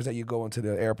 scanners that you go into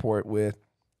the airport with.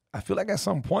 I feel like at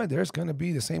some point there's going to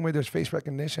be the same way there's face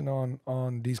recognition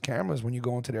on these cameras when you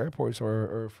go into the airports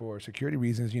or for security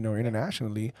reasons, you know,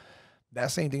 internationally.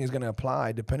 That same thing is going to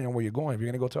apply depending on where you're going. If you're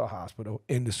going to go to a hospital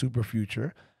in the super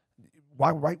future,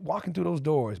 walking through those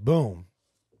doors, boom,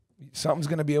 something's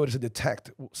going to be able to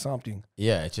detect something.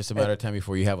 Yeah, it's just a matter of time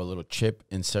before you have a little chip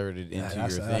inserted into your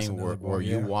thing where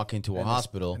you walk into a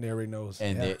hospital and it already knows.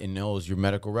 And it knows your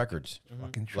medical records.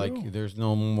 Fucking true. Like, there's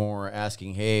no more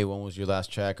asking, hey, when was your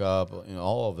last checkup? You know,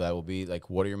 all of that will be like,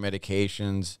 what are your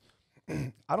medications?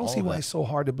 I don't see why it's so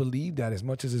hard to believe that, as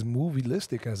much as it's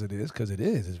movie-listic as it is, because it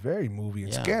is. It's very movie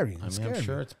and scary. I mean, I'm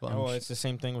sure it's bummed. Oh, it's the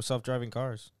same thing with self-driving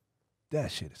cars.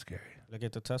 That shit is scary. Look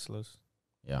at the Teslas.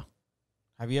 Yeah.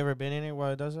 Have you ever been in it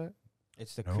while it does that?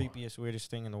 It's the creepiest,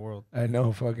 weirdest thing in the world. I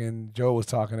know. Fucking Joe was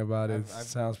talking about it.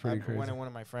 Sounds pretty crazy. Went in one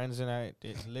of my friends and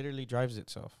it literally drives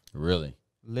itself. Really?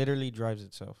 Literally drives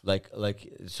itself. Like,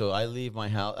 so I leave my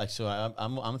house. Like, so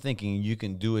I'm thinking you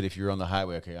can do it if you're on the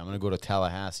highway. Okay, I'm gonna go to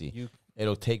Tallahassee.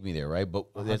 It'll take me there, right? But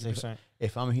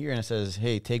if I'm here and it says,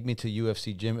 "Hey, take me to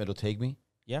UFC gym," it'll take me.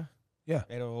 Yeah. Yeah.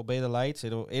 It'll obey the lights.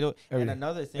 It'll. And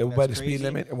another thing, it'll obey the speed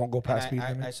limit. It won't go past speed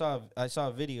limit. I saw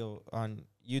a video on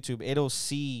YouTube. It'll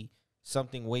see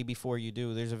something way before you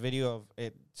do. There's a video of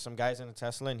it. Some guy's in a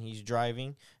Tesla and he's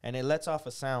driving, and it lets off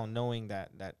a sound, knowing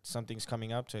that something's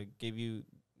coming up to give you.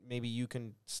 Maybe you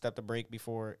can step the brake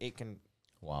before it can.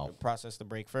 Wow. Process the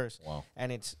brake first. Wow.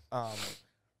 And it's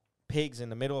pigs in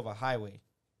the middle of a highway,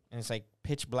 and it's like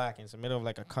pitch black, and it's the middle of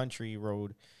like a country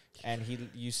road, and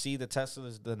you see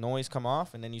the noise come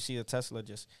off, and then you see the Tesla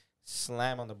just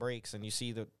slam on the brakes, and you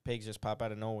see the pigs just pop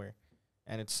out of nowhere,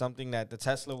 and it's something that the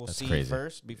Tesla will see crazy.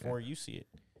 first before you see it.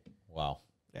 Wow.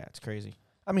 Yeah, it's crazy.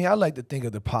 I mean, I like to think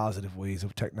of the positive ways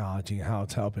of technology and how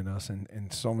it's helping us in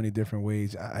so many different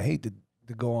ways. I hate to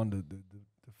go on the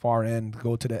far end,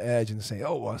 go to the edge and say,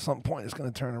 oh, well, at some point it's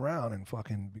going to turn around and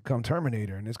fucking become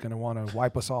Terminator and it's going to want to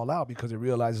wipe us all out because it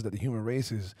realizes that the human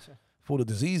race is full of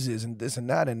diseases and this and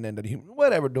that, and then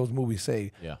whatever those movies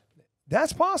say. Yeah.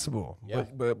 That's possible, Yeah.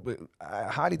 but I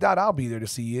highly doubt I'll be there to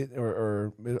see it,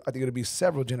 or I think it'll be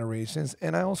several generations.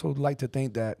 And I also like to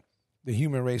think that the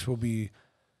human race will be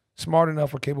smart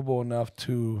enough or capable enough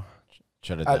to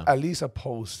Shut it down. at least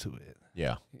opposed to it.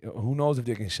 Yeah. Who knows if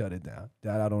they can shut it down?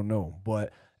 That I don't know,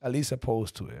 but at least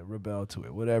opposed to it, rebel to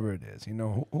it, whatever it is.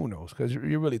 Who knows? Because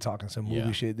you're really talking some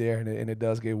movie shit there, and it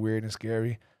does get weird and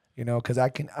scary. Because I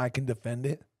can defend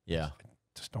it. Yeah.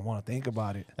 Just don't want to think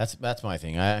about it. That's my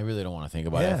thing. I really don't want to think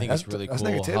about it. I think it's really cool.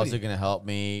 Negativity. How's it going to help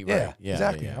me? Yeah, right.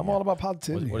 exactly. I'm all about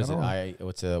positivity. What is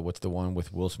it? What's the one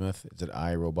with Will Smith? Is it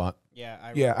iRobot?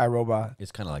 Yeah, iRobot.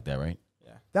 It's kind of like that, right?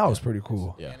 Yeah, that was pretty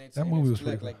cool. Yeah. That movie was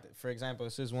pretty cool. Like, for example,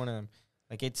 this is one of them.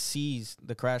 Like, it sees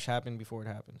the crash happen before it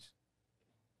happens.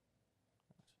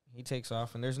 He takes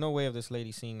off, and there's no way of this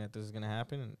lady seeing that this is gonna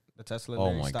happen. And the Tesla.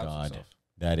 Oh my stops God, himself.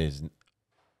 that is.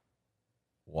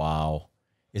 Wow,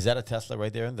 is that a Tesla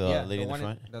right there? The lady in the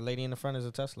front. The lady in the front is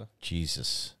a Tesla.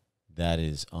 Jesus, that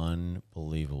is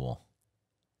unbelievable.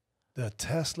 The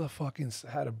Tesla fucking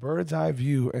had a bird's eye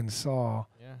view and saw.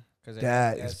 Yeah, because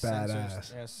that is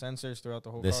badass. It has sensors throughout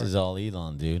the whole. This car. is all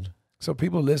Elon, dude. So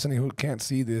people listening who can't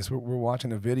see this, we're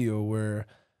watching a video where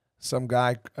some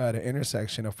guy at an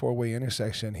intersection, a four-way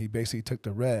intersection, he basically took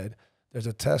the red. There's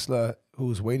a Tesla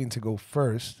who's waiting to go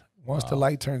first. Once the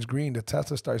light turns green, the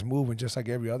Tesla starts moving just like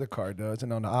every other car does.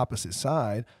 And on the opposite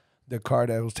side, the car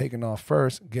that was taking off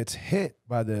first gets hit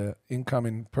by the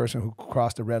incoming person who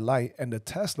crossed the red light. And the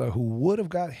Tesla who would have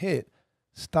got hit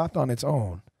stopped on its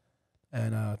own.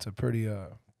 And it's a pretty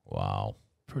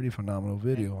phenomenal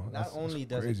video. Not only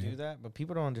does it do that, but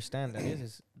people don't understand that it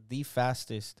is the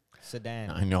fastest sedan.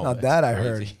 I know. Now that I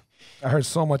heard. I heard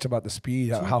so much about the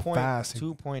speed, how fast.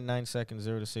 2.9 seconds,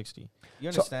 0 to 60. You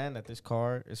understand that this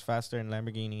car is faster than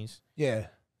Lamborghinis? Yeah.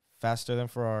 Faster than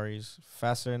Ferraris,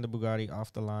 faster than the Bugatti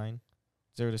off the line,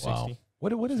 0 to 60. What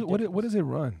does it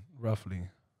run roughly?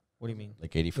 What do you mean?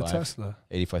 Like 85? The Tesla.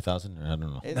 85,000? I don't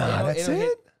know. That's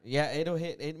it? It'll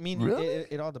hit. Really?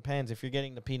 It all depends. If you're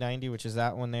getting the P90, which is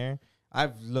that one there,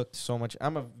 I've looked so much.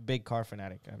 I'm a big car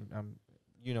fanatic. I'm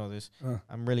you know this.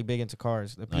 I'm really big into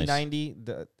cars. The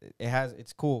P90,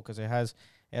 it's cool because it has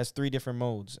 3 different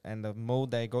modes, and the mode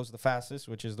that goes the fastest,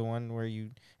 which is the one where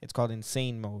it's called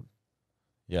insane mode.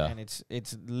 Yeah. And it's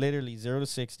literally 0 to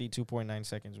 60, 2.9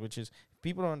 seconds, which is,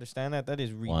 people don't understand that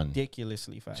is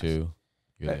ridiculously fast. 2,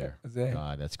 you're there.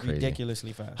 God, that's crazy.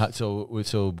 Ridiculously fast.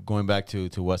 So going back to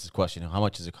Wes's question, how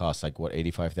much does it cost? Like what,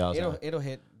 85,000? It'll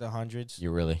hit the hundreds.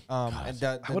 You really? And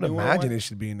I would imagine it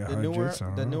should be in the hundreds.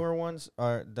 The newer ones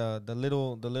are the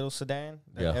little sedan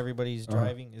that everybody's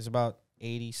driving is about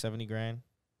 80, 70 grand.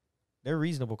 They're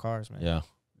reasonable cars, man. Yeah.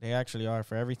 They actually are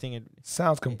for everything. It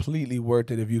sounds completely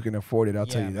worth it if you can afford it. I'll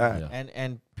tell you that. Yeah.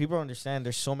 And people don't understand.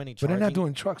 There's so many. But they're not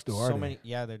doing trucks though, are they?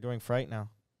 Yeah, they're doing freight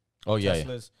now. Oh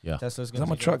Tesla's gonna.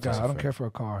 I'm a truck guy. I don't care for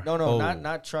a car. No,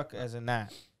 not truck as in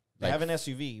that. They have an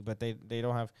SUV, but they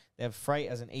don't have. They have freight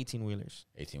as in 18-wheelers.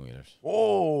 18-wheelers.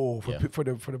 Whoa, for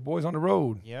the boys on the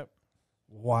road. Yep.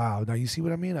 Wow. Now you see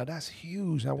what I mean? Now that's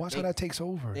huge. Now watch how that takes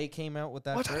over. They came out with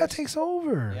that. Watch how that takes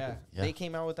over. Yeah. They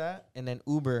came out with that, and then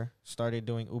Uber started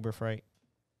doing Uber Freight.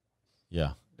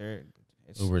 Yeah.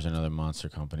 Uber's another monster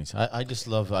company. I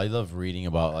love reading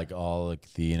about like all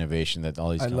like the innovation that all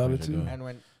these companies are doing. And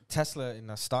when Tesla in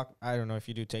the stock, I don't know if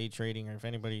you do day trading or if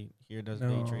anybody here does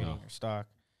day trading or stock.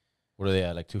 What are they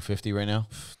at? Like 250 right now?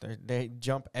 They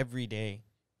jump every day.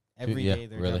 Every day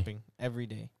they're jumping. Every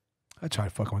day. I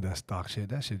tried fucking with that stock shit.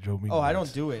 That shit drove me nuts. I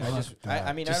don't do it. I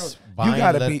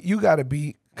don't. You gotta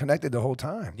be connected the whole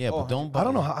time. Yeah, but don't. I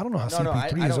don't know how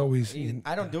CP3 is always.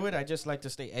 I don't do it. I just like to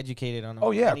stay educated on.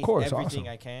 Of course, everything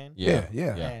I can. Yeah.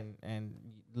 And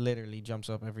literally jumps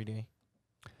up every day.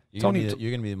 You're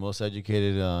gonna be the most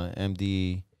educated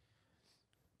MD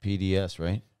PDS,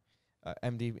 right?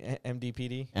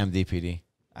 MDPD. MDPD.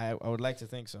 I would like to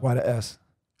think so. Why the S?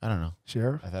 I don't know.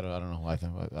 Sheriff? I don't know why.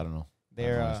 I don't know.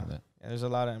 There's a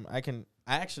lot of them. I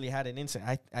actually had an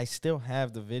incident. I still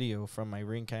have the video from my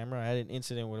Ring camera. I had an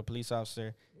incident with a police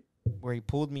officer where he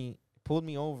pulled me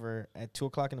over at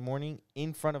 2:00 in the morning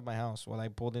in front of my house while I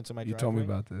pulled into my driveway. You told me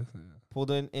about this. Yeah. Pulled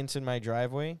into my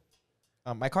driveway.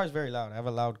 My car's very loud. I have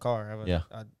a loud car. I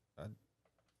have a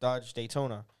Dodge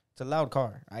Daytona. It's a loud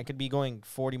car. I could be going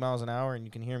 40 miles an hour and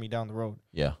you can hear me down the road.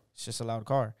 Yeah. It's just a loud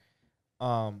car.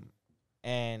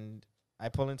 And I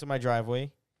pull into my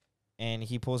driveway, and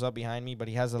he pulls up behind me, but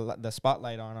he has the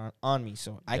spotlight on me,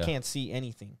 so I can't see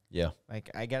anything. Yeah. Like,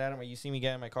 I get out of my, you see me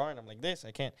get in my car, and I'm like this.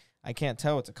 I can't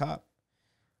tell it's a cop.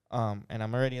 And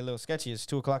I'm already a little sketchy. It's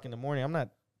 2:00 in the morning. I'm not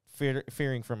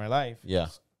fearing for my life. Yeah.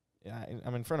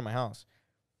 I'm in front of my house,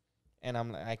 and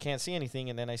I can't see anything.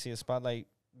 And then I see a spotlight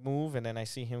move, and then I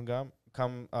see him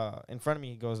come in front of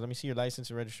me. He goes, "Let me see your license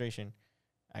and registration."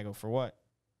 I go, "For what?"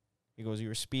 He goes, "You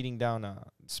were speeding down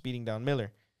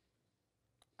Miller."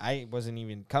 I wasn't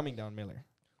even coming down Miller.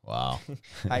 Wow.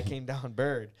 I came down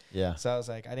Bird. Yeah. So I was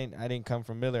like, I didn't come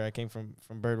from Miller. I came from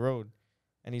Bird Road.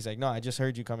 And he's like, "No, I just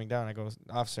heard you coming down." I go,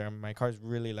 "Officer, my car's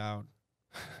really loud,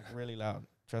 really loud.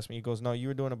 Trust me." He goes, "No, you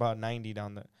were doing about 90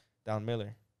 down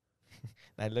Miller."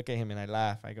 And I look at him and I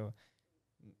laugh. I go,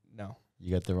 "No."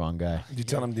 You got the wrong guy. Did you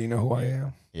tell him, "Do you know who I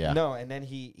am?" Yeah. No, and then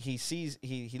he sees,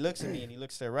 he looks at me and he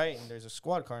looks to the right, and there's a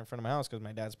squad car in front of my house because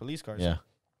my dad's police car. Yeah.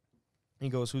 He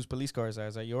goes, "Whose police car is that?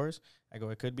 Is that yours?" I go,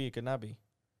 "It could be, it could not be."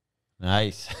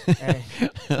 Nice.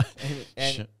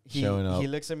 and Showing up. he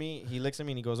looks at me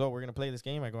and he goes, "Oh, we're gonna play this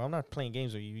game." I go, "I'm not playing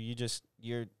games with you.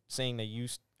 You're saying that you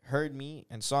heard me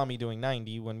and saw me doing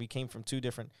 90 when we came from two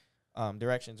different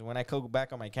directions. And when I go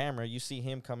back on my camera, you see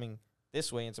him coming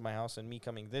this way into my house and me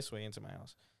coming this way into my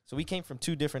house. So we came from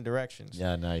two different directions."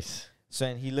 Yeah, nice. So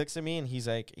and he looks at me and he's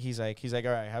like,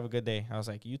 "All right, have a good day." I was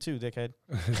like, "You too, dickhead."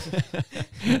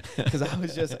 Because I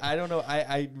was just, I don't know,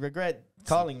 I regret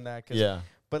calling that. Yeah.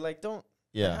 But like, don't.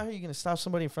 Yeah. How are you gonna stop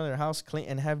somebody in front of their house clean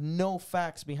and have no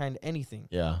facts behind anything?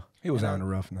 Yeah. He was having a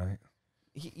rough night.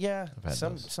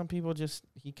 Some people just,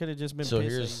 he could have just been So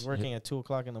pissed that he's working at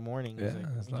 2:00 in the morning. Yeah,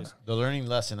 the learning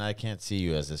lesson. I can't see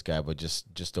you as this guy, but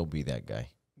just don't be that guy.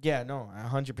 Yeah, no, I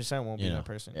 100% won't be that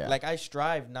person. Yeah. Like, I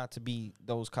strive not to be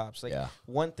those cops. Like,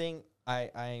 one thing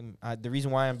I'm the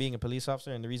reason why I'm being a police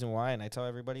officer, and the reason why, and I tell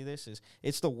everybody this, is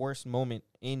it's the worst moment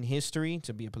in history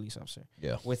to be a police officer.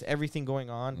 Yeah. With everything going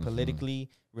on politically,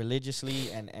 religiously,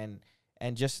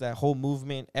 and just that whole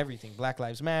movement, everything, Black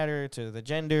Lives Matter, to the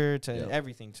gender, to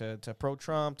everything, to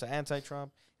pro-Trump, to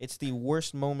anti-Trump. It's the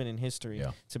worst moment in history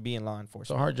to be in law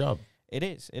enforcement. It's a hard job. It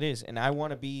is. And I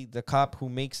want to be the cop who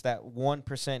makes that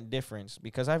 1% difference,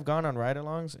 because I've gone on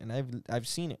ride-alongs and I've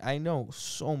seen it. I know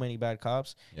so many bad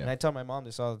cops, and I tell my mom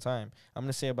this all the time. I'm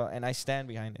going to say and I stand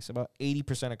behind this, about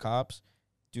 80% of cops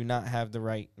do not have the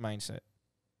right mindset.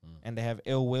 And they have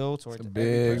ill will towards a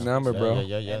big number, bro.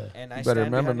 Yeah. And you better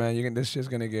remember, man, this shit's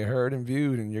going to get heard and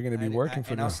viewed, and you're going to be working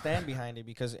for them. And I'll stand behind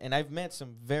it and I've met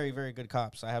some very, very good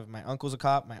cops. I have my uncle's a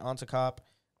cop, my aunt's a cop.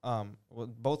 Well,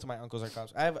 both of my uncles are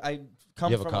cops. You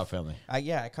have a cop family.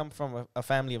 I come from a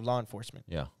family of law enforcement.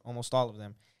 Yeah. Almost all of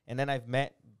them. And then I've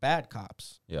met bad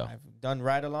cops. Yeah. I've done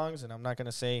ride-alongs, and I'm not going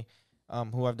to say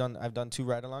who I've done. I've done 2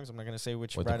 ride-alongs. I'm not going to say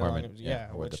which ride-along.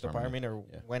 Which department or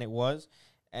when it was.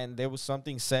 And there was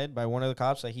something said by one of the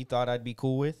cops that he thought I'd be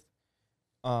cool with.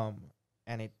 And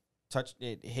it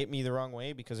hit me the wrong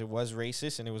way because it was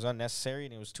racist and it was unnecessary,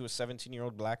 and it was to a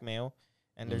 17-year-old black male,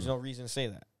 and there's no reason to say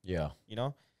that. Yeah. You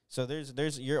know? So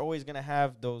you're always gonna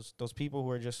have those people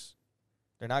who are just,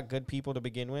 they're not good people to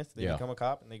begin with. They become a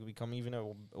cop and they become even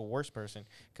a worse person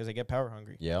because they get power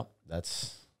hungry. Yeah,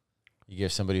 you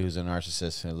give somebody who's a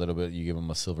narcissist a little bit, you give them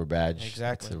a silver badge.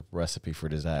 Exactly, it's a recipe for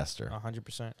disaster.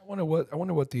 100%. I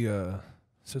wonder what the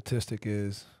statistic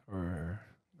is, or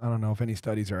I don't know if any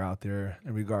studies are out there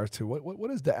in regards to what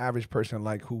is the average person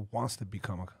like who wants to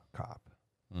become a cop.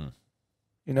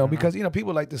 You know, because,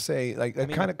 people like to say, like,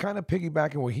 kind of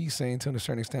piggybacking what he's saying to a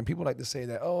certain extent. People like to say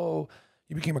that, oh,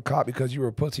 you became a cop because you were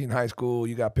a pussy in high school,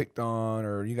 you got picked on,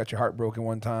 or you got your heart broken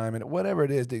one time, and whatever it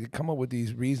is, they come up with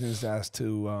these reasons as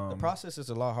to. The process is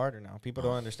a lot harder now. People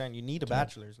don't understand. You need a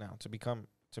bachelor's now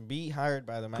to be hired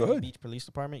by the Miami Beach Police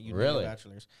Department. You need a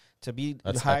bachelor's to be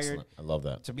hired. Excellent. I love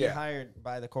that. To be hired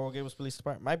by the Coral Gables Police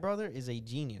Department. My brother is a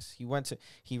genius.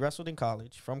 He wrestled in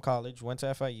college. From college, went to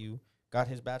FIU. Got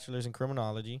his bachelor's in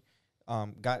criminology,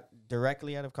 got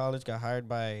directly out of college, got hired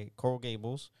by Coral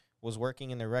Gables, was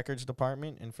working in the records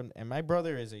department, and my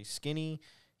brother is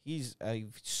he's a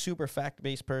super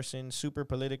fact-based person, super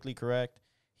politically correct.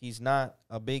 He's not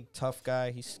a big, tough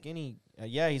guy. He's skinny.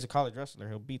 He's a college wrestler.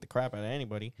 He'll beat the crap out of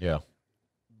anybody. Yeah.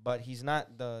 But he's not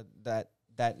that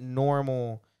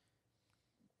normal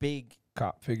big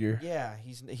cop figure. Yeah,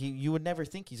 you would never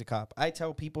think he's a cop. I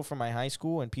tell people from my high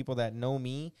school and people that know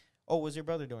me, "Oh, what's your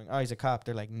brother doing?" "Oh, he's a cop."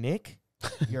 They're like, "Nick,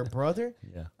 your brother?"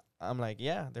 Yeah. I'm like,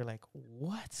 "Yeah." They're like,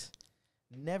 "What?"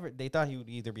 Never. They thought he would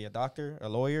either be a doctor, a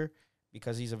lawyer,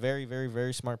 because he's a very, very,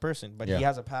 very smart person. But he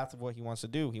has a path of what he wants to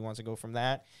do. He wants to go from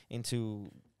that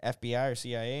into FBI or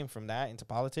CIA, and from that into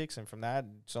politics, and from that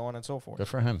so on and so forth. Good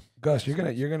for him. Gus, you're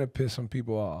gonna piss some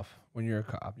people off when you're a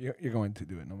cop. You're going to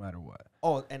do it no matter what.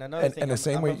 Oh, and another thing,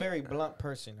 I'm a very blunt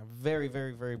person, a very,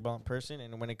 very, very blunt person.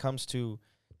 And when it comes to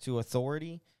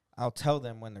authority, I'll tell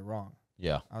them when they're wrong.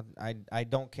 Yeah. I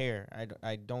don't care.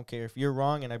 I don't care if you're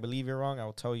wrong, and I believe you're wrong. I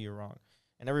will tell you you're wrong.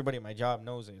 And everybody at my job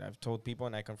knows it. I've told people,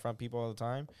 and I confront people all the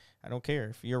time. I don't care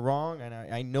if you're wrong, and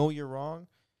I know you're wrong.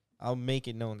 I'll make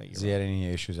it known that you're wrong. Has he had any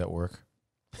issues at work?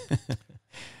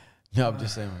 No, I'm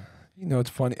just saying. You know,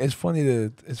 it's funny. It's funny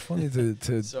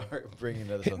to Sorry, bringing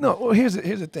that up. No, well, here's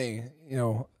the thing. You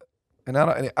know, and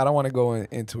I don't want to go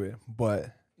into it,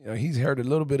 but you know, he's heard a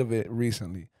little bit of it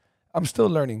recently. I'm still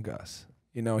learning Gus.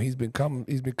 You know, he's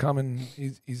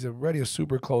already a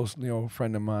super close, you know,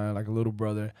 friend of mine, like a little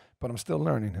brother, but I'm still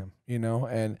learning him, you know,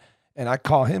 and I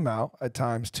call him out at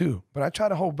times too, but I try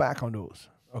to hold back on those,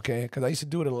 okay? Because I used to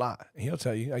do it a lot. And he'll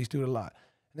tell you, I used to do it a lot.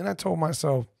 And then I told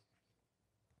myself,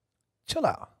 chill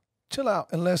out,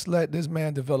 and let's let this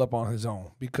man develop on his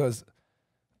own, because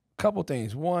a couple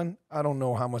things. One, I don't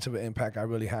know how much of an impact I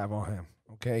really have on him,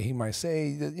 okay? He might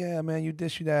say, yeah, man, you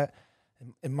this, you that.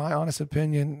 In my honest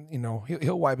opinion, you know,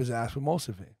 he'll wipe his ass with most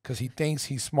of it because he thinks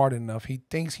he's smart enough. He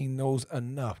thinks he knows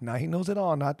enough. Now, he knows it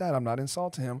all, not that. I'm not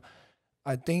insulting him.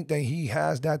 I think that he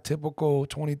has that typical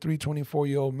 23,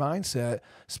 24-year-old mindset,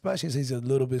 especially as he's a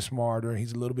little bit smarter.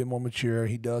 He's a little bit more mature.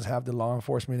 He does have the law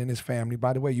enforcement in his family.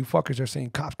 By the way, you fuckers are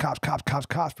saying cops for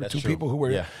That's two true. people who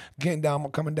were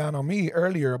coming down on me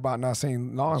earlier about not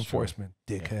saying law enforcement,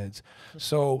 dickheads. Yeah.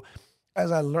 So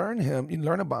as I learn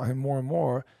about him more and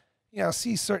more, yeah, I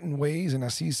see certain ways, and I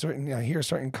hear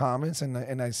certain comments,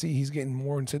 and I see he's getting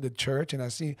more into the church,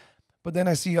 and but then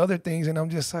I see other things, and I'm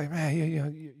just like,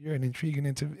 man, you're an intriguing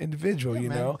individual, you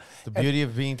know. The beauty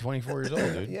of being 24 years old,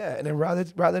 dude. Yeah, and then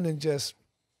rather than just,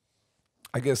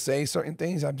 I guess, say certain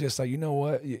things, I'm just like, you know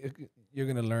what, you're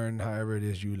gonna learn however it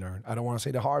is you learn. I don't want to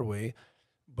say the hard way,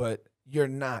 but you're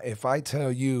not. If I tell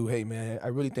you, hey man, I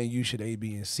really think you should A,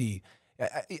 B, and C.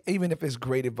 Even if it's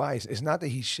great advice, it's not that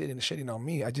he's shitting on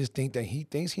me. I just think that he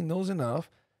thinks he knows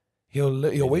enough.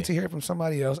 He'll wait to hear from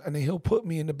somebody else, and then he'll put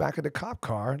me in the back of the cop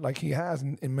car like he has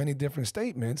in many different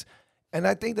statements. And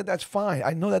I think that that's fine.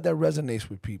 I know that resonates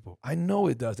with people. I know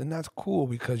it does, and that's cool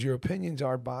because your opinions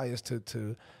are biased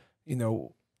to you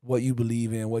know, what you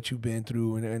believe in, what you've been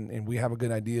through, and we have a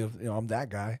good idea of, you know, I'm that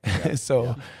guy. Yeah,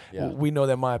 so we know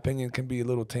that my opinion can be a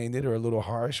little tainted or a little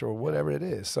harsh or whatever it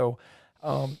is. So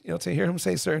you know, to hear him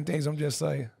say certain things, I'm just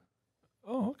like,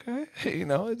 oh, okay. You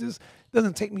know, it just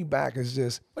doesn't take me back. It's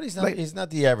just. But he's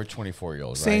not the average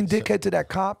 24-year-old, right? Saying dickhead to that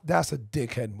cop, that's a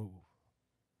dickhead move.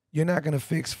 You're not going to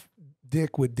fix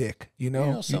dick with dick, you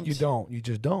know? You don't. You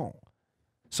just don't.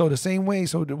 So the same way,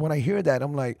 so when I hear that,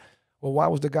 I'm like, well, why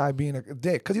was the guy being a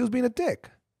dick? Because he was being a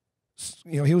dick.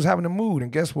 You know, he was having a mood,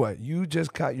 and guess what? You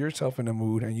just got yourself in a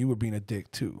mood, and you were being a dick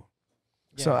too.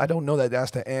 Yeah. So I don't know that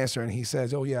that's the answer. And he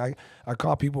says, oh, yeah, I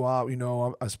call people out, you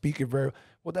know, I speak it very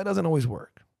well. That doesn't always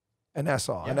work. And that's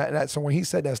all. Yeah. And so when he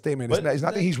said that statement, it's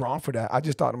not that he's wrong for that. I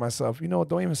just thought to myself, you know what,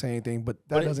 don't even say anything. But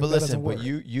that doesn't work. But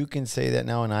you can say that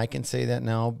now, and I can say that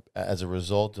now as a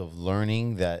result of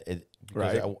learning that it.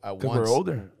 Right. Because we're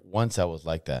older. Once I was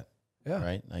like that. Yeah.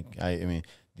 Right. Like I mean,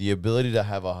 the ability to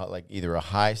have either a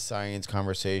high science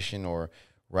conversation or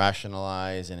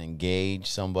rationalize and engage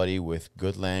somebody with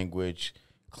good language,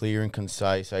 clear and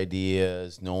concise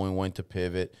ideas, knowing when to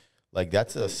pivot, like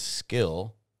that's a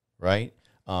skill, right?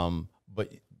 But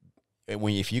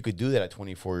if you could do that at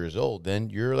 24 years old, then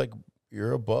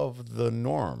you're above the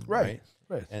norm, right?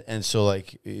 Right. And so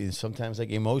like sometimes like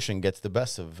emotion gets the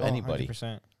best of anybody.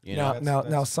 100%. You know?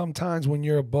 Now sometimes when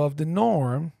you're above the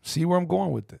norm, see where I'm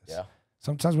going with this. Yeah.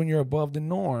 Sometimes when you're above the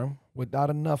norm, without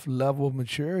enough level of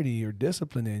maturity or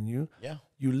discipline in you,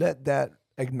 you let that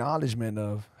acknowledgement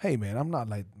of, hey man, I'm not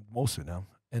like most of them.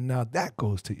 And now that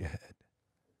goes to your head.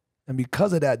 And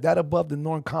because of that above the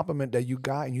norm compliment that you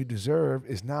got and you deserve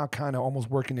is now kind of almost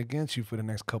working against you for the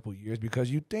next couple of years because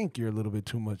you think you're a little bit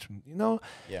too much, you know?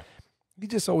 Yeah. You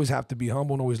just always have to be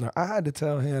humble and always learn. I had to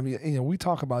tell him, you know, we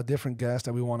talk about different guests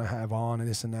that we want to have on and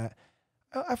this and that.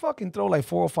 I fucking throw like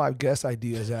 4 or 5 guest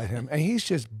ideas at him, and he's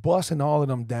just busting all of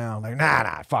them down. Like,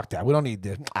 nah, fuck that. We don't need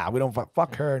this. We don't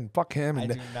fuck her and fuck him.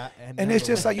 And it's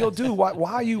just like, yo, dude, why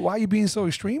are you being so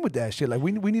extreme with that shit? Like,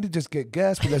 we need to just get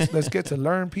guests. Let's get to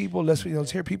learn people. Let's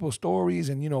hear people's stories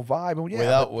and vibe.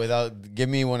 And without, give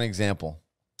me one example.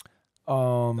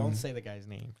 Don't say the guy's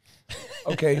name.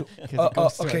 Okay.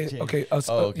 Okay.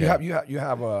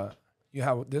 You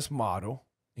have this model.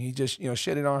 He just,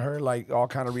 shitted on her like all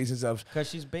kind of reasons of. Because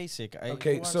she's basic.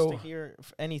 Okay, who wants so to hear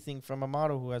anything from a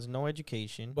model who has no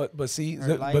education? But see,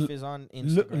 her life is on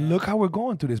Instagram. Look how we're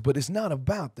going through this. But it's not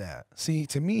about that. See,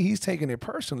 to me, he's taking it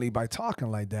personally by talking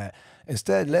like that.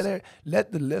 Instead,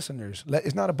 let the listeners.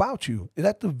 It's not about you.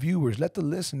 Let the viewers, let the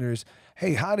listeners.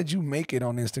 Hey, how did you make it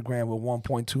on Instagram with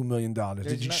 $1.2 million?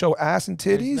 Did you show ass and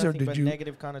titties, or did you?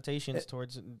 Negative connotations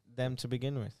towards them to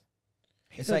begin with.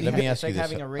 It's Let like me ask you this.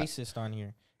 having a racist on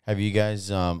here. Have you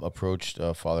guys approached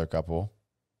a father couple?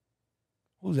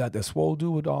 Who's that? The swole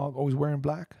dude with always wearing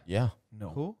black? Yeah.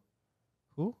 No.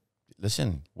 Who?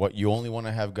 Listen, what you only want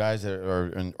to have guys that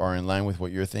are in line with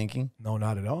what you're thinking? No,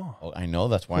 not at all. Oh, I know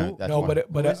that's why. Who? That's No, why.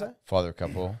 but Who is that? Father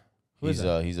couple. Who is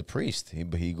that? He's a priest.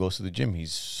 He goes to the gym.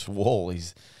 He's swole.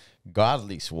 He's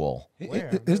godly swole.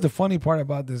 It's the funny part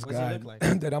about this What does he guy look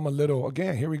like? that I'm a little,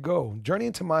 again, here we go, journey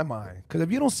into my mind. Because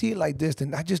if you don't see it like this,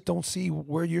 then I just don't see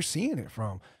where you're seeing it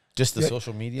from. Just the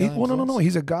social media. Well, no. influence?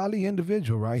 He's a godly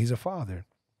individual, right? He's a father.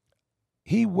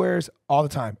 He wears all the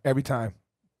time, every time,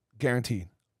 guaranteed,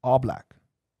 all black,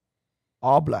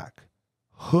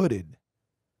 hooded,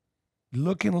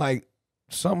 looking like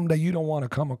something that you don't want to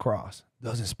come across.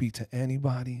 Doesn't speak to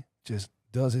anybody, just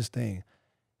does his thing.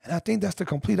 And I think that's the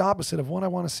complete opposite of what I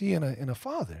want to see in a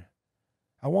father.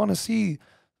 I want to see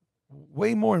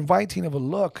way more inviting of a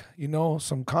look,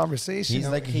 some conversation.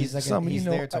 He's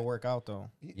there to work out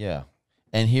though. Yeah.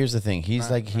 And here's the thing. He's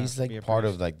Not like part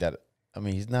of like that. I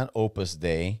mean, he's not Opus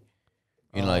Dei,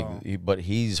 but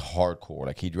he's hardcore.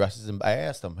 Like he dresses him. I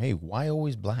asked him, "Hey, why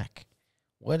always black?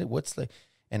 What's like?"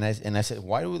 And I said,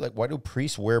 "Why do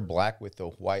priests wear black with the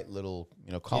white little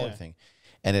collar thing?"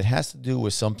 And it has to do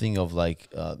with something of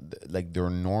like their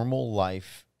normal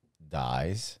life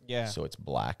dies. Yeah. So it's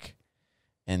black.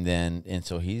 And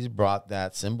so he's brought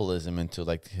that symbolism into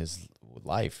like his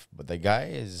life. But the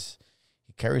guy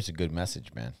he carries a good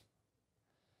message, man.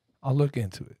 I'll look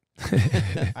into it.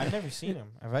 I've never seen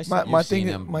him. Have I seen My him? thing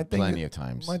is, plenty of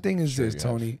times. My thing is Sure this, you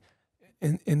Tony.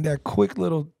 In that quick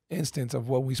little instance of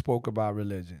what we spoke about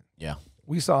religion, Yeah.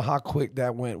 we saw how quick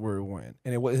that went where it went.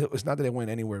 And it's not that it went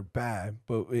anywhere bad,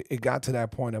 but it got to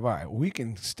that point of, all right, we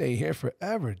can stay here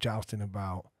forever jousting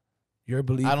about your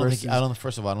belief versus...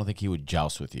 First of all, I don't think he would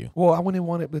joust with you. Well, I wouldn't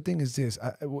want it. The thing is this.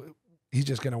 He's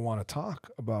just going to want to talk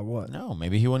about what? No,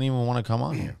 maybe he wouldn't even want to come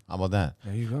on here. How about that?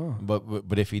 There you go.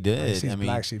 But if he did, He's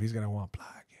black sheep. He's going to want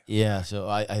black. Yeah, so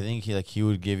I think he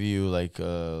would give you like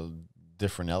a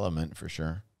different element for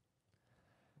sure.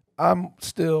 I'm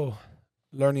still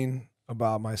learning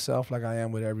about myself like I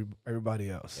am with everybody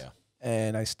else. Yeah.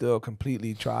 And I still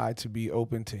completely try to be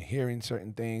open to hearing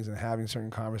certain things and having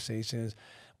certain conversations.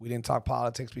 We didn't talk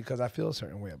politics because I feel a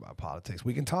certain way about politics.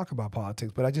 We can talk about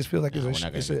politics, but I just feel like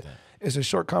it's a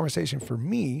short conversation for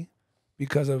me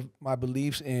because of my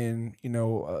beliefs in,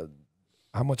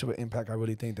 how much of an impact I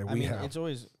really think that we have.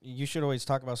 You should always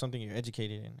talk about something you're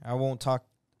educated in. I won't talk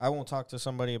to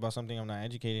somebody about something I'm not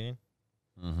educated in.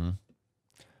 Mm-hmm.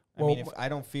 I mean, if I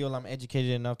don't feel I'm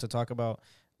educated enough to talk about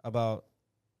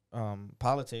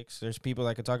politics, there's people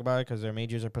that could talk about it because their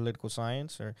majors are political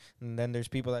science, and then there's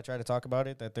people that try to talk about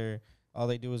it that all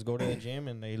they do is go to the gym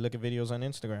and they look at videos on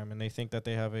Instagram and they think that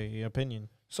they have a opinion.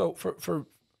 So for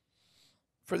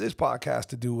this podcast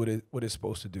to do what it's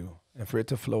supposed to do, and for it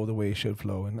to flow the way it should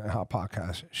flow, and how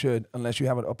podcasts should, unless you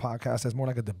have a podcast that's more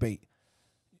like a debate,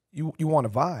 you want to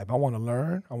vibe. I want to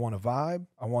learn. I want to vibe.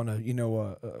 I want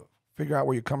to figure out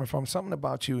where you're coming from. Something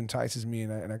about you entices me,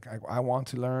 and I want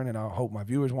to learn, and I hope my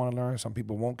viewers want to learn. Some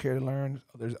people won't care to learn.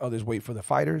 Others wait for the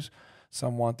fighters.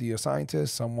 Some want the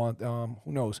scientists. Some want,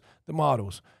 who knows, the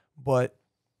models. But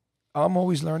I'm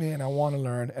always learning, and I want to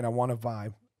learn, and I want to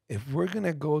vibe. If we're going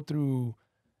to go through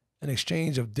an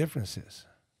exchange of differences,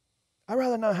 I'd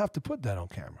rather not have to put that on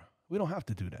camera. We don't have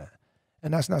to do that.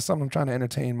 And that's not something I'm trying to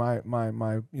entertain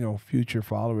my future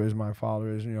followers,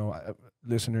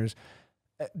 listeners.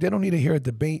 They don't need to hear a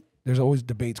debate. There's always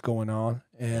debates going on,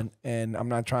 and I'm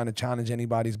not trying to challenge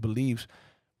anybody's beliefs,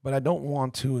 but I don't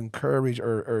want to encourage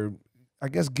or I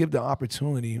guess give the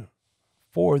opportunity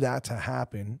for that to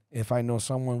happen if I know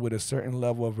someone with a certain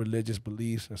level of religious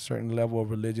beliefs, a certain level of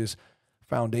religious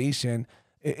foundation.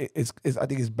 I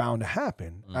think it's bound to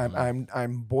happen. Mm-hmm.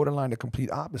 I'm borderline the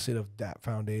complete opposite of that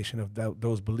foundation of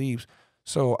those beliefs.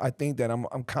 So I think that I'm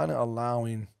kind of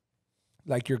allowing,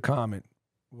 like your comment,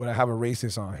 would I have a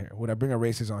racist on here? Would I bring a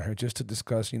racist on here just to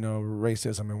discuss,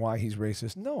 racism and why he's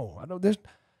racist? No,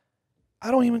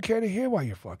 I don't even care to hear why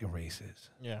you're fucking racist.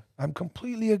 Yeah, I'm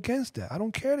completely against that. I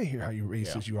don't care to hear how you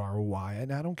racist you are or why,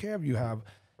 and I don't care if you have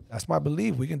That's my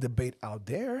belief. We can debate out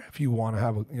there if you want to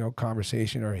have a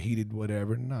conversation or a heated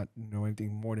whatever. Not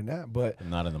anything more than that, but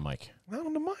Not in the mic. not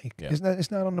on the mic. Yeah.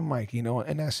 It's not on the mic,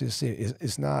 and that's just it.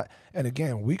 It's not. And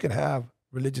again, we could have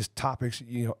religious topics,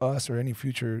 us or any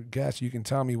future guests. You can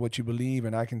tell me what you believe,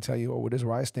 and I can tell you, this is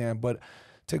where I stand. But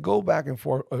to go back and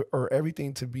forth or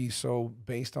everything to be so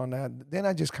based on that, then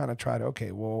I just kind of try to,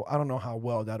 okay, well, I don't know how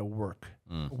well that'll work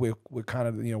with kind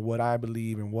of, what I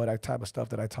believe and what type of stuff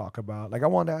that I talk about. Like I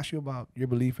wanted to ask you about your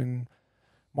belief in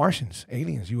Martians,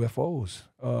 aliens, UFOs,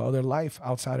 other life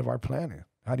outside of our planet.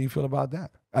 How do you feel about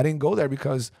that? I didn't go there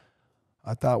because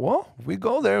I thought, well, if we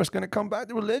go there, it's going to come back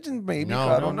to religion, maybe.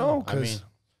 I don't know.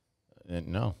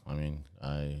 No. I mean,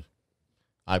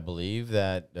 I believe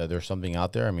that there's something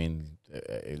out there. I mean,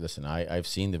 listen, I've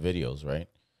seen the videos, right?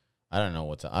 I don't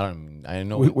know I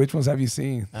know which ones have you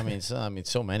seen. I mean, so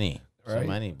many, right? So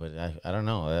many, but I don't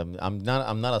know. I'm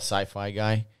not a sci-fi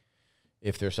guy.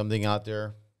 If there's something out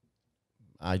there,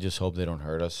 I just hope they don't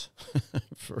hurt us.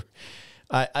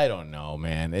 I don't know,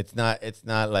 man. It's not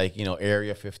like,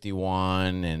 Area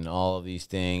 51 and all of these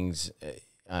things.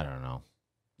 I don't know.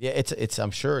 Yeah,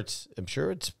 I'm sure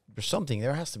there's something.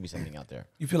 There has to be something out there.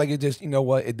 You feel like it just,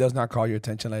 it does not call your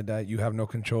attention like that. You have no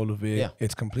control of it. Yeah.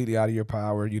 It's completely out of your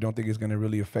power. You don't think it's going to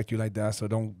really affect you like that. So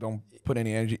don't put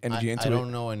any energy into it. I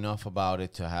don't know enough about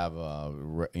it to have a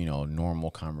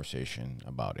normal conversation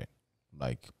about it.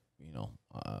 Like,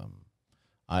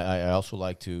 I also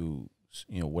like to,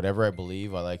 whatever I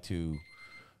believe, I like to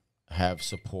have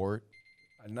support.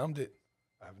 I numbed it.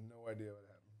 I have no idea what happened.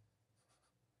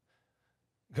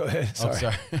 Go ahead.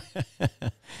 Sorry.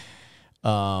 Oh,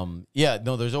 sorry. Yeah,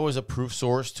 no, there's always a proof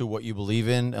source to what you believe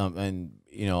in. And,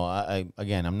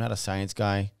 I'm not a science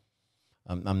guy.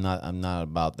 I'm not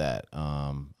about that.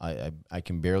 I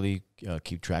can barely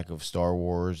keep track of Star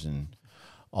Wars and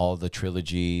all the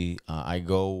trilogy. I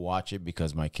go watch it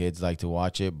because my kids like to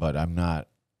watch it, but I'm not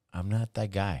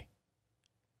that guy.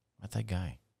 Not that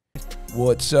guy.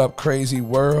 What's up, crazy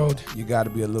world? You got to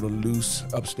be a little loose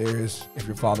upstairs if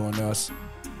you're following us.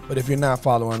 But if you're not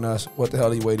following us, what the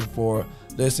hell are you waiting for?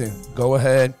 Listen, go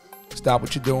ahead, stop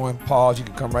what you're doing, pause. You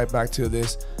can come right back to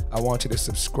this. I want you to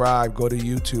subscribe, go to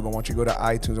YouTube. I want you to go to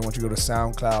iTunes. I want you to go to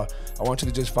SoundCloud. I want you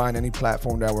to just find any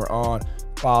platform that we're on.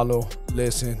 Follow,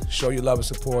 listen, show your love and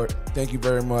support. Thank you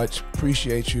very much.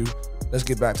 Appreciate you. Let's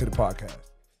get back to the podcast.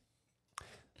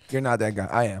 You're not that guy.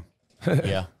 I am.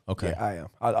 Yeah. Okay. Yeah, I am.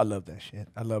 I love that shit.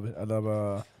 I love it.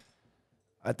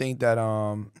 I think that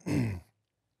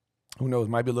who knows,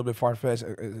 might be a little bit far-fetched.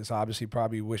 It's obviously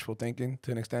probably wishful thinking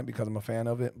to an extent because I'm a fan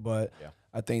of it. But yeah.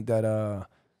 I think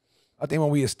when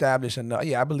we establish enough,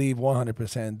 I believe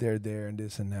 100% they're there and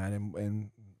this and that. And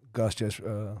Gus just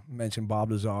mentioned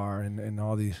Bob Lazar and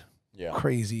all these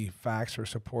crazy facts or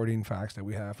supporting facts that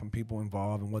we have from people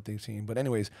involved and what they've seen. But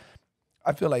anyways,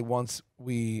 I feel like once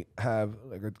we have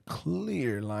like a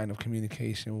clear line of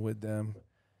communication with them,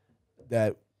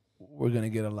 that we're going to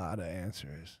get a lot of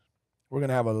answers. We're going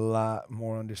to have a lot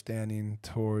more understanding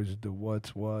towards the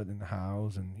what's what and the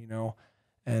hows and,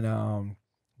 and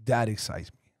that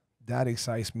excites me. That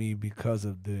excites me because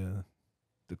of the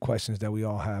questions that we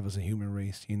all have as a human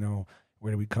race.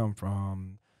 Where do we come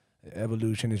from?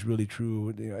 Evolution is really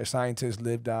true. Scientists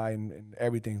live, die, and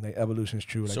everything. Like evolution is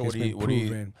true. Like so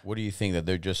what do you think that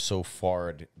they're just so far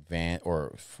advanced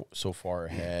or so far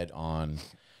ahead on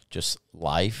just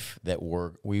life that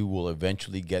we will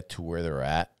eventually get to where they're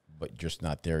at, but just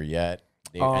not there yet?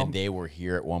 And they were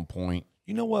here at one point.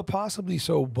 You know what? Possibly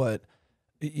so, but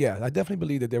yeah, I definitely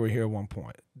believe that they were here at one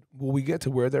point. Will we get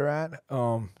to where they're at?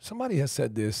 Somebody has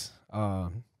said this.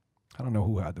 I don't know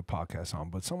who had the podcast on,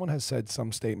 but someone has said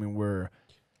some statement where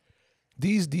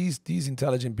these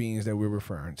intelligent beings that we're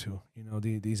referring to,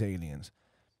 these aliens,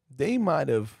 they might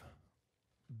have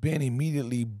been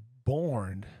immediately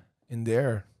born in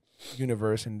their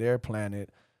universe, in their planet,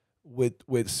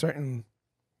 with certain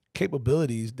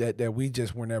capabilities that we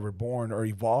just were never born or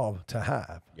evolved to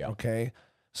have. Yeah. Okay,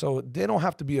 so they don't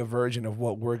have to be a version of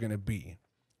what we're gonna be.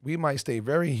 We might stay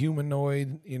very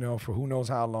humanoid, for who knows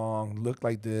how long, look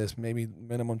like this, maybe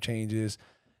minimum changes.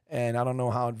 And I don't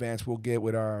know how advanced we'll get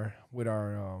with our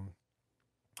very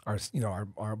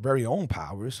own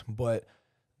powers. But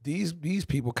these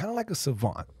people, kind of like a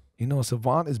savant. A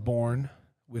savant is born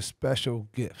with special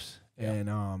gifts. Yeah.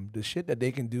 And the shit that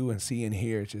they can do and see and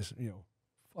hear is just,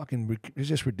 it's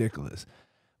just ridiculous.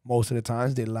 Most of the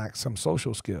times they lack some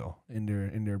social skill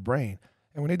in their brain.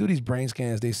 And when they do these brain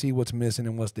scans, they see what's missing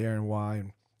and what's there and why.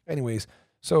 And anyways,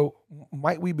 so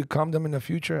might we become them in the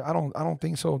future? I don't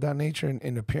think so of that nature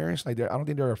in appearance. Like I don't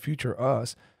think they're a future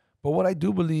us, But what I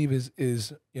do believe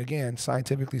is again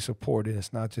scientifically supported.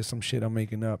 It's not just some shit I'm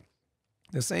making up.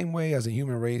 The same way as a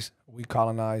human race, we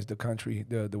colonize the country,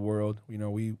 the world. You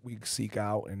know, we seek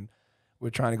out and we're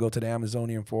trying to go to the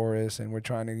Amazonian forest and we're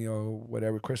trying to, you know,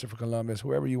 whatever, Christopher Columbus,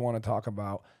 whoever you want to talk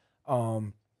about.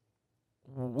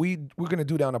 We're gonna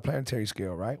do that on a planetary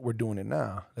scale, right? We're doing it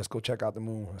now. Let's go check out the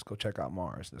moon. Let's go check out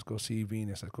Mars. Let's go see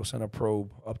Venus. Let's go send a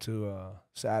probe up to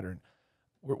Saturn.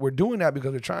 We're doing that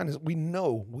because we're trying to. We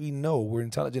know we're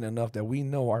intelligent enough that we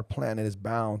know our planet is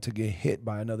bound to get hit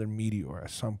by another meteor at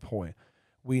some point.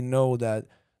 We know that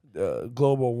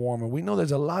global warming. We know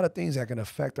there's a lot of things that can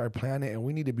affect our planet, and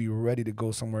we need to be ready to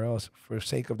go somewhere else for the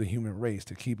sake of the human race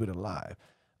to keep it alive.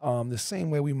 The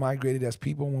same way we migrated as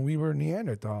people when we were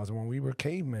Neanderthals and when we were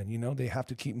cavemen. You know, they have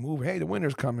to keep moving. Hey, the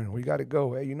winter's coming. We got to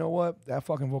go. Hey, you know what? That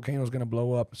fucking volcano is going to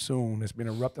blow up soon. It's been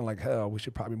erupting like hell. We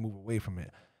should probably move away from it.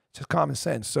 Just common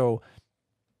sense. So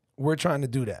we're trying to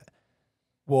do that.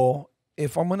 Well,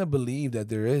 if I'm going to believe that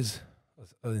there is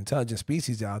an intelligent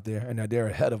species out there and that they're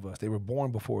ahead of us, they were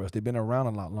born before us, they've been around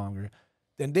a lot longer,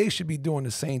 then they should be doing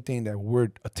the same thing that we're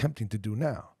attempting to do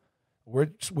now. We're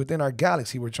within our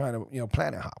galaxy. We're trying to, you know,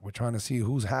 planet hop. We're trying to see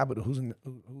who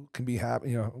can be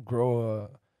grow a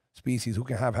species, who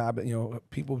can have habit, you know,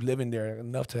 people living there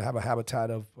enough to have a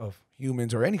habitat of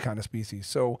humans or any kind of species.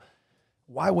 So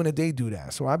why wouldn't they do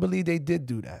that? So I believe they did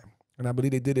do that. And I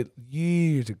believe they did it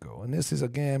years ago. And this is,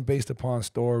 again, based upon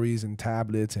stories and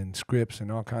tablets and scripts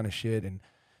and all kind of shit and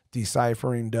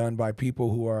deciphering done by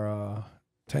people who are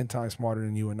 10 times smarter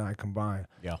than you and I combined.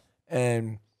 Yeah.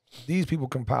 And these people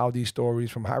compiled these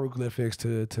stories from hieroglyphics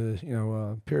to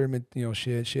pyramid, you know,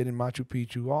 shit in Machu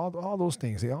Picchu, all those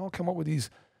things. They all come up with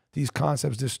these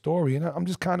concepts, this story. And I'm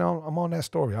just I'm on that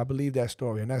story. I believe that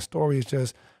story. And that story is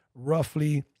just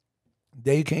roughly,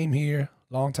 they came here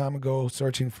a long time ago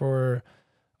searching for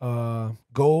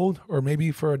gold or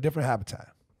maybe for a different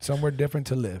habitat, somewhere different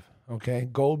to live, okay?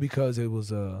 Gold because it was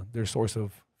their source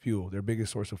of fuel, their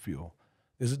biggest source of fuel.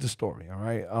 This is the story, all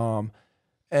right?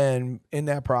 And in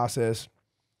that process,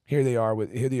 here they are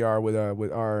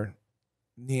with our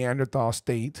Neanderthal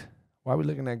state. Why are we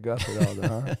looking at Gus with all that,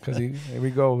 huh? Because here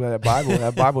we go. That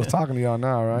Bible's talking to y'all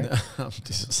now, right?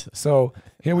 So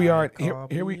here we are.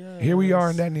 Here we are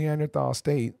in that Neanderthal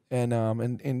state, and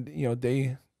you know,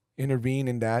 they intervene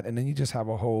in that, and then you just have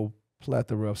a whole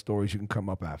plethora of stories you can come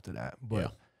up after that.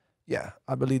 But yeah,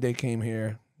 I believe they came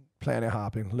here planet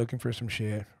hopping, looking for some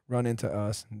shit, run into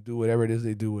us, and do whatever it is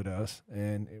they do with us,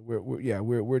 and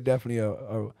we're definitely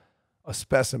a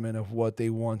specimen of what they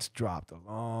once dropped a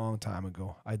long time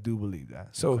ago. I do believe that.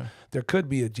 So there could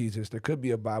be a Jesus, there could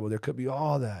be a Bible, there could be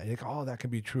all that. All that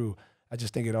can be true. I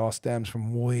just think it all stems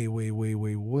from way, way, way,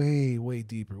 way, way, way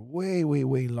deeper, way, way,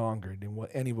 way longer than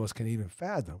what any of us can even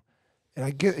fathom. And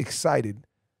I get excited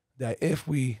that if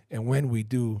we and when we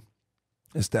do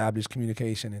establish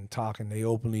communication and talk and they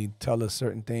openly tell us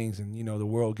certain things and, you know, the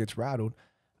world gets rattled,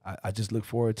 I just look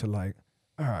forward to like,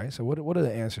 all right, so what are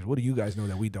the answers? What do you guys know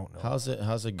that we don't know? How's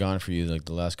it gone for you, like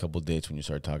the last couple of dates when you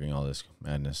started talking all this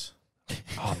madness?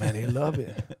 Oh man, they love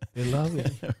it. They love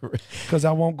it because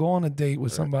I won't go on a date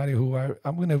with somebody who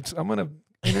I'm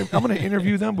gonna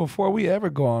interview them before we ever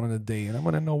go on a date, and I'm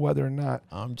gonna know whether or not.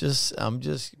 I'm just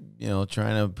you know,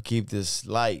 trying to keep this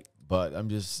light, but I'm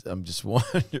just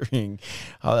wondering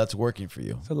how that's working for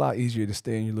you. It's a lot easier to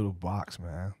stay in your little box,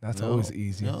 man. That's always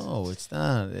easy. No, it's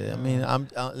not. I mean,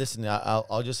 listen.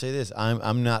 I'll just say this.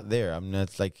 I'm not there. I'm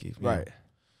not like right.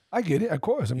 I get it, of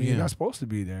course. I mean, you're not supposed to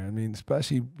be there. I mean,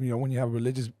 especially, you know, when you have a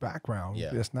religious background.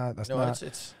 Yeah. That's not.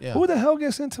 It's Who the hell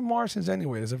gets into Martians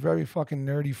anyway? There's a very fucking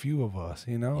nerdy few of us,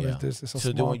 you know. Yeah. It's a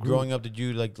small group. Growing up, did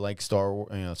you like Star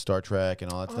Trek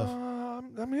and all that stuff?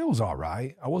 I mean, it was all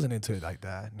right. I wasn't into it like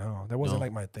that. No, that wasn't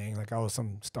like my thing. Like I was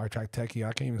some Star Trek techie.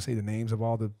 I can't even say the names of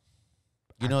all the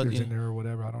actors in there or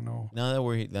whatever. I don't know. Now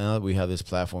that we have this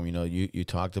platform, you know, you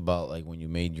talked about like when you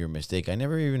made your mistake. I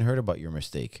never even heard about your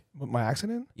mistake. My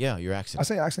accident? Yeah, your accident. I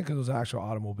say accident because it was an actual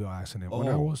automobile accident. Oh. When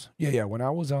I was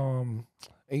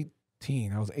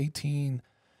 18. I was 18.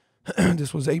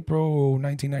 This was April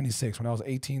 1996 when I was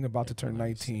 18, about to turn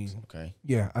 19. Okay.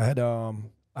 Yeah, I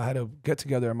had a get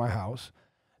together at my house,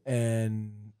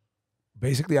 and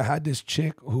basically I had this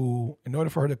chick who, in order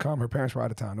for her to come, her parents were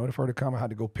out of town. In order for her to come, I had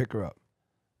to go pick her up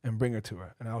and bring her to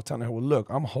her. And I was telling her, well, look,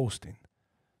 I'm hosting,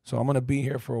 so I'm going to be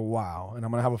here for a while, and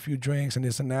I'm going to have a few drinks and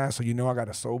this and that, so you know I got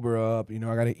to sober up, you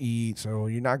know I got to eat, so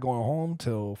you're not going home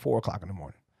till 4 o'clock in the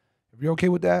morning. If you're okay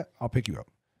with that, I'll pick you up.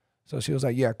 So she was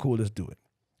like, yeah, cool, let's do it.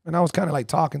 And I was kind of like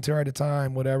talking to her at the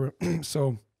time, whatever.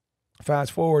 So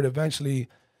fast forward, eventually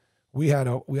we had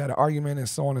an argument and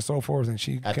so on and so forth, and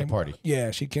she at came, the party.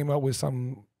 Yeah, she came up with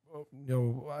some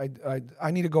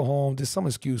I need to go home. Just some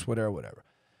excuse, whatever.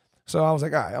 So I was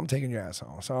like, all right, I'm taking your ass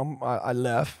home. So I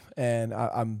left, and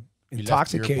I'm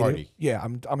intoxicated. You left your party. Yeah,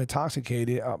 I'm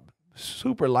intoxicated,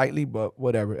 super lightly, but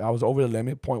whatever. I was over the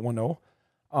limit,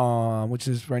 0.10, which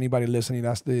is, for anybody listening,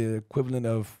 that's the equivalent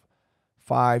of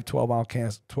 5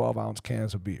 12-ounce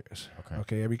cans of beers.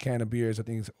 Okay. Every can of beers, I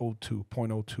think, is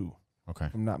 0.02. Okay.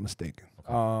 If I'm not mistaken.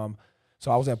 Okay.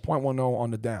 So I was at 0.10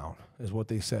 on the down, is what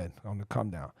they said, on the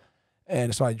come down.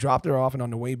 And so I dropped her off, and on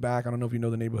the way back, I don't know if you know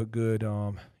the neighborhood good,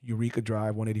 Eureka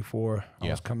Drive, 184. I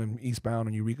was coming eastbound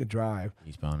on Eureka Drive.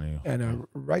 Eastbound. And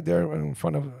right there in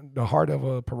front of the heart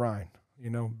of Perrine,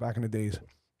 back in the days,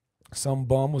 some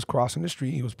bum was crossing the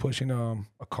street. He was pushing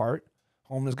a cart.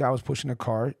 Homeless guy was pushing a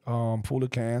cart full of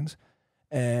cans.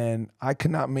 And I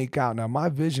could not make out. Now, my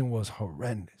vision was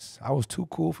horrendous. I was too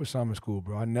cool for summer school,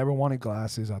 bro. I never wanted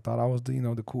glasses. I thought I was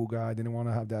the cool guy. I didn't want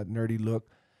to have that nerdy look.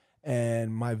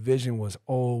 And my vision was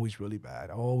always really bad.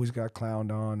 I always got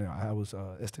clowned on. And I was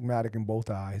astigmatic in both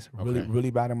eyes,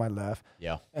 really bad in my left.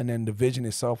 Yeah. And then the vision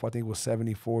itself, I think, was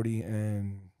 70-40,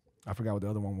 and I forgot what the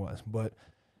other one was. But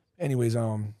anyways,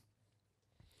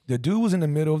 the dude was in the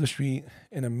middle of the street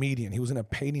in a median. He was in a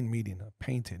painted median,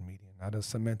 not a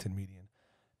cemented median.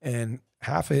 And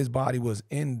half of his body was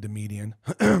in the median,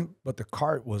 but the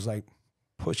cart was like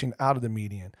pushing out of the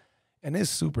median. And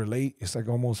it's super late. It's like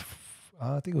almost,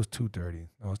 I think it was 2:30. It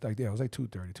was like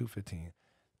 2:30, 2:15.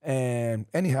 And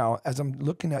anyhow, as I'm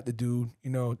looking at the dude,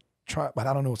 but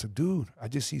I don't know it's a dude. I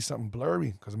just see something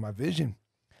blurry because of my vision.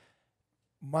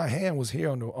 My hand was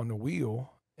here on the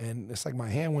wheel, and it's like my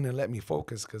hand wouldn't let me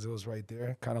focus because it was right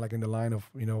there, kind of like in the line of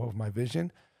of my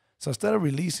vision. So instead of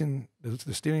releasing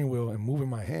the steering wheel and moving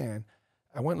my hand,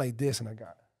 I went like this, and I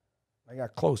got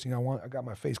close. I got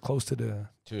my face close to the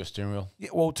steering wheel. Yeah,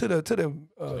 well, to the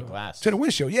glass, to the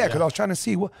windshield. Yeah, because I was trying to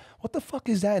see what the fuck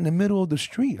is that in the middle of the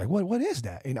street? Like what is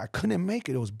that? And I couldn't make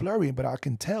it. It was blurry, but I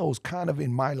can tell it was kind of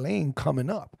in my lane coming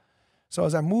up. So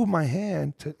as I moved my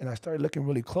hand and I started looking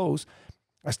really close,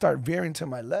 I start veering to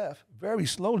my left very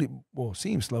slowly. Well,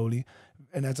 seems slowly,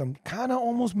 and as I'm kind of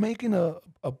almost making a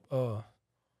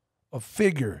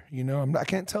figure, I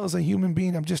can't tell as a human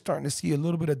being. I'm just starting to see a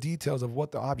little bit of details of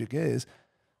what the object is.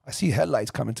 I see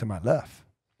headlights coming to my left.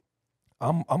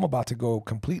 I'm about to go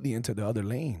completely into the other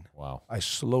lane. Wow. I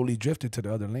slowly drifted to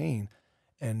the other lane.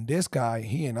 And this guy,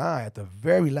 he and I, at the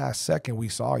very last second we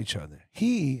saw each other,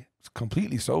 he was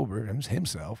completely sober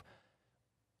himself,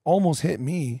 almost hit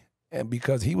me, and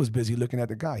because he was busy looking at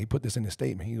the guy. He put this in his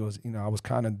statement. He goes, I was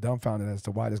kind of dumbfounded as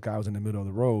to why this guy was in the middle of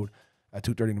the road at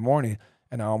 2:30 in the morning.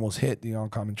 And I almost hit the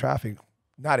oncoming traffic,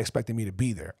 not expecting me to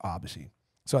be there, obviously.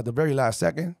 So at the very last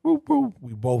second, whoop, whoop,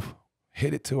 we both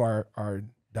hit it to our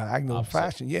diagonal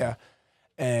fashion. Yeah.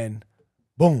 And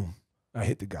boom, I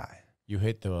hit the guy. You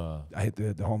hit I hit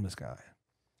the homeless guy.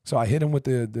 So I hit him with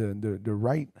the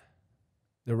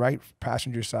right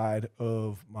passenger side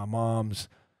of my mom's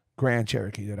Grand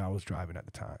Cherokee that I was driving at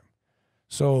the time.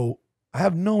 So I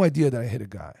have no idea that I hit a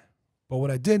guy. But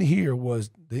what I did hear was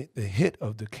the hit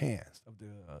of the cans, of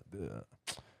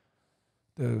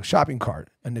the shopping cart,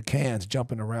 and the cans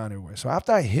jumping around everywhere. So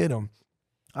after I hit him,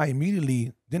 I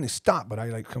immediately didn't stop, but I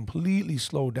like completely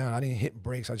slowed down. I didn't hit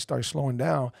brakes. I started slowing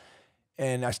down,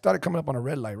 and I started coming up on a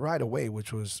red light right away,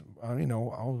 which was, I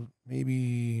was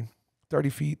maybe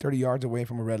 30 yards away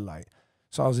from a red light.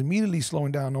 So I was immediately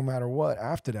slowing down no matter what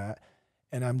after that,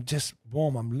 and I'm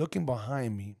looking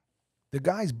behind me. The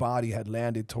guy's body had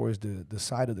landed towards the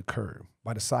side of the curb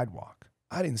by the sidewalk.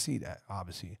 I didn't see that,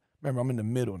 obviously. Remember, I'm in the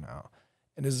middle now.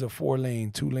 And this is a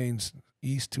 4-lane, 2 lanes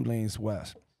east, 2 lanes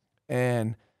west.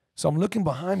 And so I'm looking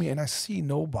behind me, and I see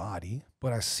nobody,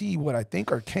 but I see what I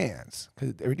think are cans,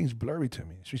 because everything's blurry to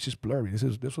me. It's just blurry.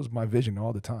 This was my vision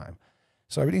all the time.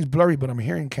 So everything's blurry, but I'm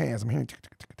hearing cans. I'm hearing tick,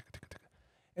 tick, tick, tick, tick, tick.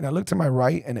 And I look to my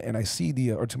right, and I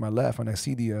see or to my left, and I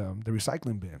see the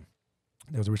recycling bin.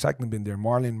 There was a recycling bin there,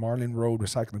 Marlin Road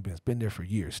recycling bin. It's been there for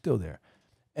years, still there.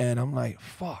 And I'm like,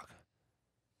 fuck,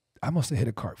 I must have hit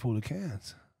a cart full of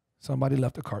cans. Somebody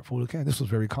left a cart full of cans. This was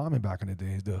very common back in the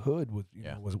days. The hood was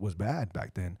was bad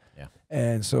back then. Yeah.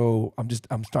 And so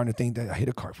I'm starting to think that I hit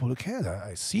a cart full of cans.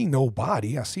 I see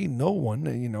nobody. I see no one.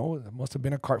 It must have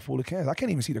been a cart full of cans. I can't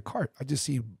even see the cart. I just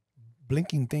see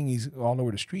blinking thingies all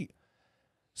over the street.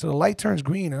 So the light turns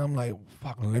green, and I'm like,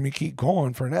 fuck, let me keep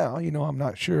going for now. I'm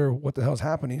not sure what the hell's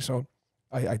happening. So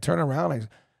I turn around,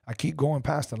 I keep going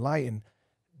past the light, and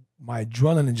my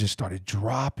adrenaline just started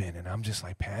dropping, and I'm just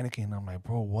like panicking. I'm like,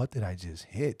 bro, what did I just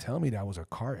hit? Tell me that was a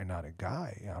cart and not a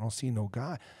guy. I don't see no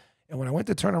guy. And when I went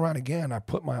to turn around again, I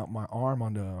put my arm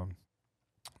on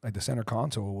the center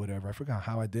console or whatever. I forgot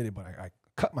how I did it, but I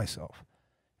cut myself.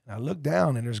 And I look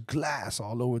down, and there's glass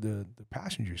all over the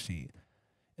passenger seat.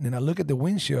 And then I look at the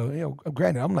windshield. You know,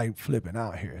 granted, I'm like flipping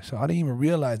out here. So I didn't even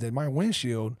realize that my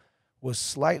windshield was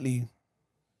slightly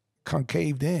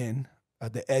concaved in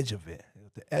at the edge of it.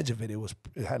 The edge of it,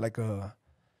 it had like a,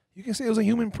 you can say it was a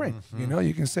human print. You know,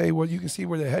 you can say, well, you can see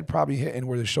where the head probably hit and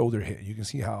where the shoulder hit. You can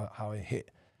see how it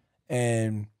hit.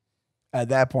 And at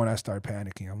that point, I started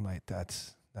panicking. I'm like, that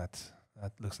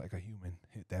looks like a human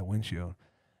hit that windshield.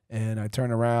 And I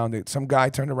turned around. Some guy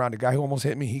turned around. The guy who almost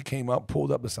hit me, he came up,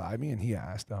 pulled up beside me, and he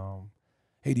asked,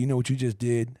 hey, do you know what you just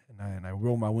did? And I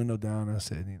rolled my window down, and I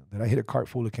said, did I hit a cart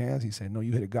full of cans? He said, no,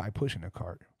 you hit a guy pushing a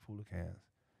cart full of cans.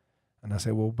 And I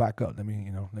said, well, back up. Let me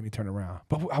turn around.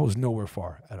 But I was nowhere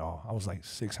far at all. I was like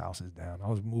 6 houses down. I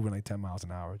was moving like 10 miles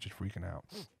an hour, just freaking out.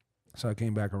 So I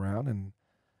came back around, and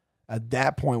at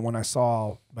that point, when I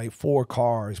saw like 4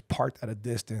 cars parked at a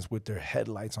distance with their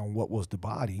headlights on what was the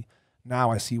body,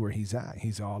 now I see where he's at.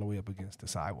 He's all the way up against the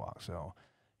sidewalk. So,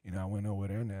 I went over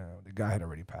there, and the guy had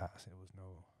already passed.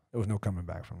 There was no coming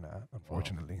back from that,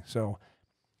 unfortunately. Wow. So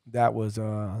that was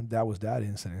that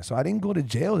incident. So I didn't go to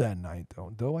jail that night,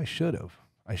 though I should have.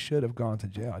 I should have gone to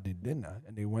jail. I did not.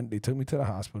 And they took me to the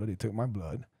hospital. They took my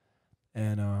blood,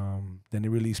 and then they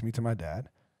released me to my dad.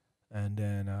 And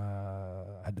then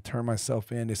I had to turn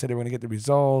myself in. They said they were going to get the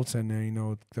results, and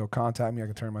then, they'll contact me. I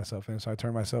can turn myself in. So I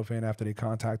turned myself in after they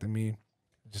contacted me.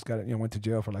 Just went to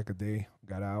jail for like a day,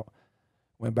 got out,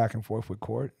 went back and forth with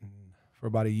court for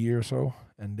about a year or so.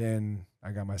 And then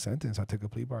I got my sentence. I took a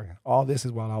plea bargain. All this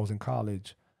is while I was in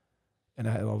college, and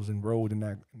I was enrolled in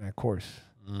that course.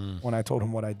 When I told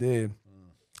him what I did,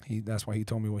 that's why he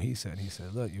told me what he said. He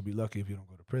said, look, you'll be lucky if you don't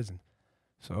go to prison.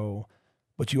 So,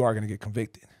 but you are going to get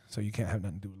convicted. So you can't have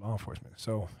nothing to do with law enforcement.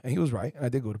 So, and he was right. And I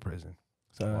did go to prison.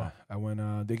 So wow. I went,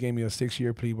 they gave me a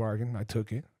 6-year plea bargain. I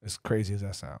took it. As crazy as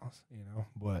that sounds,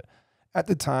 but at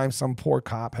the time, some poor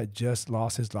cop had just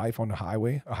lost his life on the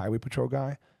highway, a highway patrol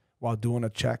guy, while doing a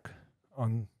check,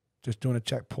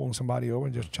 pulling somebody over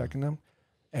and just checking them.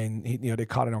 And they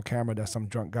caught it on camera that some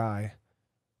drunk guy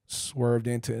swerved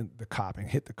into the cop and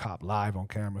hit the cop live on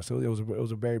camera. So it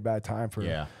was a very bad time for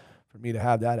me to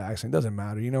have that accident. It doesn't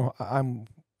matter.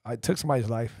 I took somebody's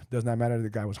life. Does not matter if the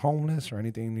guy was homeless or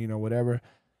anything, whatever.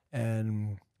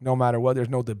 And no matter what, there's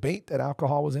no debate that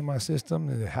alcohol was in my system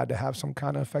and it had to have some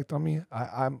kind of effect on me.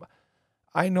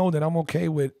 I know that I'm okay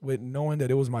with knowing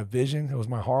that it was my vision. It was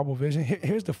my horrible vision.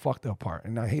 Here's the fucked up part,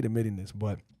 and I hate admitting this,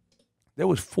 but there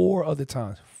was 4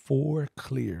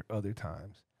 clear other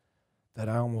times that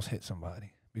I almost hit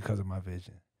somebody because of my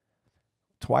vision.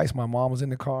 Twice my mom was in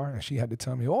the car, and she had to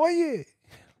tell me, oh, yeah,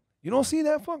 you don't see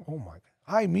that fuck? Oh, my God.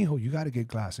 Hi, mijo, you got to get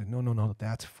glasses. No,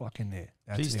 that's fucking it.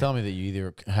 Please tell me that you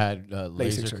either had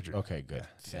LASIK surgery. Okay, good.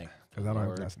 Yeah, because I don't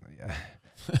have glasses. Yeah.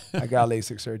 I got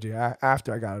LASIK surgery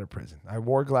after I got out of prison. I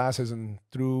wore glasses and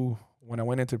through when I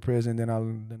went into prison. Then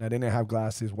I didn't have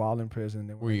glasses while in prison.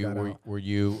 Then were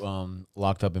you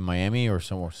locked up in Miami or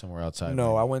somewhere outside?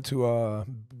 No, I went to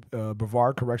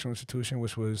Brevard Correctional Institution,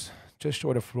 which was just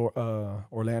short of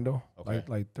Orlando, okay.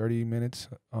 like 30 minutes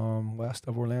west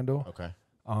of Orlando. Okay.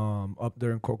 Up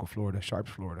there in Cocoa, Florida, Sharps,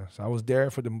 Florida. So I was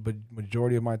there for the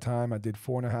majority of my time. I did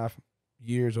 4.5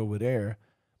 years over there,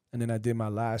 and then I did my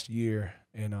last year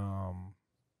in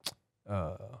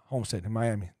Homestead in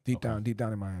Miami, deep down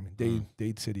in Miami,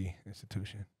 Dade City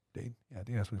Institution. Dade, yeah, I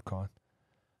think that's what it's called.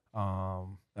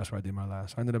 That's where I did my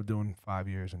last. I ended up doing 5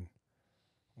 years and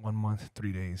 1 month,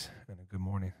 3 days, and a good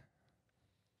morning.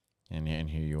 And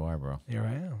here you are, bro. Here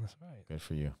I am. That's right. Good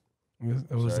for you.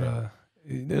 It was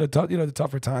the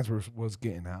tougher times was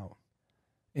getting out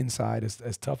inside,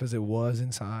 as tough as it was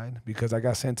inside, because I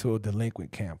got sent to a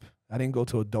delinquent camp. I didn't go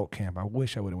to adult camp. I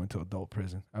wish I would have went to adult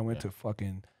prison. I went to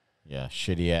fucking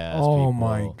shitty ass. Oh people.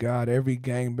 my God, every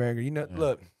gangbanger.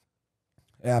 Look,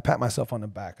 I pat myself on the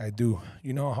back. I do.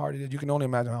 You know how hard it is. You can only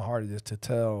imagine how hard it is to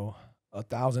tell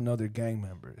 1,000 other gang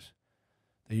members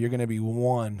that you're gonna be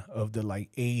one of the like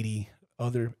 80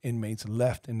 other inmates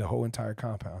left in the whole entire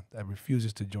compound that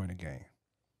refuses to join a gang.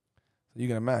 So you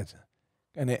can imagine,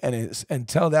 and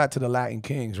tell that to the Latin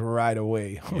Kings right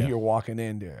away when you're walking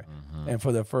in there. Mm-hmm. And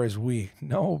for the first week,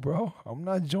 no, bro, I'm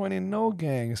not joining no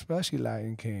gang, especially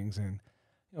Latin Kings. And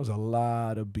there was a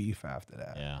lot of beef after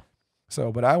that. Yeah.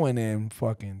 So, but I went in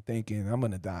fucking thinking I'm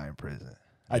gonna die in prison.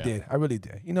 I did. I really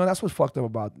did. That's what's fucked up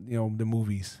about the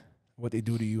movies, what they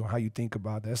do to you, how you think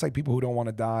about that. It's like people who don't want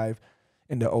to dive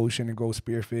in the ocean and go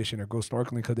spearfishing or go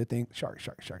snorkeling because they think shark.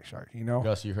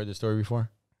 Gus, you heard this story before?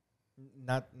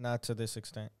 Not to this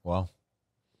extent. Well,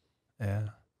 yeah,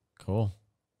 cool.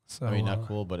 So I mean, not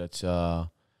cool, but it's. I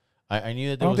I knew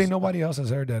that I there don't was. think nobody else has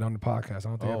heard that on the podcast. I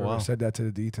don't think Oh, I've ever wow. said that to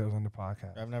the details on the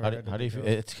podcast. I've never How do, heard how do you feel?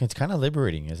 it. It's kind of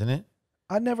liberating, isn't it?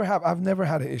 I've never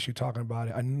had an issue talking about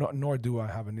it. Nor do I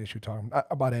have an issue talking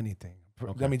about anything.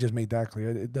 Okay. Let me just make that clear.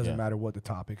 It doesn't Yeah. matter what the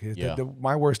topic is. Yeah.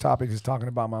 My worst topic is talking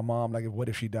about my mom. Like, what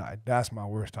if she died? That's my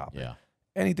worst topic. Yeah.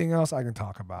 Anything else I can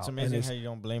talk about. It's And amazing how you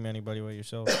don't blame anybody but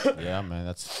yourself. Yeah, man.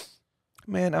 That's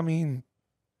man, I mean,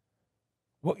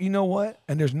 well, you know what?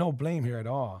 And there's no blame here at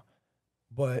all.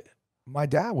 But my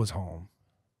dad was home,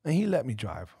 and he let me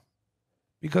drive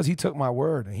because he took my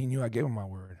word, and he knew I gave him my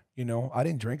word. You know, I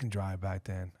didn't drink and drive back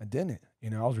then. I didn't. You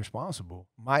know, I was responsible.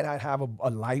 Might I have a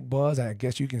light buzz? I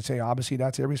guess you can say, obviously,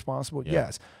 that's irresponsible. Yeah.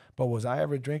 Yes. But was I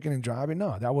ever drinking and driving?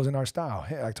 No, that wasn't our style.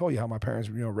 Hey, I told you how my parents,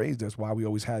 raised us, why we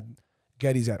always had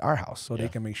Gettys at our house so Yeah. they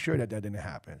can make sure that didn't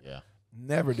happen. yeah.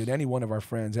 Never did any one of our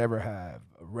friends ever have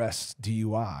arrests,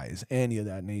 DUIs, any of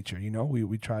that nature. You know,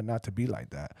 we tried not to be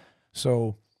like that.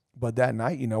 So, but that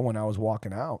night, when I was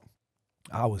walking out,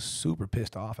 I was super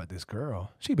pissed off at this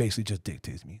girl. She basically just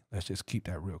dictates me. Let's just keep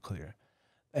that real clear.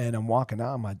 And I'm walking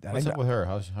out. What's up with her?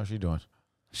 How's she doing?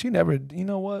 She never, you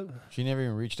know what? She never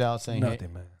even reached out saying, Nothing,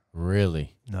 "Hey." man.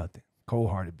 Really? Nothing.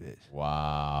 Cold-hearted bitch.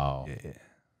 Wow. Yeah.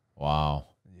 Wow.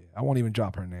 Yeah. I won't even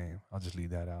drop her name. I'll just leave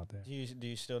that out there. Do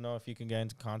you still know if you can get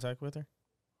into contact with her?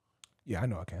 Yeah, I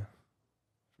know I can.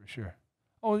 For sure.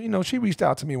 Oh, she reached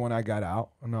out to me when I got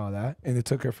out and all that. And it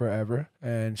took her forever.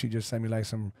 And she just sent me like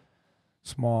some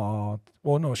small,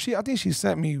 I think she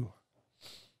sent me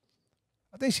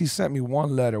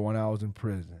one letter when I was in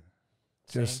prison.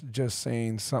 Just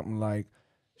saying something like,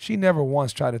 she never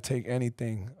once tried to take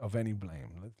anything of any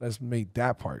blame. Let's make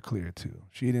that part clear too.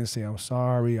 She didn't say, I'm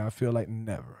sorry, I feel like,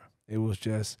 never. It was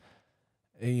just,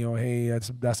 hey,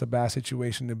 that's a bad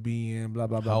situation to be in, blah,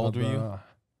 blah, blah. How old blah, were you? blah.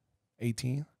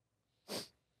 18.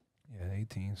 Yeah,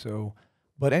 18. So,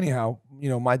 but anyhow,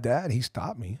 my dad, he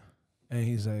stopped me and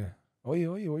he's like, oh yeah,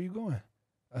 where you going?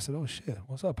 I said, oh shit,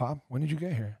 what's up, Pop? When did you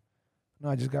get here? No,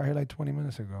 I just got here like 20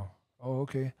 minutes ago. Oh,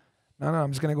 okay. No,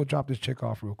 I'm just going to go drop this chick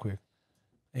off real quick.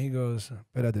 And he goes,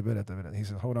 espérate. He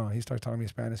says, hold on. He starts talking to me in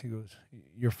Spanish. He goes,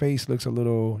 your face looks a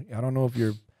little, I don't know if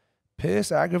you're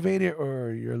pissed, aggravated,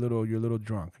 or you're a little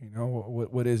drunk.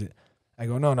 What is it? I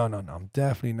go, no. I'm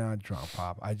definitely not drunk,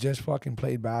 Pop. I just fucking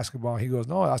played basketball. He goes,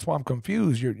 no, that's why I'm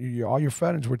confused. All your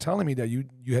friends were telling me that you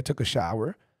had took a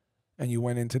shower and you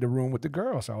went into the room with the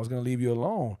girl. So I was going to leave you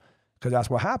alone because that's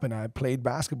what happened. I played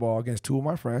basketball against two of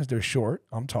my friends. They're short.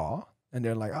 I'm tall. And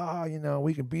they're like,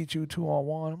 we can beat you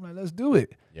 2-on-1. I'm like, let's do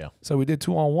it. Yeah. So we did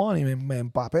 2-on-1. And man,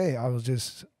 Pape, I was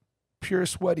just pure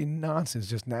sweaty nonsense,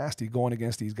 just nasty going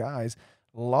against these guys.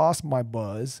 Lost my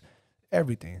buzz,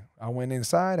 everything. I went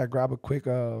inside. I grabbed a quick,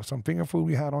 some finger food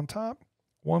we had on top,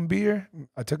 one beer.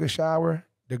 I took a shower.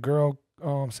 The girl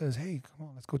says, hey, come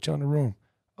on, let's go chill in the room.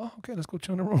 Oh, okay, let's go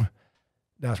chill in the room.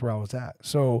 That's where I was at.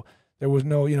 So there was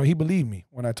no, he believed me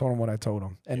when I told him what I told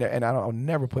him. And I'll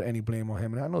never put any blame on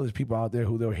him. And I know there's people out there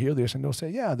who they'll hear this and they'll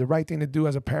say, yeah, the right thing to do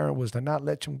as a parent was to not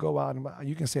let him go out. And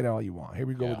you can say that all you want. Here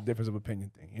we go with the difference of opinion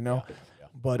thing, Yeah.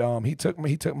 But he took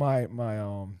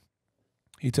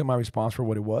my response for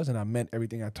what it was, and I meant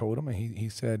everything I told him. And he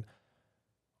said,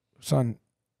 son,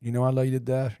 I love you to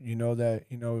death. You know that,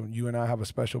 you and I have a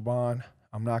special bond.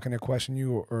 I'm not going to question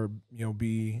you or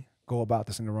go about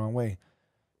this in the wrong way.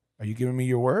 Are you giving me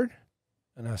your word?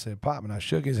 And I said, Pop, and I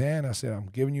shook his hand. I said, I'm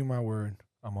giving you my word.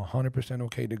 I'm 100%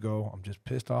 okay to go. I'm just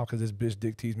pissed off because this bitch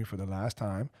dick teased me for the last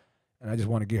time, and I just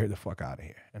want to get her the fuck out of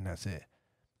here. And that's it.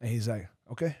 And he's like,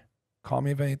 okay, call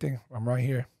me if anything. I'm right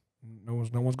here. No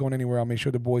one's going anywhere. I'll make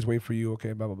sure the boys wait for you.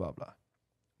 Okay, blah, blah, blah, blah.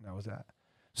 And that was that.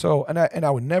 So, and I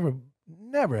would never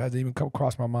has it even come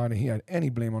across my mind that he had any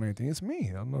blame on anything. It's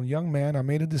me. I'm a young man. I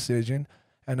made a decision.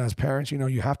 And as parents,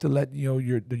 you have to let,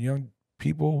 the young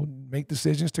people make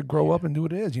decisions to grow up and do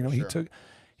what it is. Sure.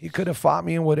 He could have fought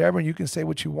me and whatever, and you can say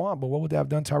what you want, but what would that have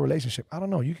done to our relationship? I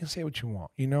don't know. You can say what you want.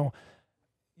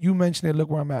 You mentioned it. Look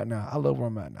where I'm at now. I love where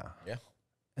I'm at now. Yeah.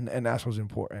 And that's what's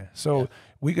important. So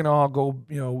we can all go,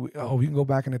 we can go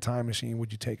back in the time machine.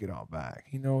 Would you take it all back?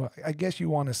 I guess you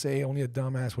want to say only a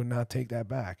dumbass would not take that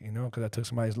back, because I took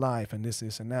somebody's life and this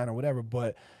and that or whatever.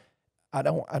 But I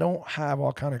don't have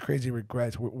all kind of crazy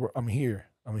regrets. I'm here.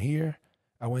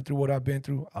 I went through what I've been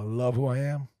through. I love who I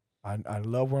am. I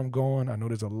love where I'm going. I know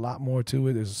there's a lot more to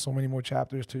it. There's so many more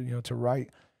chapters to write.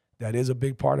 That is a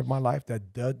big part of my life.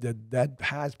 That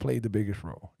has played the biggest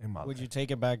role in my life. Would you take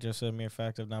it back just a mere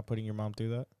fact of not putting your mom through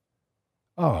that?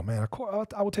 Oh man, of course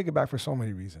I would take it back for so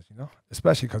many reasons.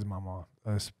 Especially because of my mom.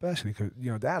 Especially because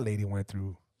that lady went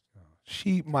through.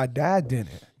 My dad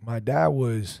didn't. My dad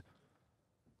was.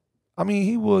 I mean,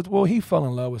 he fell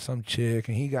in love with some chick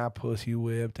and he got pussy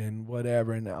whipped and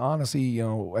whatever. And honestly, you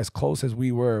know, as close as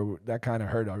we were, that kind of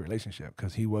hurt our relationship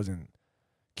because he wasn't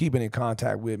keeping in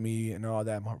contact with me and all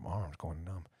that. My arm's going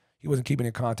numb. He wasn't keeping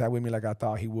in contact with me like I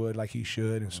thought he would, like he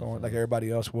should, and so on, like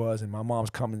everybody else was. And my mom's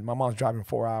driving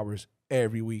 4 hours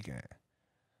every weekend.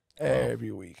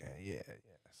 Every weekend, yeah.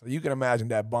 So you can imagine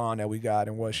that bond that we got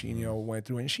and what she, you know, went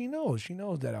through. And she knows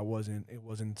that it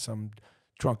wasn't some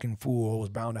drunken fool who was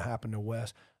bound to happen to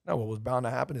Wes. No, what was bound to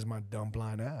happen is my dumb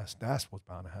blind ass. That's what's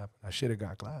bound to happen. I should have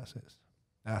got glasses.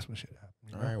 That's what should happen.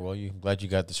 You know? All right. Well, I'm glad you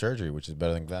got the surgery, which is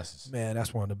better than glasses. Man,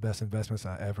 that's one of the best investments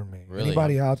I ever made. Really?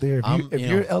 Anybody out there, if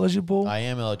you're eligible, I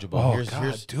am eligible. Oh,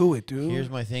 do it, dude. Here's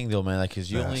my thing, though, man. Like,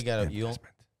 because you only got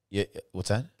yeah. What's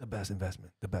that? The best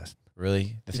investment. The best.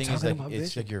 Really? The thing is, like,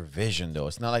 it's like your vision, though.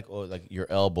 It's not like like your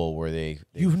elbow where they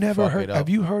You've never heard? Have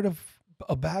you heard of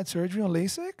a bad surgery on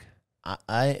LASIK?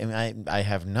 I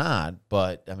have not,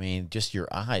 but I mean, just your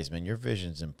eyes, man. Your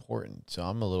vision's important, so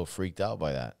I'm a little freaked out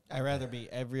by that. I'd rather be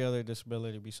every other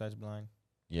disability besides blind.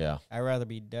 Yeah. I'd rather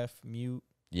be deaf, mute.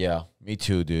 Yeah, me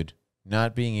too, dude.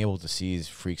 Not being able to see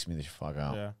freaks me the fuck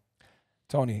out. Yeah.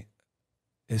 Tony,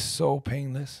 it's so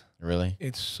painless. Really?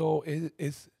 It's so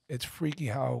it's freaky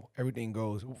how everything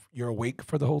goes. You're awake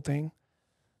for the whole thing.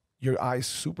 Your eyes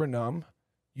super numb.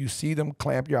 You see them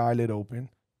clamp your eyelid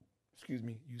open. Excuse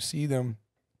me. You see them.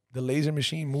 The laser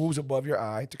machine moves above your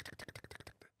eye.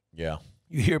 Yeah.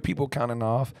 You hear people counting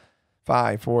off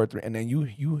 5, 4, 3, and then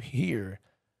you hear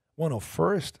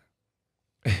first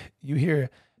you hear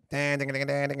and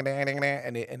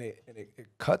it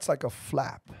cuts like a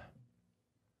flap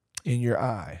in your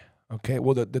eye. Okay.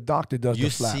 Well, the doctor does the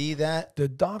flap. You see that? The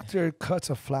doctor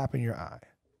cuts a flap in your eye,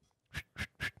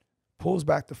 pulls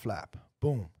back the flap.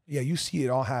 Boom. Yeah, you see it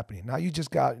all happening. Now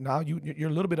you're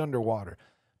a little bit underwater.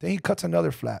 Then he cuts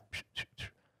another flap,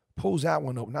 pulls that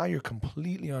one up. Now you're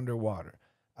completely underwater.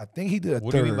 I think he did a third.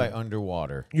 What do you mean by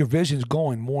underwater? Your vision's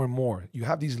going more and more. You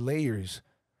have these layers.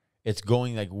 It's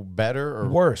going like better or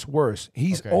worse.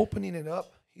 He's opening it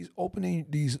up. He's opening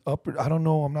these upper. I don't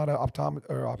know. I'm not an optometrist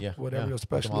or whatever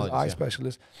specialist, eye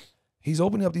specialist. He's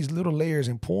opening up these little layers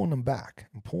and pulling them back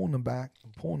and pulling them back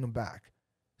and pulling them back,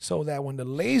 so that when the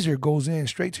laser goes in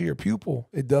straight to your pupil,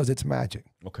 it does its magic.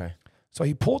 Okay. So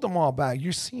he pulled them all back.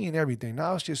 You're seeing everything.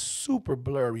 Now it's just super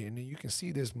blurry, and then you can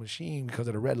see this machine because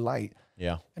of the red light.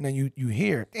 Yeah. And then you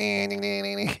hear, and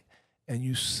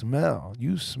you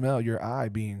smell your eye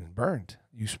being burnt.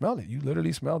 You smell it. You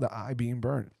literally smell the eye being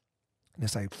burnt. And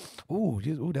it's like, ooh,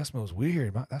 that smells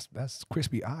weird. That's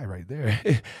crispy eye right there.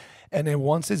 And then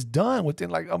once it's done, within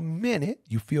like a minute,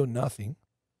 you feel nothing.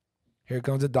 Here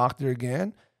comes the doctor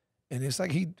again, and it's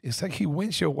like he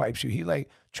windshield wipes you. He like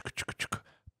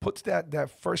puts that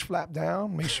first flap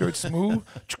down, make sure it's smooth.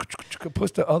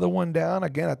 Puts the other one down.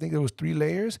 Again, I think there was 3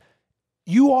 layers.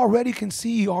 You already can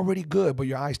see already good, but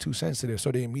your eye's too sensitive,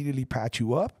 so they immediately patch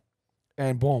you up,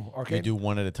 and boom. Okay. You do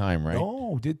one at a time, right?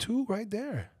 No, did 2 right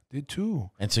there. Did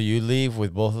 2. And so you leave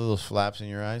with both of those flaps in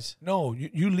your eyes? No,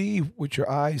 you leave with your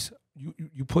eyes.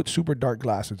 You put super dark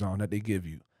glasses on that they give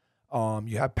you.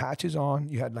 You had patches on.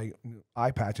 You had like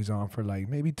eye patches on for like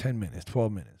maybe 10 minutes,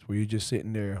 12 minutes, where you're just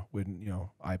sitting there with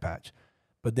eye patch.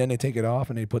 But then they take it off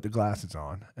and they put the glasses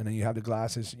on, and then you have the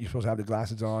glasses. You're supposed to have the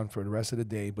glasses on for the rest of the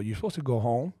day, but you're supposed to go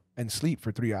home and sleep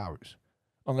for 3 hours,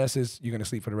 unless you're gonna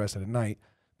sleep for the rest of the night.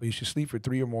 But you should sleep for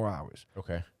 3 or more hours.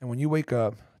 Okay. And when you wake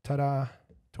up, ta-da,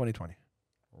 2020.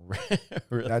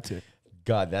 Really? That's it.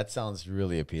 God, that sounds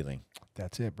really appealing.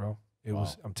 That's it, bro. It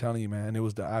was. I'm telling you, man. It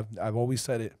was I've always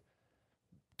said it.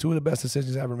 2 of the best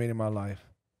decisions I ever made in my life: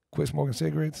 quit smoking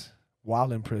cigarettes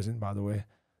while in prison, by the way,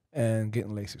 and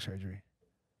getting LASIK surgery.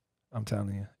 I'm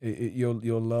telling you,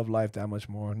 you'll love life that much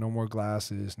more. No more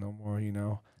glasses. No more,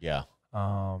 Yeah.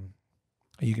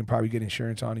 You can probably get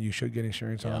insurance on it. You should get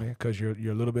insurance on it because you're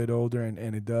a little bit older, and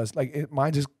it does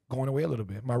mine's just going away a little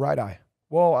bit. My right eye.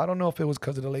 Well, I don't know if it was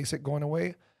because of the LASIK going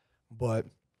away, but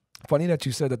funny that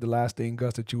you said that the last thing,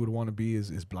 Gus, that you would want to be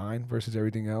is blind versus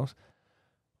everything else.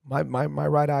 My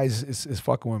right eye is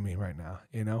fucking with me right now.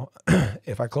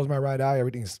 If I close my right eye,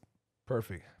 everything's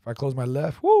perfect. If I close my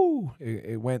left, woo,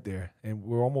 it went there, and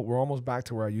we're almost back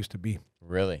to where I used to be.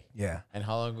 Really? Yeah. And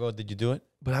how long ago did you do it?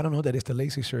 But I don't know that it's the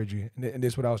LASIK surgery, and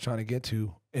this is what I was trying to get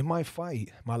to. In my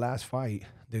last fight,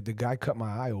 the guy cut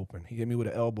my eye open. He hit me with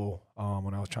an elbow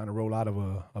when I was trying to roll out of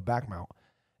a back mount,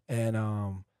 and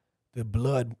the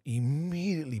blood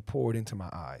immediately poured into my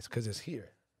eyes because it's here.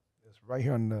 It's right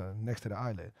here next to the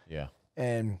eyelid. Yeah.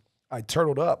 And I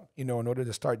turtled up, in order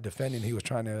to start defending. He was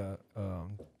trying to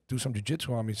do some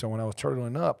jiu-jitsu on me. So when I was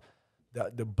turtling up,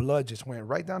 the blood just went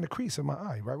right down the crease of my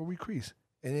eye, right where we crease.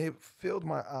 and it filled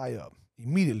my eye up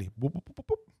immediately. Boop, boop, boop, boop,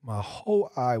 boop. My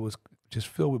whole eye was just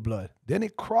filled with blood. Then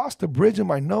it crossed the bridge of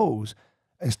my nose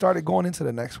and started going into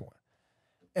the next one.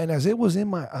 And as it was in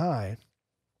my eye,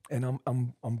 and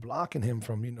I'm blocking him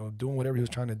from, doing whatever he was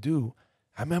trying to do,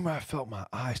 I remember I felt my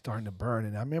eye starting to burn.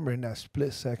 And I remember in that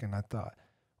split second, I thought,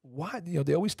 why?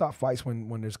 They always stop fights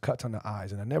when there's cuts on the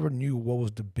eyes. And I never knew what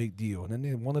was the big deal. And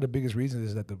then one of the biggest reasons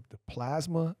is that the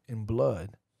plasma in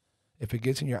blood, if it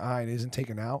gets in your eye and isn't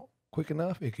taken out quick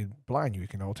enough, it could blind you. It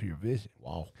can alter your vision.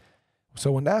 Wow.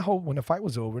 So when the fight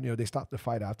was over, they stopped the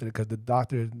fight after it because the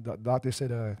doctor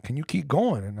said, "Can you keep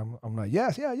going?" And I'm like,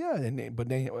 "Yes, yeah." But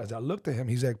then as I looked at him,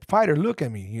 he's like, "Fighter, look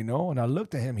at me," And I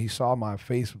looked at him. He saw my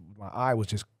face, my eye was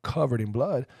just covered in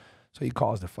blood. So he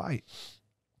calls the fight.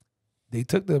 They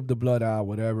took the blood out,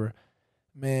 whatever.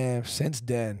 Man, since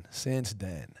then,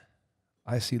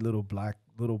 I see little black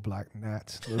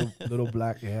gnats, little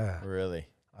black, yeah. Really?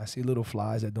 I see little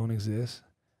flies that don't exist.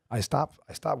 I stopped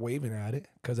waving at it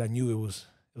because I knew it was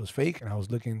fake, and I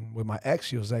was looking with my ex.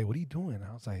 She was like, "What are you doing?"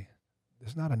 I was like,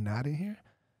 "There's not a gnat in here."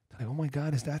 They're like, "Oh my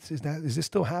God, is this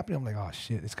still happening?" I'm like, "Oh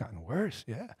shit, it's gotten worse."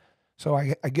 Yeah. So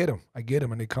I get them,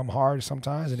 and they come hard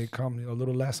sometimes, and they come a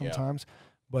little less sometimes,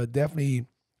 but definitely.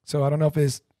 So I don't know if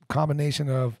it's a combination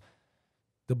of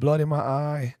the blood in my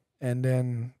eye and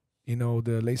then the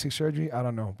LASIK surgery. I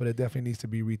don't know, but it definitely needs to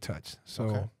be retouched.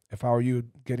 So if I were you,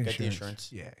 get insurance. The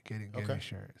insurance. Yeah, get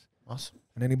insurance. Awesome.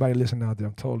 And anybody listening out there,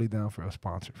 I'm totally down for a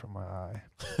sponsor for my eye.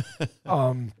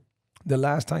 The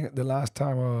last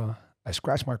time I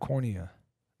scratched my cornea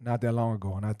not that long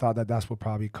ago, and I thought that's what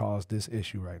probably caused this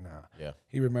issue right now. Yeah.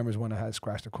 He remembers when I had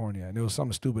scratched the cornea, and it was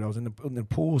something stupid. I was in the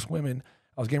pool swimming.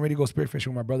 I was getting ready to go spearfishing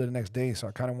with my brother the next day, so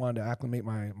I kind of wanted to acclimate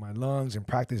my lungs and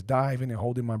practice diving and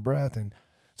holding my breath. And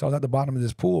so I was at the bottom of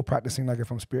this pool practicing like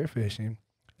if I'm spearfishing,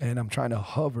 and I'm trying to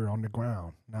hover on the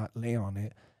ground, not lay on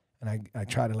it. And I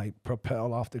try to like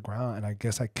propel off the ground, and I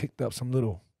guess I kicked up some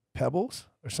little pebbles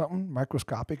or something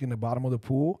microscopic in the bottom of the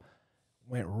pool,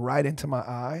 went right into my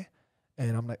eye,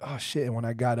 and I'm like, oh shit. And when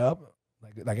I got up,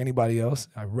 like anybody else,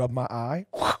 I rubbed my eye.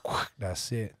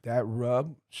 That's it. That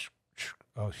rub,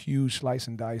 a huge slice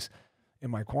and dice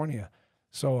in my cornea.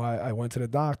 So I went to the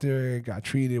doctor, got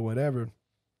treated, whatever.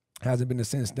 Hasn't been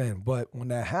since then. But when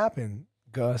that happened,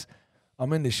 Gus,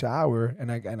 I'm in the shower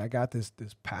and I got this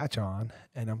patch on,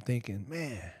 and I'm thinking,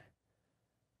 man,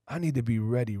 I need to be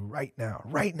ready right now.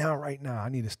 I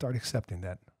need to start accepting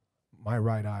that my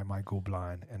right eye might go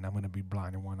blind, and I'm going to be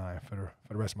blind in one eye for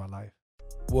the rest of my life.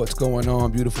 What's going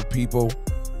on, beautiful people?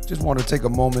 Just want to take a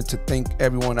moment to thank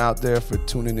everyone out there for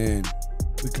tuning in.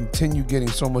 We continue getting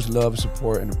so much love and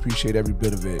support and appreciate every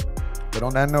bit of it. But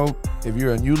on that note, if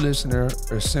you're a new listener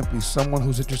or simply someone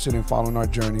who's interested in following our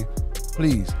journey,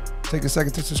 please take a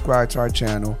second to subscribe to our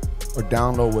channel or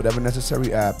download whatever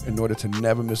necessary app in order to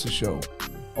never miss a show.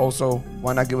 Also,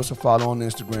 why not give us a follow on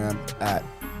Instagram at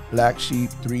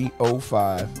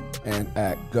BlackSheep305 and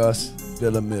at Gus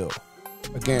Villamil.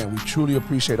 Again, we truly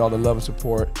appreciate all the love and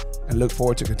support and look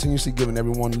forward to continuously giving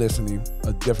everyone listening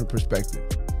a different perspective.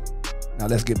 Now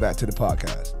let's get back to the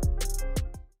podcast.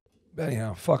 But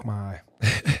anyhow, fuck my eye.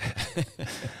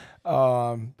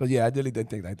 But yeah, I really did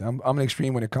think like that. I'm an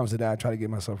extreme when it comes to that. I try to get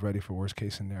myself ready for worst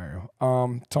case scenario.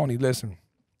 Tony, listen,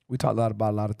 we talked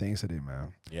about a lot of things today,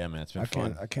 man. Yeah, man, it's been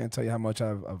fun. I can't tell you how much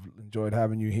I've enjoyed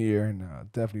having you here, and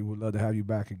definitely would love to have you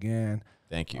back again.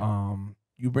 Thank you.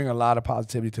 You bring a lot of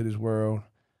positivity to this world.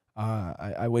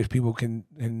 I wish people can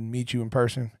meet you in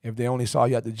person. If they only saw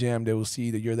you at the gym, they will see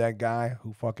that you're that guy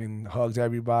who fucking hugs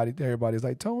everybody. Everybody's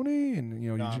like, Tony, and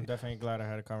No, I'm definitely glad I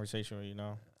had a conversation with you.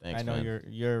 Thanks, I know man.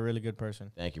 you're a really good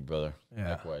person. Thank you, brother.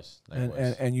 Yeah. Likewise.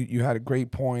 And you had a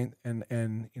great point, and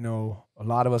a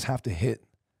lot of us have to hit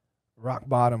rock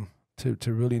bottom to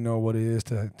really know what it is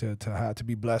to have to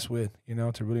be blessed with,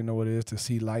 to really know what it is to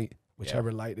see light,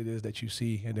 whichever light it is that you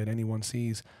see and that anyone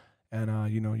sees.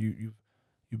 And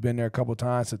you've been there a couple of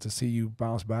times, so to see you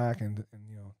bounce back and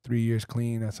 3 years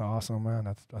clean, that's awesome,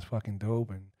 man. That's fucking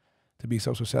dope. And to be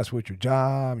so successful with your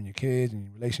job and your kids and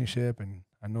your relationship, and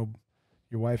I know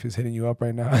your wife is hitting you up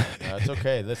right now. It's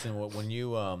okay. Listen, when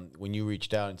you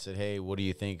reached out and said, hey, what do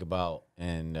you think about,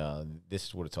 and this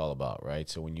is what it's all about, right?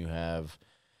 So when you have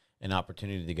an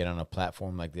opportunity to get on a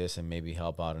platform like this and maybe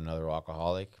help out another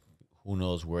alcoholic, who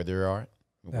knows where they are,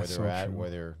 where they're at, where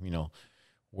they're,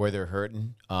 where they're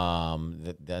hurting.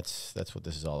 That's what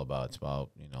this is all about. It's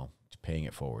about, paying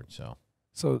it forward.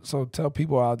 So tell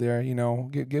people out there,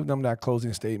 give them that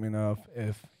closing statement of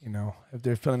if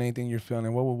they're feeling anything you're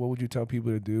feeling, what would you tell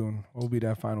people to do, and what would be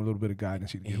that final little bit of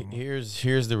guidance you'd give them?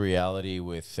 Here's the reality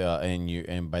with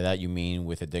and by that you mean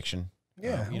with addiction.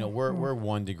 Yeah. You know, we're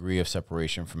 1 degree of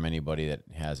separation from anybody that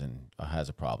has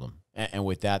a problem, and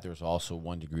with that, there's also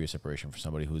 1 degree of separation for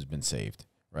somebody who's been saved,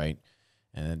 right?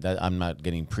 And that I'm not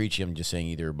getting preachy. I'm just saying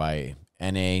either by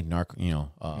NA,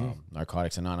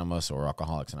 Narcotics Anonymous or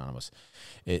Alcoholics Anonymous.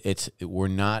 We're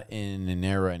not in an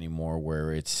era anymore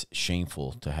where it's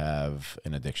shameful to have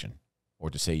an addiction or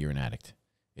to say you're an addict.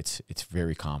 It's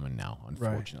very common now,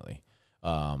 unfortunately.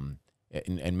 Right.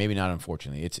 And maybe not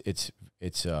unfortunately. It's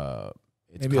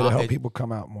maybe it'll help people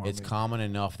come out more. It's common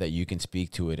enough that you can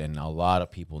speak to it, and a lot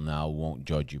of people now won't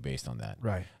judge you based on that.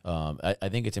 Right. I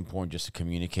think it's important just to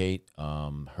communicate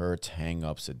hurts,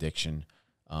 hang-ups, addiction.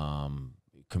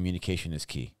 Communication is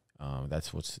key.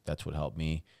 That's what helped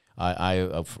me.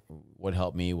 What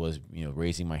helped me was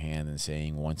raising my hand and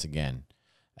saying once again,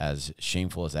 as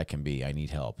shameful as that can be, I need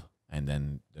help, and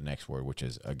then the next word, which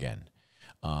is again.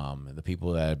 The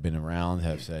people that have been around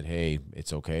have said, hey,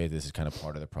 it's okay. This is kind of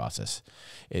part of the process.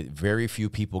 Very few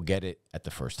people get it at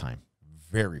the first time.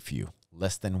 Very few.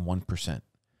 Less than 1%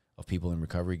 of people in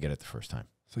recovery get it the first time.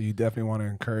 So you definitely want to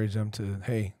encourage them to,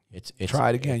 hey, it's try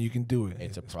it again. You can do it.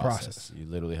 It's a process. You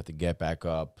literally have to get back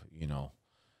up,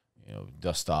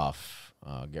 dust off,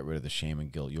 get rid of the shame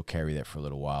and guilt. You'll carry that for a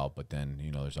little while, but then,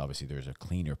 there's a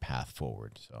cleaner path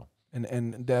forward. So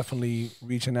and definitely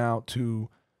reaching out to,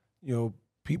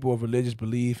 people of religious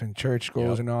belief and church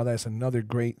goals and all that's another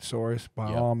great source.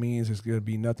 By all means, it's going to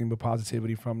be nothing but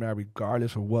positivity from that,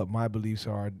 regardless of what my beliefs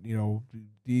are.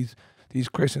 These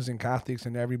Christians and Catholics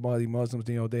and everybody, Muslims,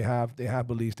 they have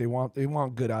beliefs. They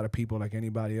want good out of people like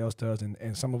anybody else does,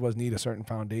 and some of us need a certain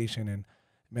foundation. And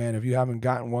man, if you haven't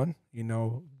gotten one,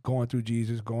 going through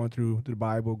Jesus, going through the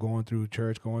Bible, going through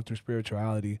church, going through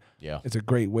spirituality, it's a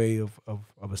great way of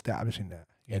establishing that.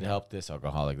 It helped this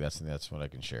alcoholic. That's what I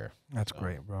can share. That's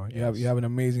great, bro. Yes. You have an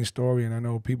amazing story, and I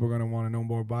know people are gonna want to know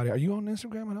more about it. Are you on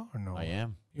Instagram at all or no? I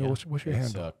am. What's your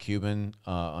handle? Cuban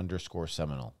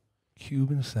 _Seminole.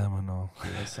 Cuban Seminole.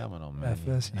 Cuban Seminole, man.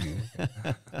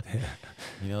 FSU.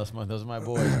 Those are my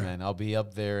boys, man. I'll be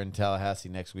up there in Tallahassee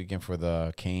next weekend for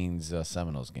the Canes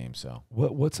Seminoles game. So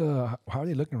how are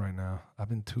they looking right now? I've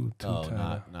been too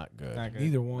not good.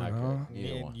 Neither one, huh?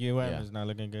 Neither one. UM is not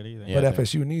looking good either. Yeah, but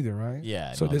FSU neither, right?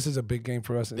 Yeah. So this is a big game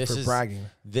for us for bragging.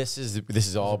 This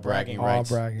is all bragging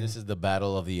rights. All bragging. This is the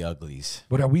battle of the uglies.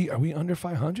 But are we under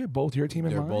 500? Both your team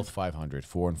and mine? They're both 500,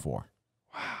 4-4. Wow.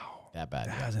 That bad.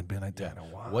 That hasn't been like that in a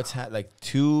while. What's like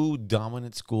 2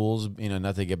 dominant schools,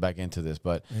 not to get back into this,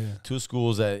 but 2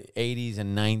 schools that 80s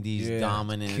and 90s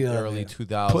dominant, early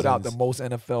 2000s. Put out the most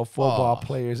NFL football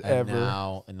players ever.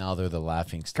 And now they're the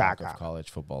laughing stock of college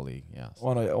football league. Yes.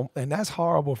 And that's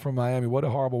horrible for Miami. What a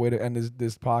horrible way to end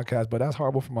this podcast. But that's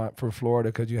horrible for Florida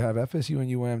because you have FSU and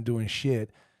UM doing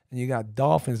shit. And you got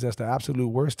Dolphins. That's the absolute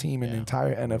worst team in the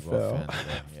entire NFL.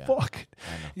 Fuck.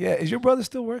 Yeah. Is your brother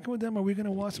still working with them? Are we gonna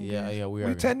watch some games? Yeah, we are.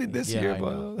 We attended this year,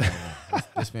 but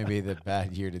this may be the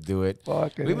bad year to do it.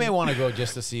 Fuck we may want to go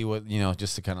just to see what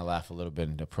just to kind of laugh a little bit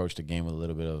and approach the game with a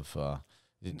little bit of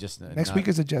next week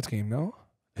is a Jets game, no?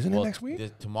 Isn't it next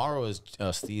week? Tomorrow is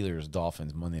Steelers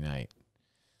Dolphins Monday night.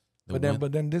 But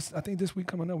then this, I think this week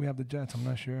coming up we have the Jets. I'm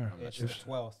not sure. It's the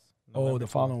 12th. Oh, the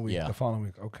following week. Yeah. The following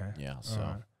week. Okay. Yeah.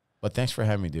 So. But thanks for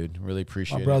having me, dude. Really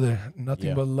appreciate it. My brother,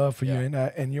 nothing but love for you.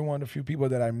 And you're one of the few people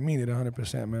that I mean it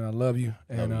 100%, man. I love you.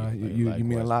 And you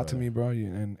mean a lot to me, bro.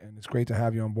 And it's great to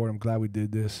have you on board. I'm glad we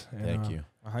did this. And, thank you.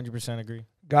 100% agree.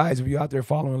 Guys, if you're out there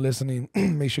following and listening,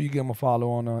 make sure you give him a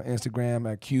follow on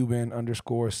Instagram at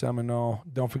Cuban_Seminole.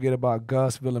 Don't forget about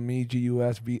Gus Villamy,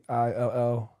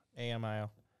 GUSVILL.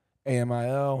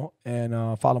 AMIL.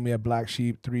 And follow me at Black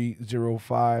Sheep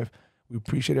 305. We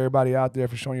appreciate everybody out there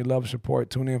for showing your love and support.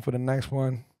 Tune in for the next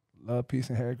one. Love, peace,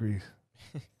 and hair grease.